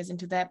ideas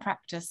into their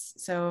practice.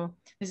 So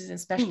this is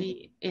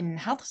especially in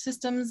health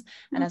systems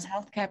and as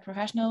healthcare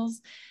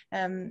professionals,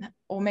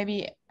 or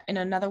maybe in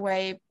another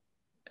way,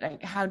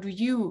 like how do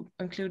you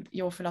include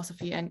your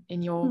philosophy and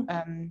in your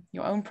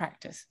own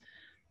practice?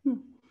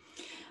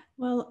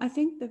 Well, I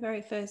think the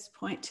very first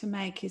point to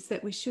make is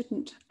that we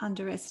shouldn't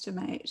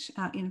underestimate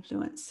our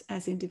influence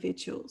as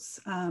individuals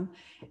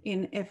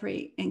in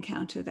every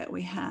encounter that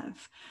we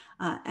have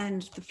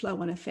and the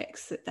flow-on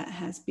effects that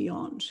has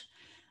beyond.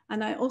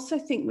 And I also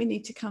think we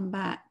need to come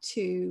back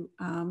to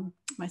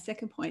my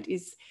second point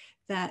is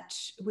that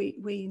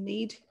we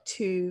need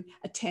to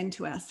attend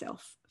to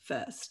ourselves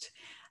first.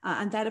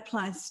 And that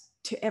applies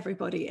to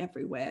everybody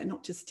everywhere,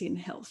 not just in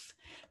health.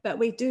 But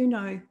we do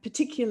know,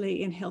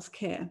 particularly in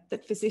healthcare,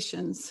 that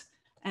physicians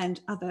and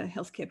other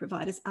healthcare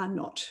providers are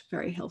not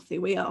very healthy.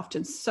 We are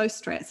often so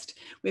stressed.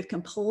 We've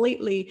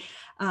completely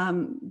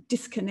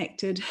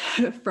disconnected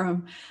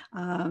from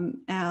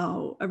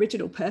our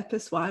original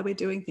purpose, why we're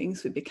doing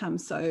things. We've become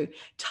so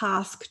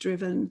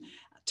task-driven,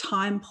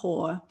 time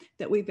poor,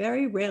 that we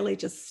very rarely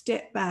just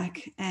step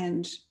back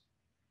and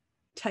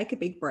take a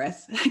big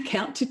breath,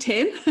 count to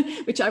 10,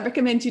 which I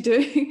recommend you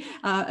do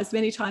as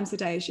many times a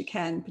day as you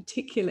can,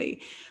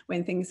 particularly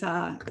when things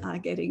are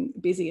getting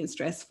busy and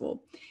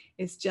stressful,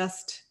 is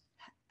just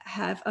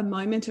have a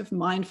moment of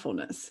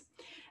mindfulness.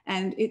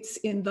 And it's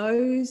in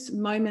those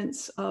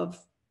moments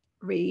of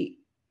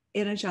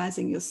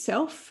re-energizing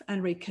yourself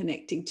and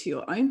reconnecting to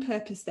your own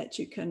purpose that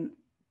you can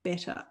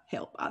better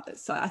help others.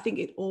 So I think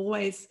it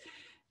always,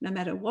 no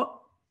matter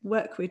what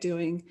work we're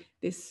doing,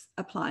 this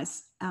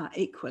applies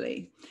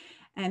equally.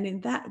 And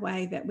in that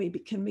way that we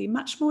can be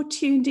much more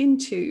tuned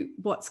into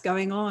what's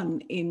going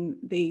on in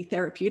the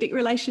therapeutic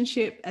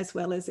relationship as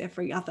well as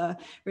every other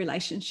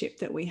relationship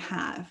that we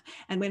have.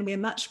 And when we're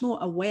much more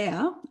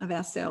aware of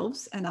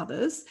ourselves and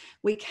others,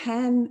 we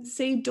can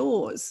see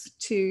doors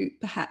to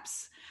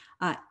perhaps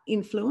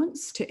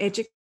influence, to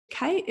educate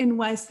in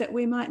ways that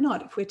we might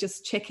not if we're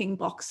just checking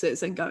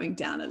boxes and going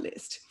down a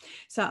list.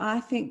 So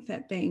I think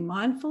that being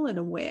mindful and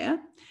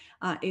aware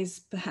is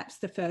perhaps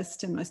the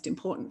first and most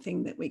important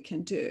thing that we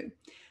can do.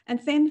 And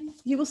then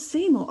you will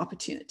see more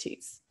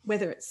opportunities,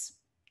 whether it's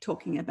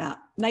talking about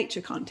nature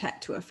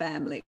contact to a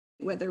family,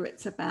 whether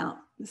it's about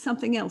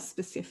something else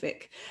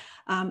specific,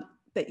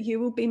 but you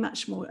will be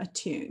much more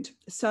attuned.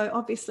 So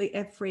obviously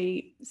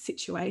every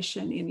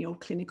situation in your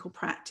clinical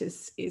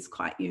practice is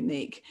quite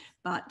unique,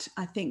 but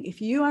I think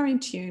if you are in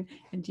tune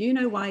and you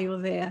know why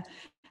you're there,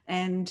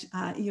 and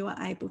you are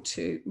able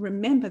to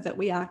remember that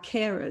we are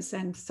carers,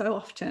 and so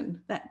often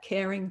that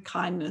caring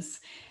kindness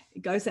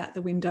goes out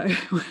the window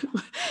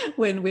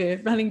when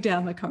we're running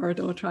down the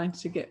corridor trying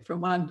to get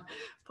from one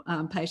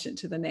patient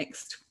to the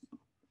next.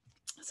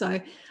 So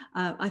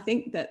I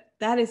think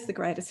that is the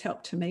greatest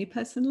help to me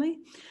personally,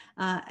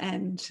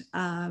 and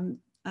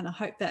I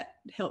hope that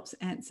helps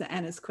answer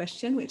Anna's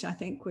question, which I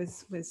think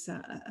was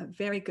a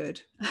very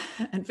good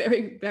and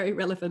very, very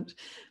relevant.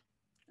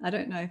 I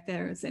don't know if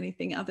there is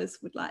anything others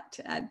would like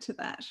to add to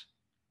that.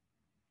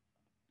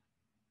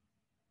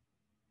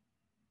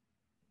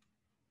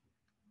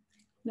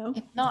 No?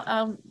 If not,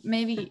 I'll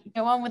maybe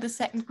go on with the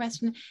second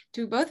question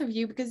to both of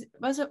you, because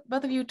both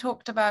of you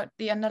talked about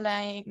the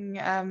underlying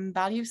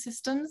value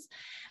systems.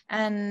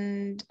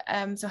 And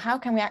so how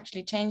can we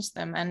actually change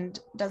them? And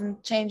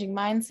doesn't changing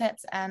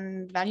mindsets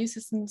and value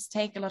systems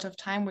take a lot of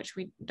time, which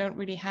we don't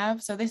really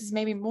have? So this is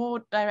maybe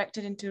more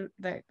directed into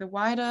the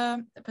wider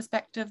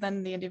perspective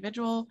than the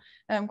individual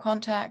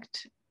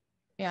contact.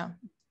 Yeah.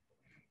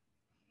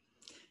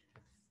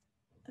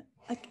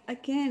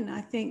 Again, I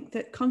think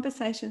that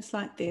conversations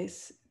like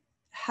this,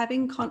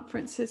 having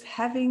conferences,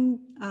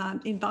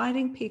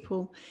 inviting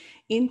people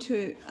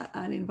into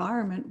an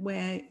environment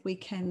where we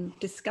can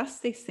discuss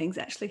these things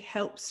actually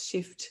helps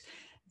shift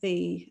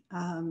the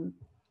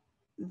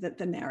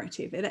the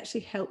narrative. It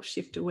actually helps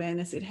shift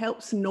awareness. It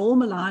helps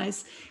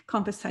normalize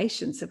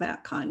conversations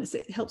about kindness.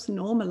 It helps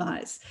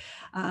normalize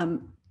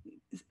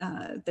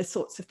the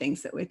sorts of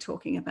things that we're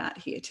talking about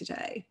here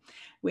today,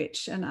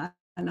 which, and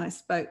I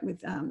spoke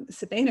with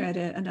Sabina at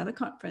another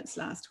conference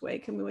last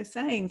week, and we were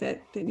saying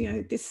that, you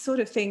know, this sort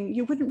of thing,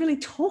 you wouldn't really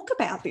talk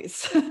about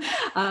this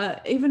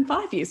even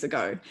 5 years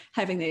ago,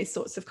 having these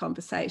sorts of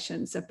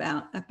conversations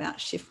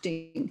about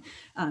shifting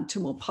to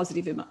more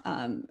positive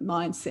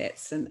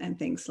mindsets and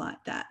things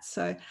like that.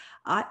 So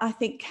I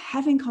think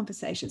having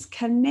conversations,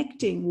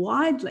 connecting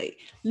widely,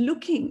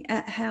 looking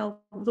at how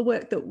the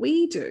work that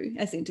we do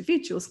as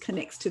individuals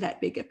connects to that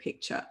bigger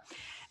picture,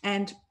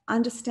 and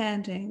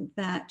understanding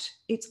that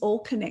it's all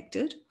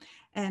connected,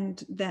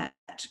 and that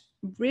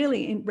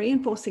really in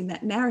reinforcing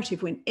that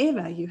narrative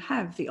whenever you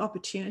have the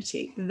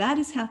opportunity, that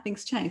is how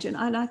things change. And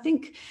I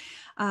think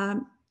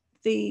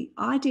the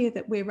idea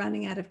that we're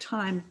running out of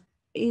time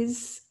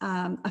is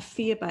a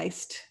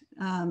fear-based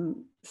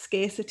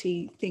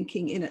scarcity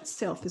thinking in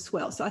itself as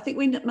well. So I think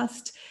we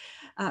must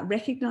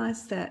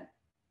recognise that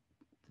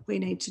we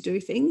need to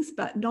do things,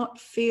 but not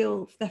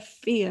feel the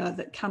fear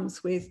that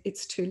comes with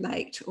it's too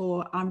late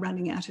or I'm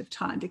running out of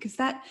time, because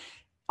that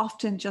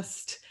often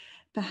just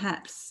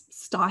perhaps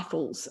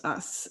stifles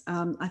us.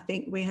 I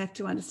think we have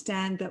to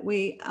understand that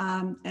we,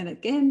 and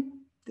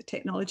again, the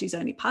technology is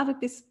only part of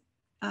this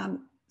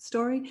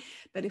story,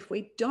 but if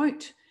we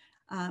don't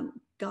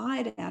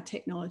guide our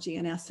technology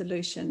and our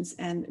solutions,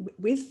 and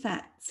with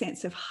that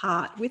sense of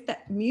heart, with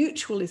that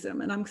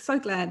mutualism, and I'm so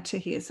glad to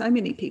hear so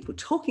many people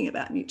talking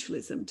about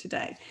mutualism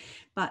today,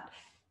 but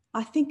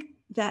I think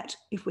that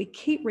if we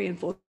keep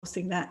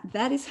reinforcing that,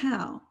 that is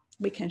how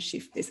we can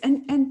shift this.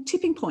 And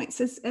tipping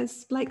points,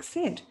 as Blake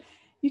said,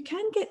 you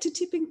can get to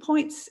tipping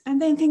points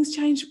and then things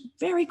change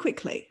very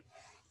quickly.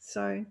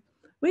 So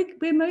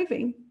we're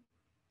moving.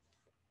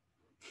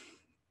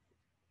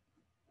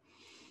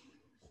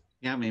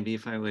 Yeah, maybe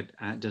if I would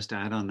just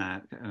add on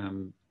that,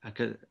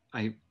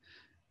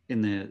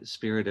 in the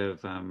spirit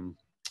of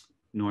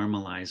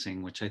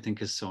normalizing, which I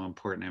think is so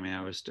important. I mean,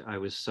 I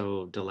was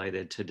so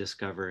delighted to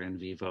discover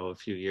inVIVO a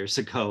few years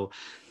ago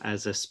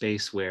as a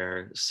space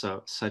where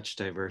such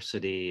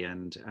diversity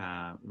and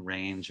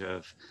range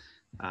of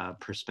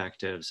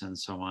perspectives and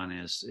so on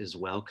is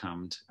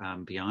welcomed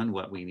beyond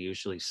what we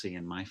usually see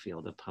in my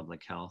field of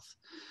public health.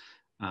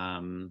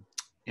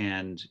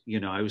 And,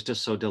 you know, I was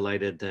just so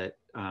delighted that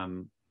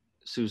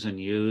Susan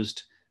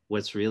used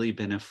what's really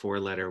been a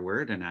four-letter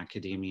word in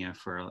academia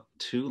for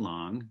too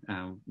long,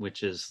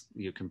 which is,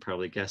 you can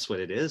probably guess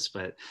what it is,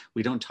 but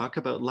we don't talk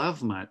about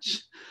love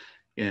much.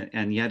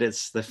 And yet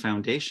it's the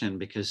foundation,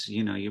 because,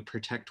 you know, you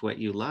protect what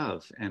you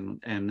love.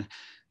 And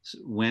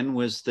when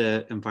was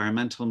the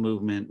environmental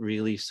movement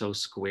really so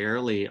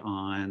squarely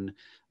on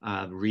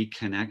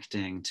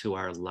reconnecting to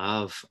our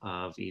love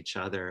of each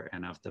other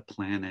and of the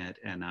planet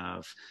and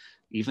of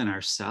even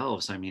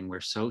ourselves? I mean, we're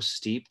so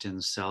steeped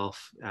in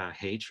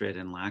self-hatred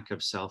and lack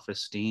of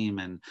self-esteem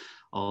and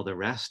all the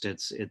rest.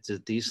 It's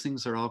these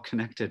things are all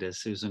connected, as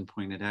Susan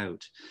pointed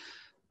out.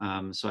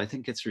 So I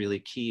think it's really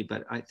key.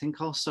 But I think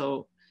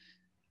also,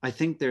 I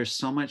think there's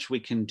so much we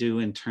can do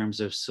in terms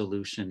of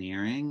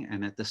solutioneering.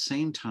 And at the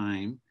same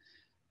time,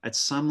 at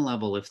some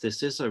level, if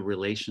this is a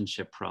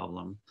relationship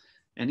problem,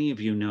 any of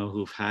you know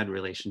who've had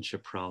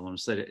relationship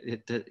problems,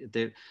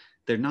 that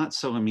they're not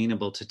so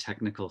amenable to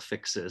technical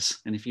fixes.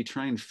 And if you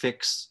try and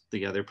fix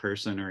the other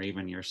person or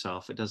even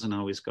yourself, it doesn't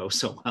always go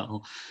so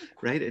well,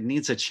 right? It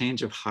needs a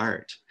change of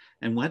heart.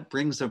 And what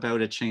brings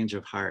about a change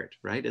of heart,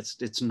 right?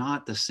 It's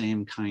not the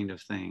same kind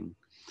of thing.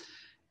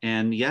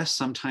 And yes,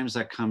 sometimes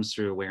that comes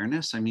through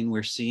awareness. I mean,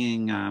 we're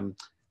seeing,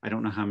 I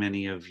don't know how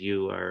many of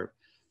you are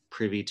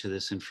privy to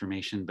this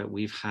information, but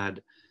we've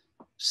had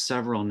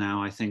several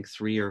now, I think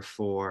 3 or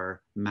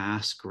 4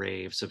 mass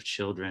graves of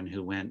children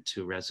who went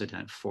to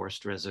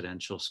forced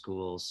residential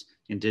schools,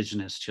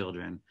 Indigenous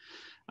children,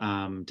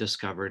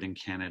 discovered in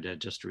Canada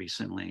just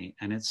recently.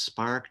 And it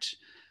sparked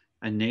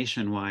a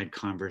nationwide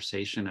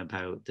conversation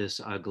about this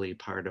ugly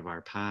part of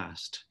our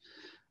past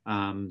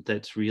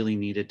that's really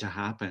needed to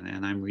happen.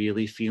 And I'm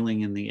really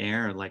feeling in the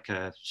air like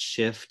a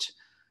shift,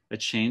 a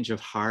change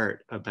of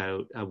heart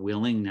about a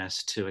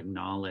willingness to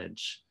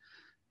acknowledge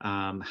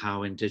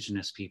how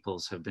Indigenous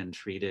peoples have been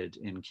treated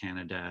in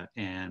Canada,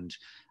 and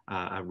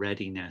a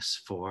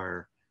readiness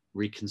for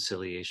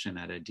reconciliation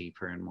at a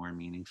deeper and more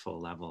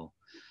meaningful level.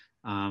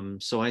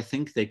 So I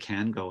think they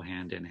can go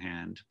hand in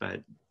hand,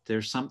 but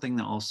there's something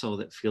that also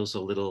that feels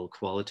a little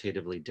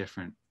qualitatively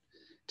different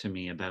to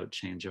me about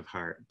change of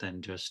heart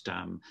than just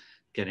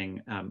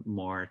getting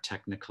more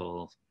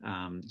technical,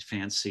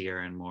 fancier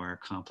and more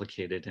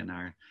complicated in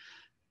our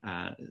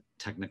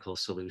technical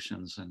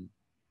solutions. And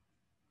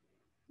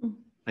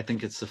I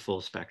think it's the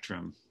full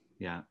spectrum.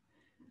 Yeah.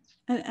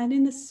 And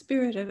in the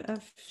spirit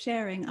of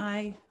sharing,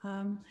 I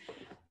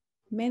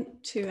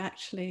meant to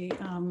actually,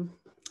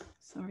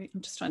 sorry,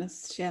 I'm just trying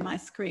to share my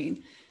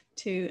screen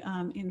to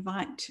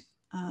invite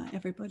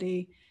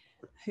everybody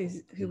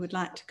who would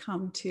like to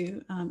come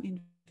to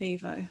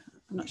inVIVO.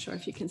 I'm not sure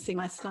if you can see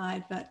my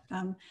slide, but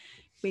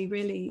we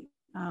really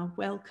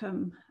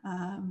welcome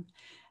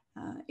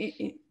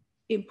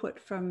input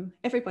from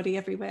everybody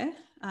everywhere.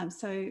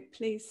 So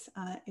please,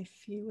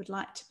 if you would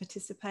like to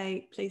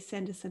participate, please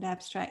send us an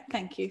abstract.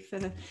 Thank you for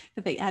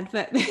the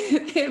advert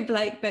there,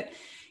 Blake. But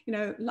you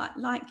know,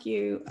 like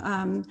you,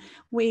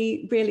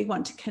 we really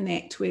want to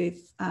connect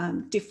with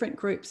different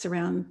groups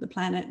around the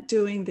planet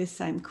doing this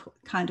same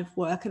kind of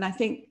work. And I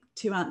think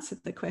to answer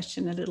the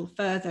question a little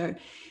further,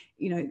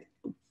 you know,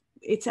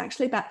 it's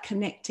actually about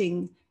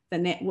connecting the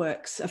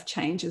networks of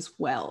change as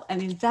well.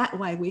 And in that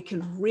way, we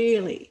can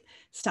really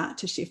start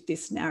to shift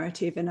this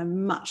narrative in a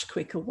much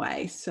quicker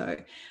way. So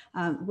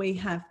we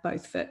have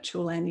both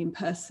virtual and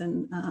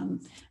in-person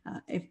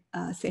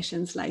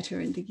sessions later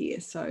in the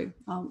year. So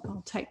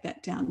I'll take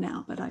that down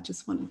now, but I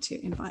just wanted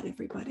to invite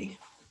everybody.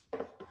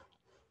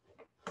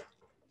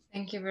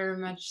 Thank you very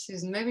much,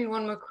 Susan. Maybe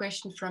one more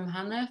question from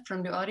Hannah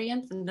from the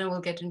audience, and then we'll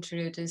get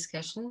into the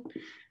discussion,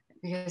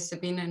 because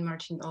Sabine and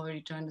Martin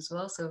already joined as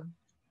well. So,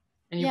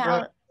 and you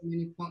brought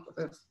many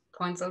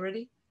points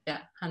already. Yeah,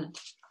 Hannah.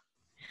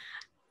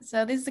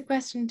 So this is a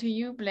question to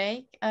you,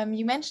 Blake.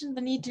 You mentioned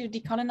the need to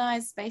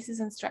decolonize spaces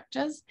and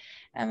structures.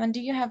 And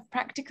do you have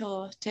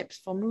practical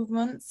tips for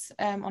movements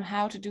on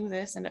how to do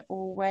this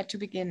or where to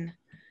begin?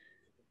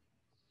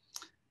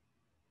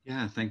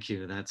 Yeah, thank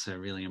you. That's a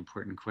really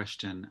important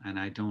question. And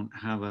I don't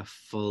have a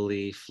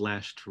fully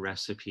fleshed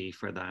recipe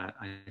for that.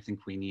 I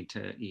think we need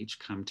to each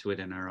come to it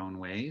in our own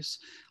ways.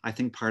 I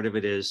think part of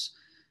it is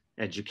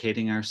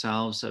educating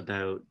ourselves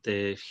about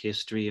the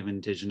history of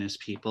Indigenous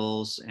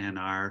peoples and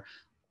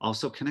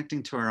also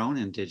connecting to our own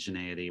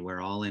indigeneity.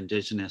 We're all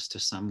Indigenous to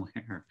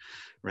somewhere,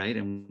 right?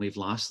 And we've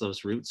lost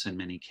those roots in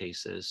many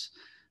cases.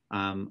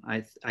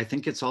 I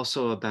think it's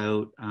also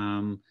about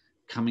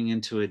coming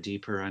into a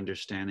deeper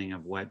understanding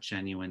of what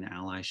genuine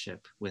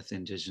allyship with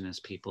Indigenous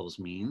peoples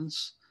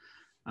means.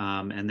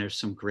 And there's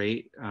some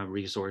great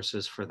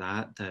resources for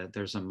that.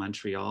 There's a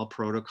Montreal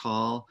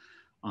protocol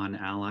on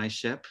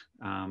allyship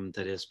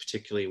that is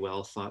particularly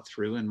well thought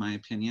through, in my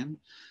opinion.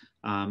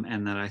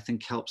 And that I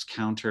think helps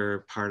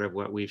counter part of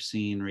what we've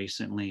seen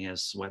recently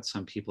as what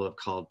some people have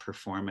called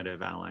performative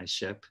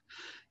allyship,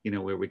 you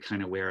know, where we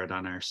kind of wear it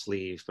on our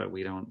sleeve, but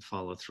we don't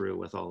follow through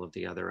with all of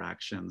the other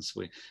actions.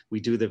 We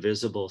do the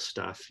visible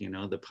stuff, you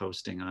know, the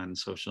posting on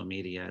social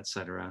media,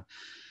 etc.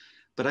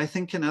 But I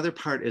think another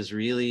part is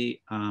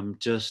really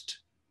just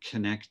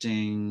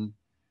connecting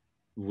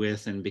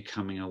with and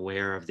becoming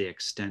aware of the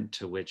extent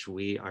to which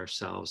we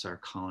ourselves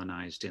are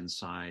colonized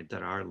inside,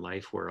 that our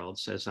life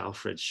worlds, as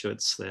Alfred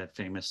Schutz, the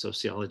famous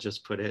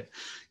sociologist, put it,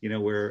 you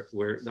know,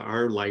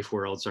 our life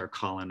worlds are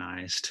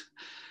colonized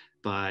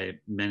by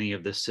many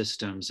of the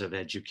systems of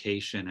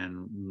education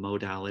and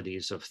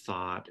modalities of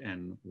thought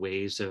and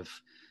ways of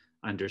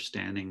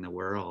understanding the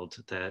world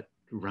that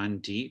run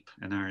deep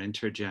and are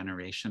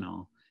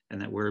intergenerational, and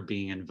that we're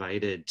being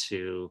invited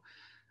to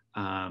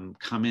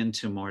come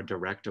into more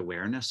direct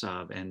awareness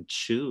of and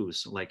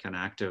choose, like an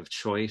active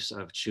choice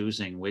of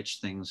choosing which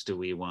things do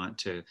we want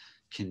to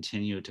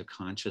continue to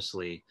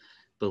consciously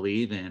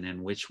believe in,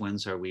 and which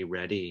ones are we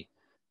ready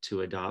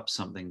to adopt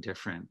something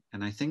different.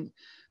 And I think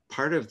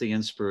part of the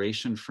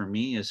inspiration for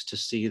me is to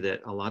see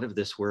that a lot of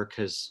this work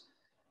has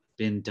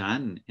been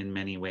done in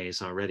many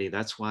ways already.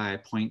 That's why I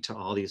point to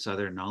all these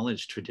other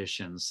knowledge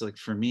traditions. Like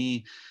for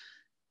me,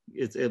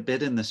 it's a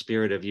bit in the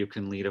spirit of you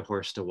can lead a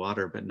horse to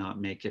water but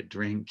not make it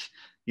drink.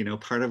 You know,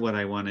 part of what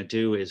I want to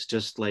do is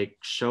just like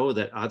show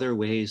that other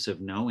ways of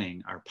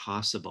knowing are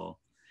possible,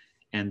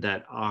 and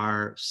that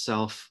are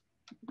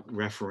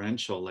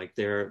self-referential, like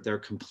they're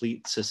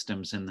complete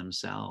systems in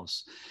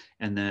themselves.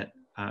 And that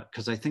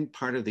because I think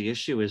part of the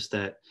issue is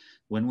that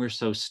when we're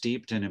so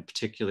steeped in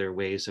particular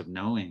ways of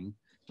knowing,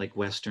 like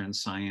Western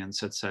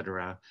science,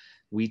 etc.,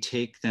 we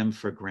take them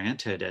for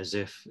granted as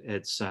if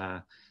it's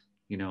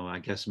you know, I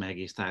guess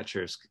Maggie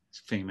Thatcher's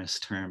famous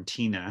term,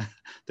 Tina,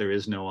 there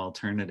is no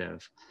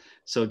alternative.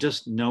 So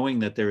just knowing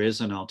that there is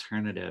an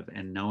alternative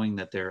and knowing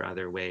that there are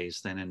other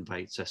ways then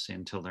invites us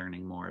into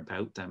learning more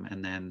about them,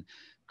 and then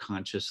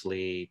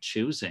consciously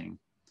choosing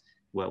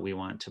what we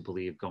want to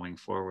believe going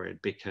forward.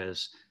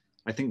 Because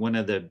I think one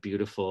of the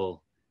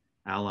beautiful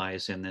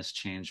allies in this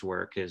change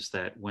work is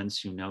that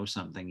once you know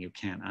something, you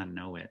can't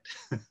unknow it.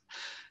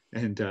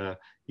 And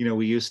you know,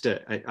 we used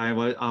to, I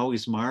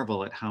always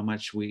marvel at how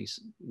much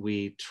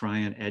we try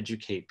and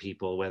educate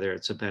people, whether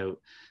it's about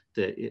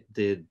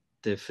the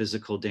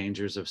physical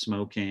dangers of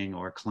smoking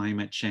or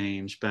climate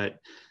change. But,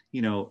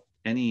 you know,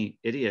 any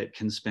idiot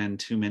can spend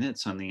 2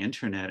 minutes on the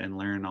internet and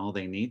learn all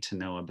they need to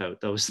know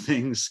about those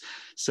things.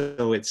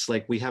 So it's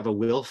like we have a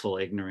willful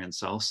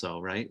ignorance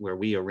also, right? Where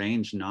we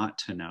arrange not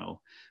to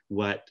know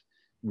what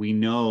we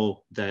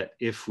know that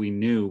if we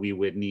knew, we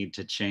would need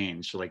to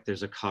change. Like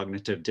there's a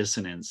cognitive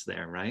dissonance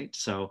there, right?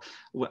 So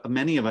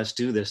many of us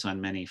do this on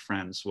many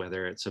fronts,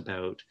 whether it's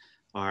about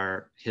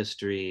our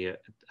history,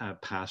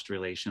 past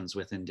relations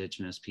with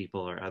Indigenous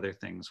people or other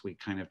things. We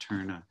kind of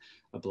turn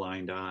a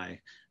blind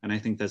eye. And I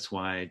think that's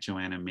why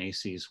Joanna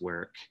Macy's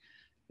work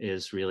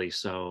is really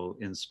so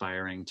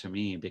inspiring to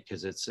me,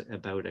 because it's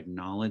about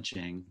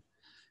acknowledging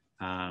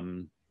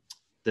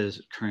the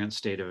current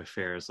state of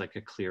affairs, like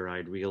a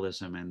clear-eyed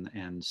realism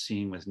and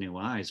seeing with new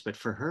eyes. But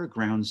for her,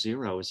 ground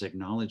zero is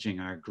acknowledging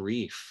our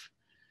grief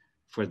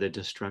for the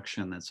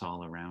destruction that's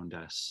all around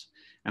us.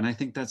 And I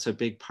think that's a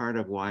big part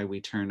of why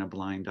we turn a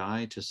blind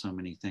eye to so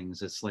many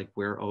things. It's like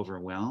we're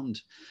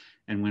overwhelmed.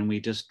 And when we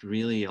just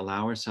really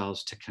allow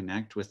ourselves to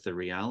connect with the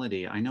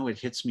reality, I know it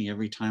hits me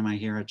every time I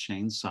hear a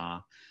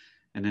chainsaw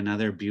and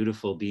another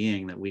beautiful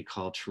being that we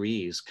call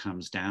trees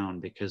comes down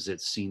because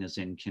it's seen as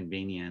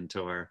inconvenient,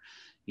 or,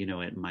 you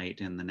know, it might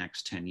in the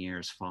next 10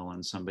 years fall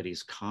on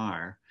somebody's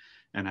car.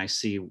 And I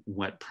see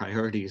what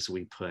priorities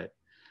we put,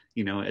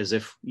 you know, as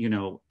if, you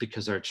know,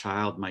 because our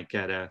child might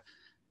get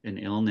an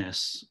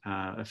illness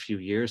a few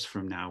years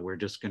from now, we're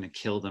just going to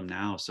kill them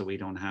now so we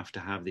don't have to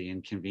have the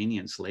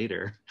inconvenience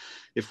later.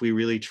 If we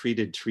really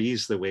treated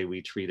trees the way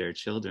we treat our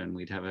children,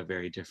 we'd have a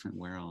very different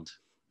world.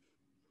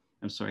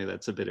 I'm sorry,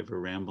 that's a bit of a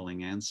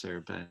rambling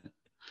answer, but.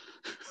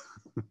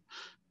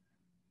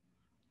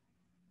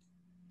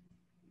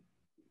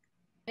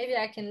 Maybe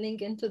I can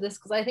link into this,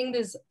 because I think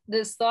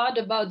this thought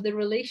about the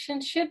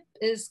relationship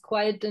is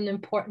quite an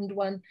important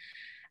one.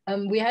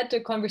 We had a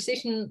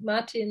conversation,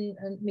 Martin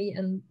and me,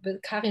 and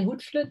with Karin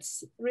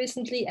Hutflitz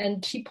recently,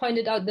 and she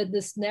pointed out that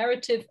this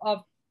narrative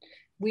of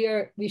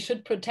we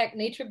should protect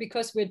nature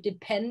because we're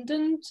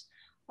dependent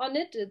on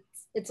it.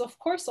 It's of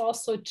course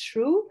also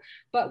true,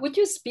 but would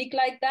you speak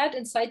like that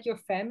inside your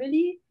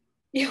family?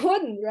 You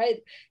wouldn't,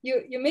 right?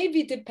 You may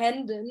be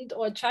dependent,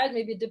 or a child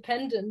may be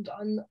dependent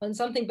on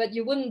something, but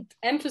you wouldn't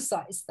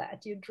emphasize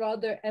that. You'd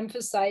rather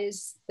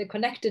emphasize the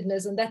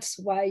connectedness, and that's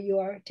why you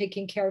are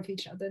taking care of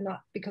each other,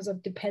 not because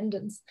of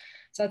dependence.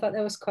 So I thought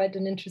that was quite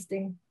an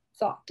interesting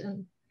thought.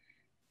 And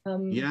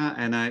yeah,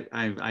 and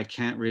I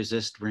can't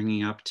resist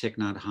bringing up Thich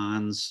Nhat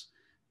Hanh's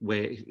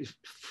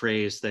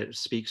phrase that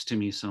speaks to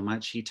me so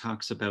much. He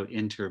talks about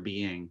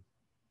interbeing.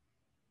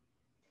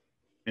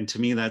 And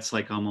to me, that's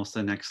like almost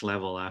the next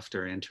level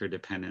after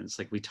interdependence.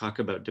 Like we talk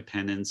about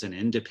dependence and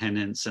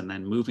independence and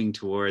then moving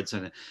towards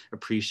an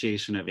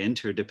appreciation of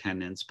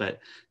interdependence. But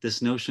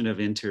this notion of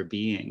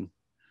interbeing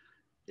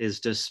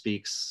just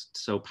speaks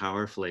so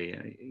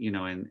powerfully, you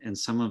know, and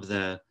some of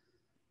the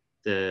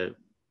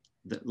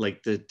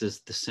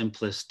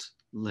simplest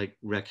like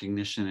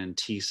recognition and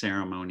tea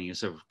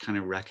ceremonies of kind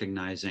of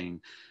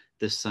recognizing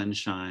the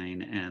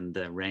sunshine and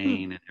the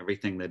rain and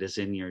everything that is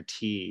in your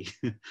tea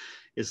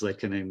is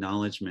like an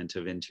acknowledgement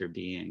of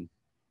interbeing.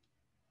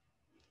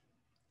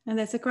 And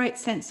there's a great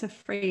sense of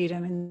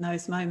freedom in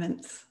those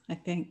moments, I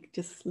think,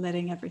 just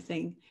letting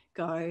everything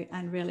go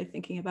and really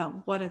thinking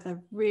about what are the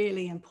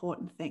really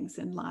important things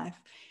in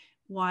life.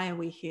 Why are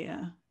we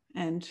here?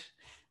 And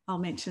I'll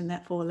mention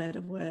that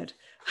four-letter word,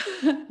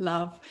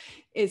 love,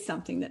 is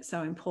something that's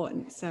so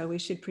important. So we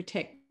should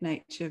protect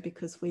nature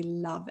because we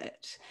love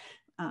it,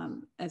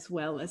 as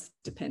well as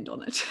depend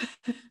on it.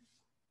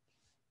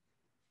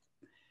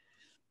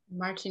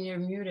 Martin, you're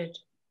muted.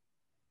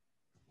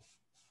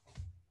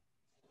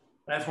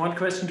 I have one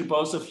question to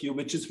both of you,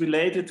 which is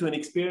related to an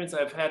experience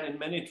I've had in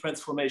many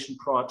transformation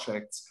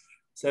projects.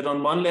 That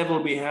on one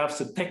level, we have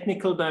the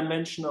technical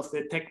dimension of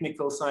the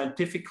technical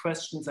scientific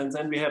questions, and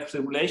then we have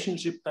the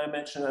relationship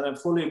dimension. And I'm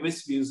fully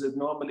with you that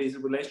normally the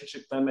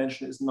relationship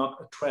dimension is not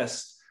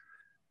addressed.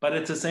 But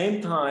at the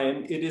same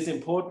time, it is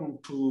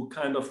important to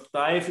kind of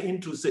dive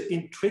into the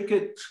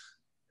intricate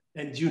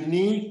and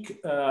unique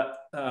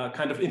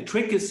kind of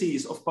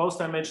intricacies of both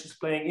dimensions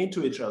playing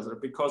into each other,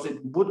 because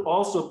it would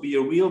also be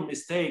a real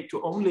mistake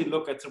to only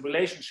look at the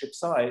relationship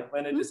side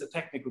when it is a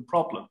technical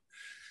problem.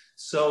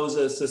 So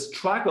the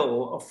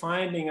struggle of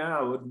finding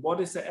out what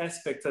is the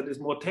aspect that is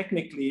more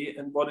technically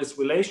and what is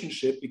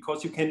relationship,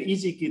 because you can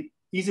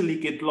easily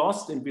get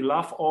lost in we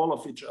love all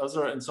of each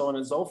other and so on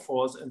and so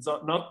forth, and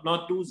so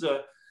not do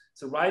the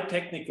right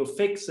technical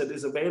fix that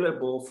is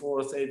available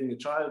for saving a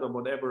child or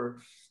whatever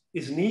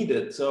is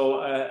needed. So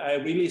I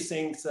really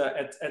think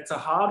that at the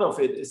heart of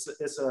it is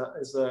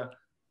a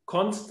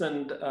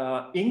constant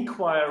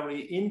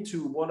inquiry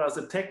into what are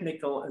the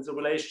technical and the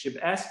relationship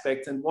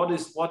aspects and what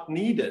is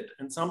needed.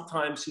 And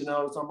sometimes, you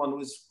know, someone who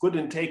is good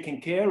in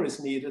taking care is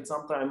needed.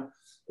 Sometimes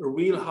a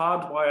real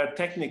hardwired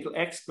technical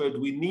expert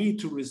we need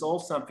to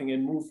resolve something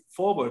and move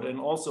forward. And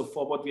also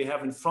for what we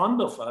have in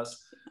front of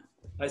us,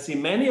 I see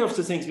many of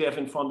the things we have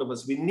in front of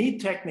us. We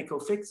need technical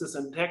fixes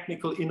and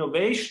technical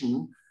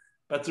innovation.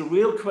 But the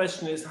real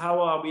question is, how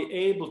are we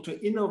able to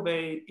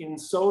innovate in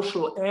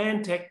social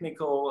and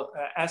technical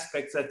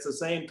aspects at the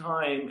same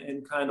time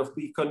and kind of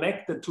be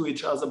connected to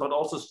each other, but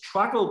also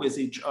struggle with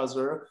each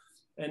other,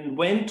 and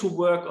when to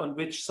work on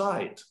which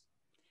side?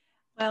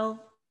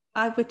 Well,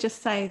 I would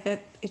just say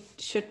that it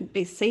shouldn't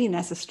be seen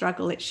as a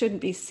struggle. It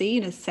shouldn't be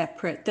seen as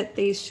separate, that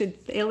these should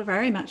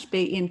very much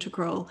be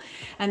integral.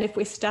 And if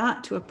we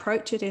start to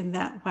approach it in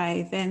that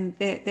way, then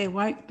there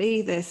won't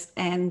be this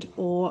either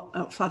or,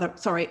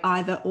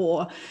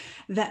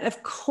 that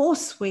of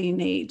course we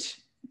need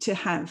to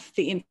have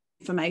the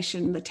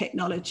information, the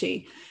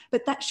technology,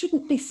 but that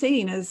shouldn't be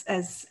seen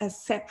as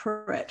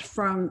separate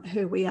from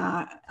who we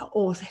are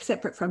or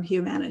separate from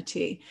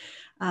humanity.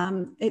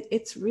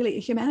 It's really,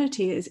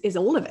 humanity is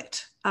all of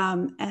it.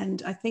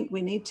 And I think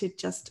we need to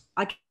just,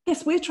 I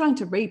guess we're trying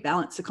to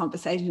rebalance the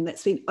conversation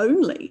that's been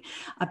only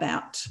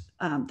about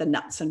the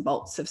nuts and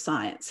bolts of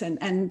science.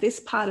 And this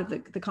part of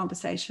the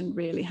conversation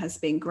really has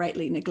been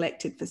greatly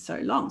neglected for so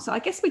long. So I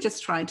guess we're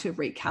just trying to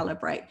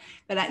recalibrate,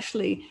 but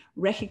actually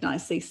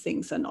recognize these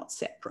things are not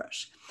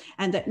separate.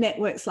 And that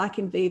networks like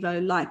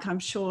inVIVO, like I'm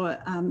sure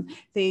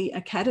the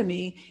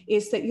Academy,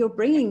 is that you're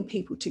bringing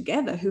people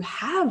together who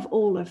have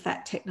all of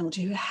that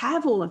technology, who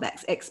have all of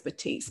that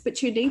expertise,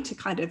 but you need to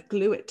kind of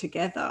glue it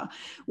together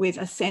with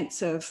a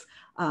sense of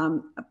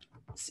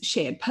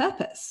shared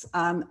purpose.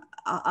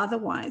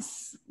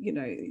 Otherwise, you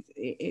know,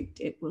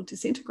 it will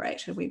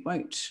disintegrate and we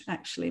won't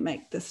actually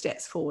make the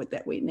steps forward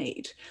that we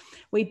need.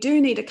 We do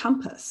need a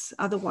compass.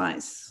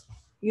 Otherwise,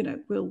 you know,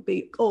 we'll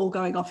be all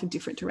going off in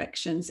different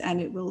directions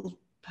and it will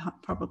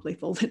probably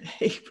fall in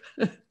a heap.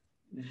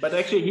 But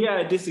actually here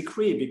I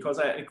disagree, because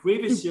I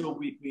agree with you.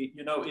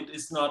 You know, it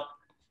is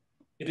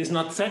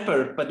not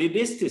separate, but it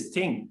is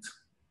distinct.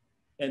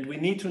 And we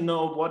need to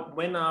know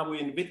when are we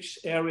in which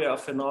area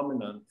of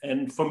phenomenon.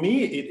 And for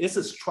me, it is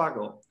a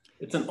struggle.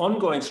 It's an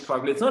ongoing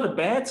struggle. It's not a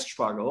bad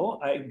struggle.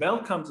 I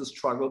welcome the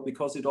struggle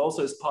because it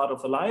also is part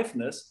of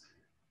aliveness,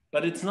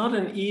 but it's not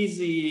an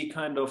easy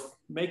kind of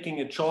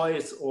making a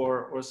choice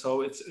or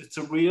so. It's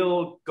a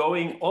real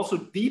going also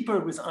deeper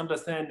with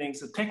understanding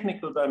the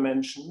technical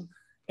dimension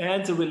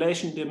and the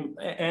relation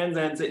and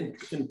then the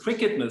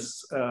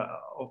intricateness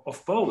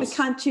of both. But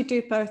can't you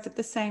do both at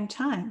the same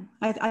time?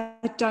 I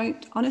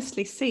don't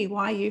honestly see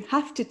why you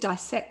have to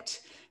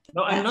dissect.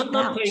 No, I'm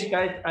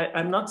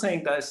not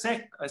saying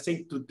dissect. I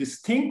think to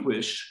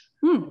distinguish,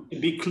 to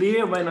be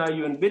clear when are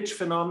you in which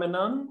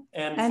phenomenon.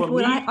 And for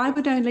me, I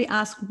would only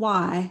ask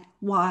why.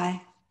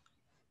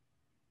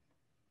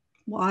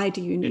 Why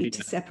do you need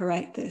to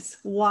separate this?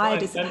 Why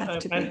does it have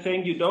to be? I'm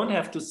saying you don't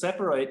have to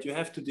separate, you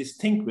have to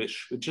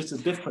distinguish, which is a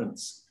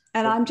difference.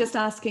 And I'm just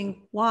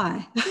asking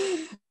why.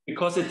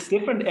 Because it's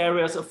different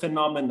areas of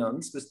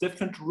phenomenons with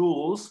different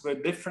rules where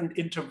different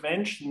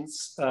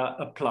interventions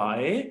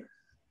apply.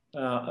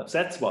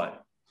 That's why.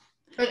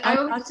 But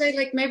I would say,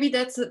 like, maybe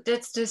that's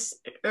this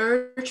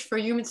urge for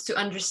humans to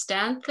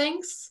understand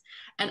things.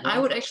 And I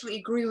would actually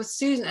agree with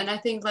Susan. And I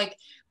think, like,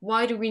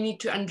 why do we need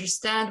to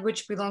understand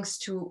which belongs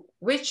to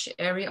which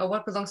area or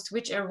what belongs to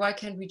which area? Why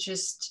can't we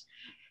just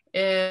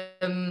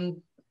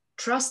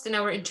trust in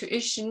our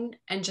intuition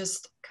and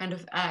just kind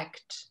of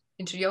act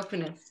into the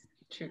openness?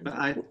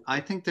 I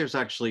think there's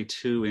actually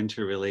two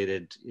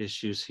interrelated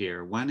issues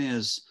here. One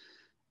is,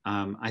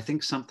 I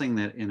think something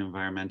that in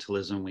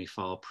environmentalism we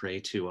fall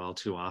prey to all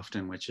too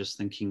often, which is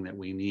thinking that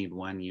we need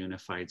one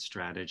unified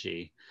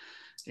strategy.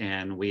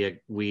 And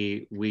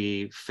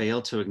we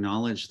fail to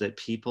acknowledge that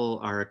people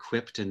are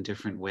equipped in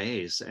different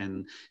ways.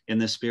 And in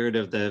the spirit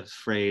of the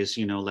phrase,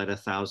 you know, let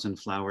 1,000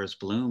 flowers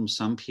bloom,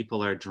 some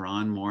people are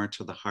drawn more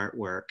to the heart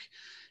work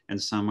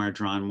and some are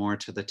drawn more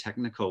to the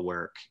technical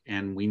work.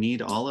 And we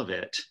need all of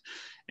it.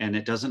 And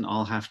it doesn't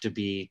all have to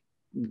be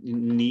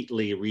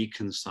neatly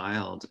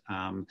reconciled.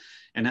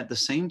 And at the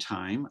same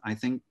time, I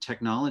think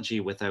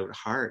technology without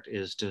heart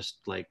is just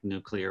like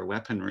nuclear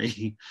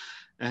weaponry.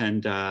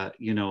 And,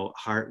 you know,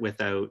 heart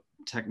without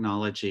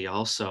technology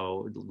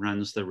also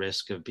runs the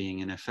risk of being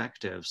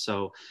ineffective.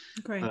 So,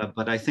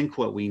 but I think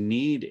what we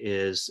need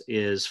is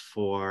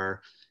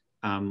for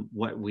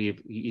what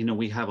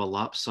we have a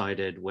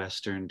lopsided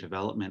Western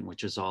development,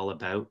 which is all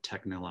about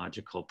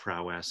technological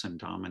prowess and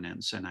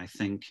dominance. And I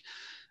think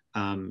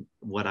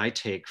what I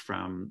take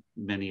from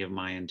many of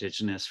my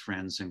Indigenous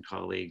friends and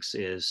colleagues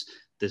is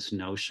this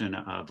notion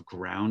of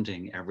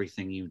grounding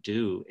everything you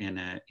do in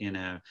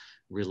a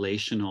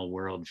relational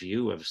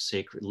worldview of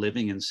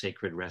living in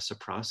sacred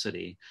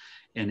reciprocity.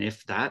 And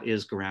if that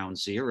is ground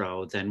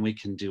zero, then we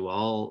can do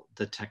all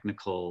the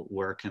technical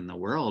work in the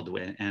world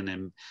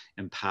and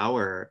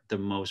empower the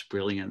most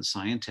brilliant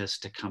scientists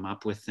to come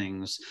up with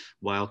things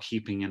while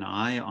keeping an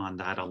eye on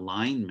that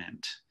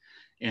alignment.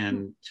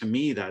 And to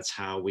me, that's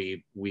how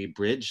we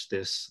bridge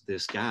this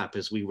gap,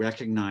 is we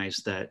recognize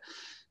that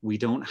we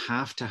don't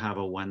have to have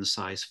a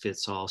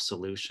one-size-fits-all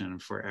solution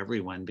for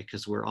everyone,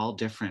 because we're all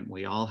different.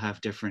 We all have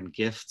different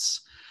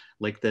gifts,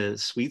 like the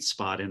sweet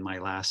spot in my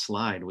last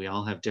slide. We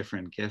all have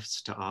different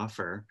gifts to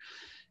offer.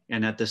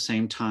 And at the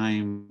same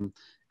time,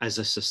 as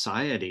a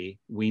society,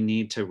 we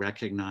need to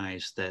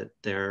recognize that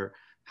there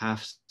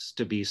has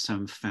to be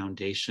some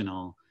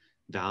foundational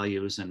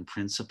values and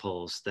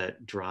principles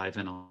that drive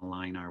and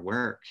align our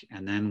work.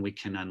 And then we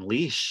can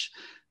unleash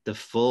the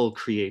full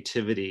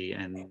creativity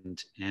and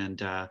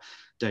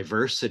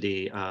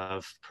diversity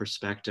of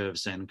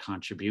perspectives and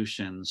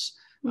contributions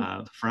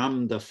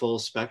from the full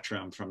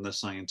spectrum, from the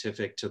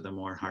scientific to the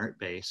more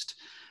heart-based,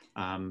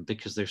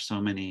 because there's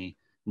so many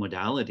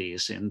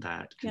modalities in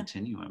that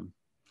continuum.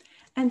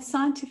 And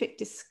scientific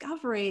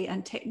discovery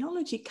and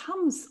technology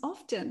comes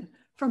often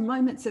from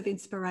moments of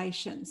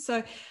inspiration.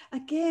 So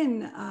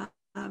again,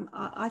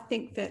 I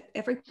think that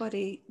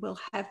everybody will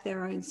have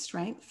their own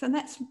strengths, and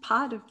that's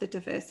part of the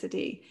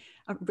diversity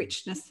of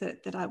richness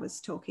that I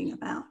was talking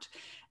about,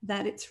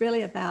 that it's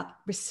really about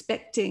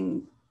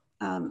respecting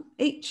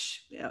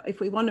each. If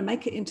we want to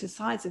make it into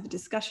sides of a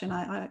discussion,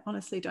 I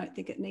honestly don't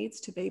think it needs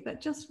to be, but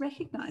just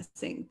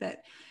recognizing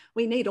that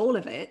we need all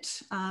of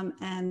it.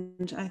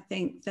 And I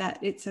think that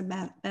it's a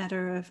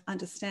matter of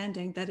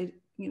understanding that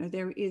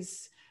there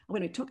is,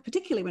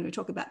 particularly when we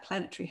talk about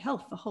planetary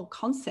health, the whole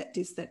concept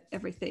is that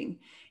everything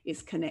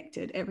is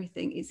connected,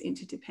 everything is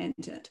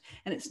interdependent,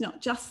 and it's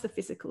not just the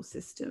physical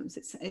systems.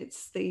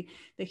 It's the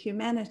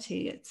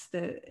humanity. It's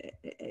the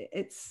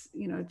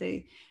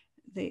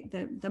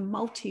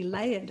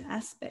multi-layered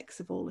aspects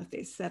of all of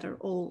this that are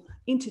all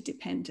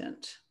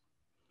interdependent.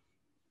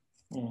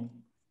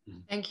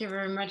 Thank you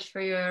very much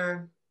for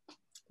your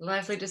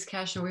lively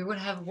discussion. We would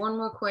have one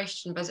more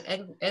question, but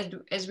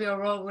as we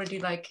are already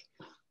like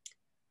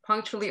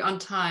punctually on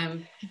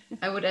time,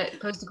 I would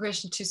pose the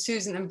question to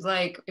Susan and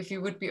Blake, if you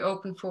would be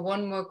open for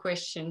one more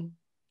question.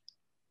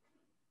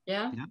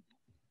 Yeah?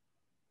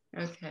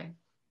 Yeah. Okay.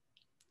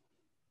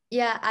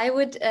 Yeah, I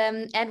would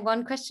add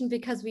one question,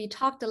 because we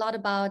talked a lot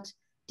about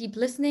deep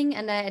listening,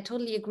 and I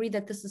totally agree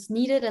that this is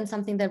needed and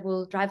something that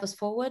will drive us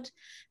forward.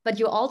 But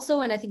you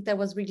also, and I think that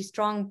was really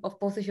strong of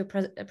both of your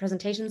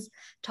presentations,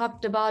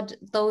 talked about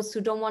those who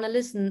don't want to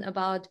listen,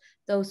 about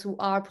those who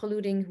are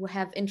polluting, who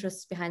have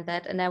interests behind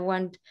that. And I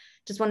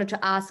just wanted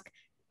to ask,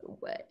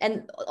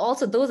 and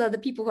also those are the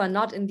people who are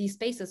not in these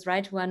spaces,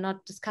 right? Who are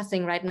not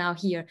discussing right now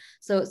here.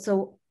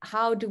 So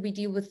how do we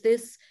deal with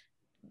this?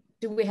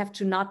 Do we have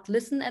to not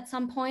listen at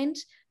some point?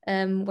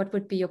 What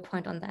would be your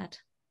point on that?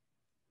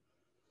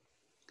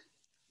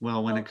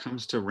 Well, when it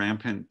comes to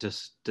rampant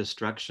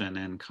destruction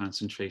and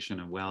concentration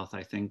of wealth,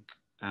 I think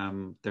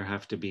there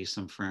have to be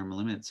some firm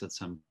limits at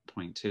some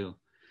point too.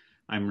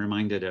 I'm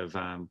reminded of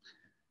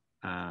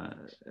a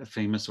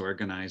famous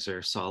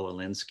organizer, Saul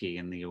Alinsky,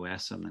 in the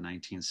US in the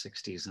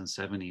 1960s and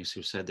 70s,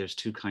 who said there's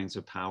two kinds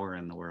of power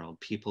in the world: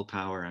 people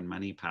power and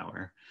money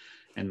power.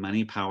 And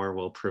money power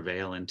will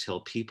prevail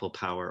until people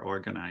power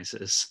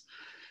organizes.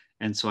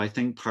 And so I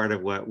think part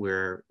of what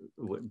we're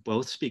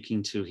both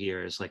speaking to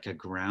here is like a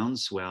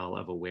groundswell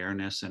of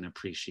awareness and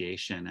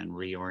appreciation and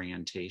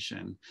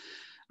reorientation.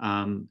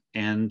 And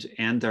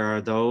there are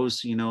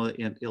those,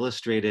 it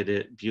illustrated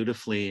it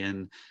beautifully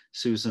in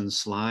Susan's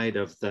slide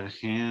of the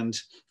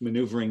hand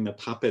maneuvering the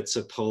puppets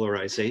of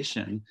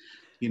polarization.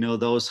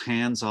 Those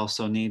hands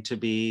also need to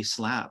be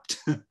slapped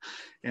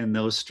and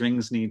those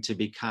strings need to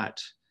be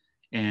cut.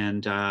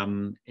 And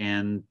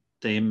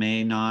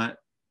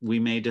we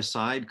may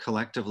decide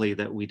collectively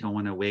that we don't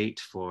want to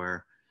wait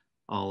for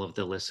all of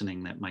the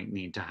listening that might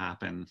need to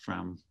happen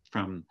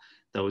from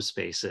those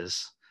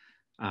spaces.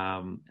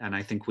 And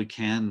I think we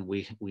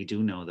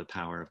do know the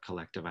power of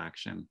collective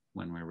action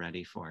when we're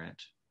ready for it.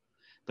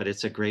 But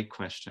it's a great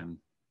question.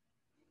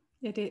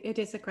 It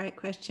is a great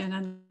question,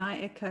 and I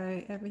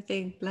echo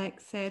everything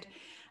Blake said.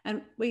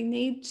 And we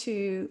need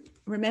to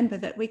remember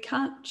that we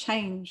can't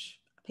change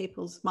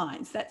people's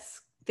minds.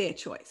 That's their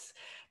choice.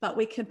 But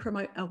we can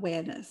promote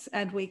awareness,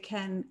 and we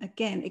can,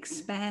 again,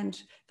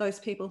 expand those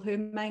people who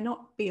may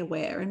not be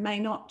aware and may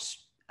not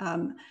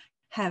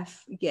have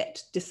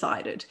yet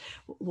decided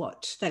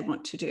what they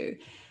want to do.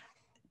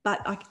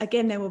 But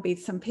again, there will be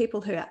some people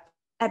who are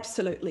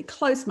absolutely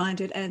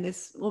closed-minded, and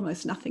there's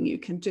almost nothing you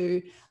can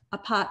do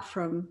apart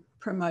from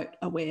promote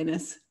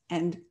awareness.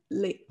 And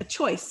a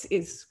choice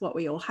is what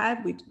we all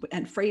have,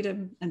 and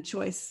freedom and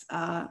choice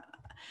are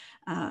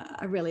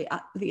really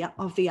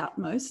of the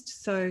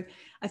utmost. So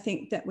I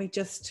think that we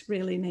just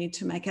really need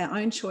to make our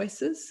own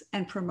choices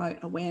and promote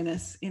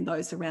awareness in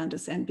those around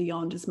us and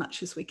beyond as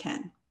much as we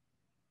can.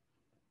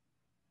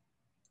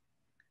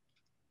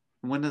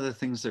 One of the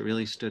things that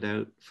really stood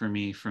out for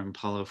me from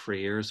Paulo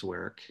Freire's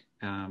work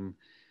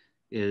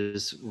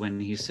is when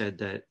he said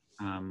that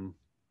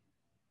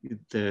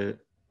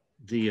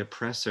the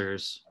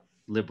oppressor's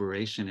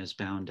liberation is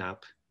bound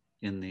up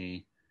in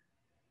the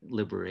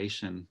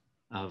liberation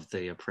of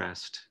the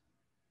oppressed.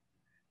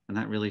 And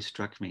that really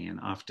struck me. And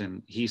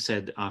he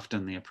said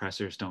often the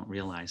oppressors don't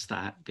realize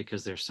that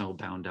because they're so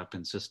bound up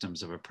in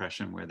systems of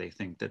oppression where they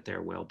think that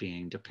their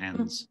well-being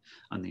depends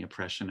on the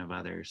oppression of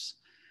others.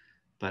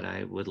 But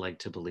I would like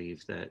to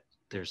believe that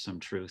there's some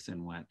truth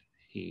in what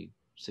he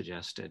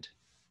suggested.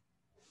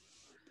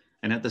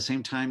 And at the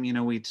same time,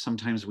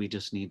 sometimes we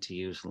just need to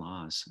use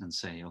laws and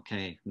say,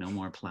 okay, no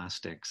more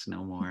plastics,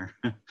 no more,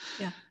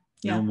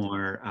 no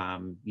more,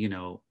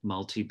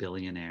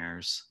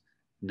 multi-billionaires,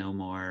 no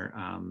more,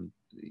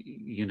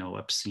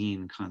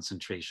 obscene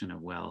concentration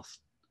of wealth,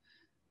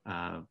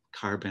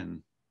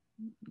 carbon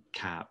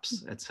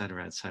caps, et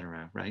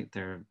cetera, right?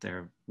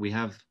 We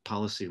have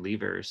policy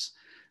levers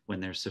when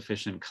there's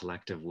sufficient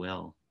collective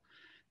will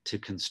to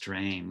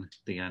constrain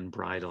the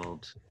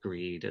unbridled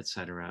greed, et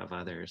cetera, of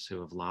others who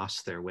have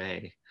lost their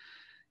way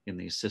in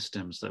these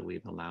systems that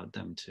we've allowed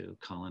them to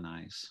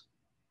colonize.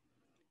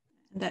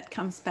 And that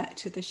comes back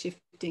to the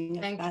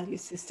shifting of value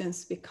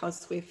systems,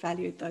 because we've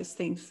valued those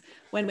things.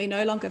 When we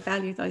no longer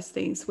value those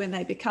things, when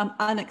they become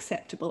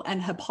unacceptable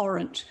and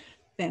abhorrent,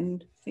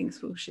 then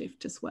things will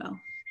shift as well.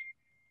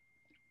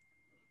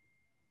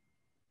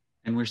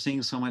 And we're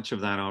seeing so much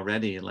of that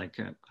already. Like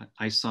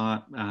I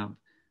saw,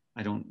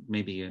 I don't,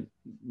 maybe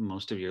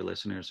most of your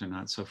listeners are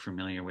not so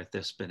familiar with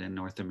this, but in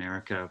North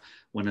America,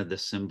 one of the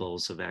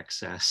symbols of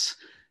excess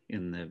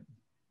in the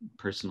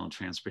personal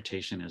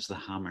transportation is the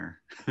Hummer,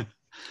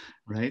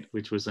 right?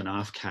 Which was an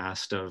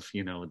offcast of,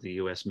 you know, the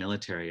US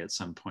military at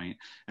some point.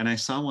 And I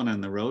saw one on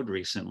the road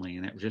recently,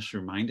 and it just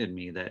reminded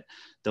me that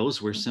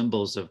those were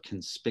symbols of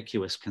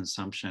conspicuous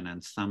consumption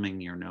and thumbing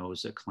your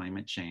nose at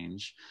climate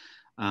change.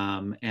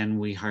 And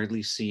we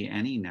hardly see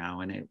any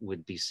now, and it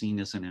would be seen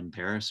as an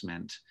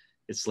embarrassment.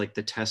 It's like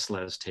the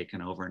Tesla has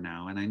taken over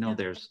now. And I know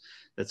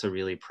that's a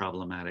really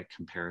problematic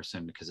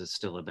comparison, because it's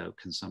still about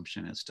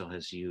consumption. It still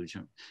has huge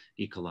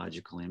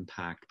ecological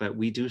impact, but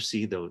we do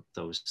see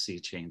those sea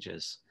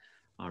changes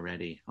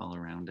already all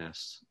around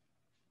us.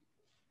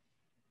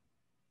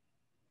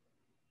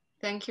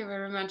 Thank you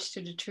very much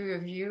to the two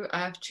of you. I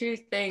have two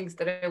things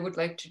that I would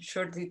like to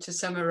shortly to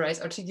summarize,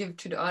 or to give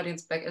to the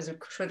audience back as a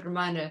short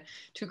reminder,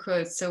 two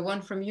quotes. So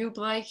one from you,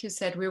 Blake, you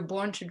said, "We're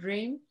born to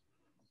dream."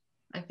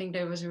 I think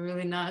that was a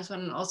really nice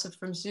one. And also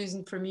from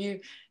Susan, from you,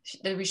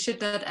 that we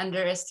should not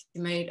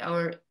underestimate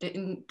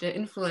the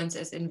influence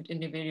as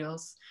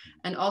individuals.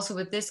 And also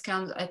with this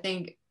comes, I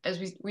think, as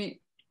we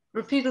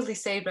repeatedly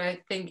say, but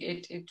I think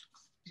it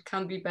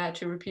can't be bad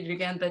to repeat it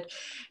again, that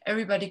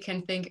everybody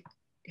can think,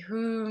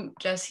 who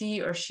does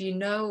he or she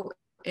know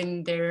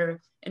in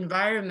their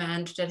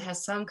environment that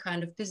has some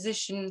kind of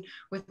position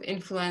with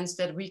influence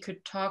that we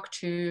could talk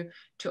to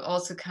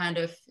also kind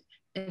of,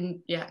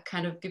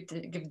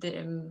 give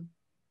the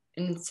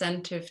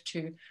incentive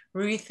to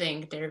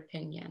rethink their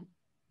opinion.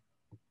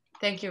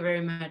 Thank you very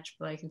much,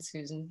 Blake and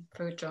Susan,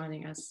 for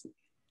joining us.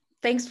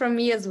 Thanks from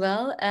me as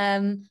well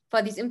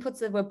for these inputs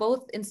that were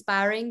both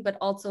inspiring, but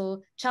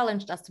also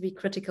challenged us to be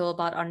critical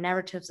about our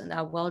narratives and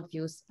our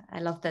worldviews. I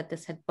love that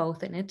this had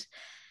both in it.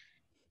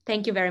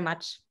 Thank you very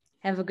much.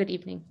 Have a good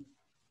evening.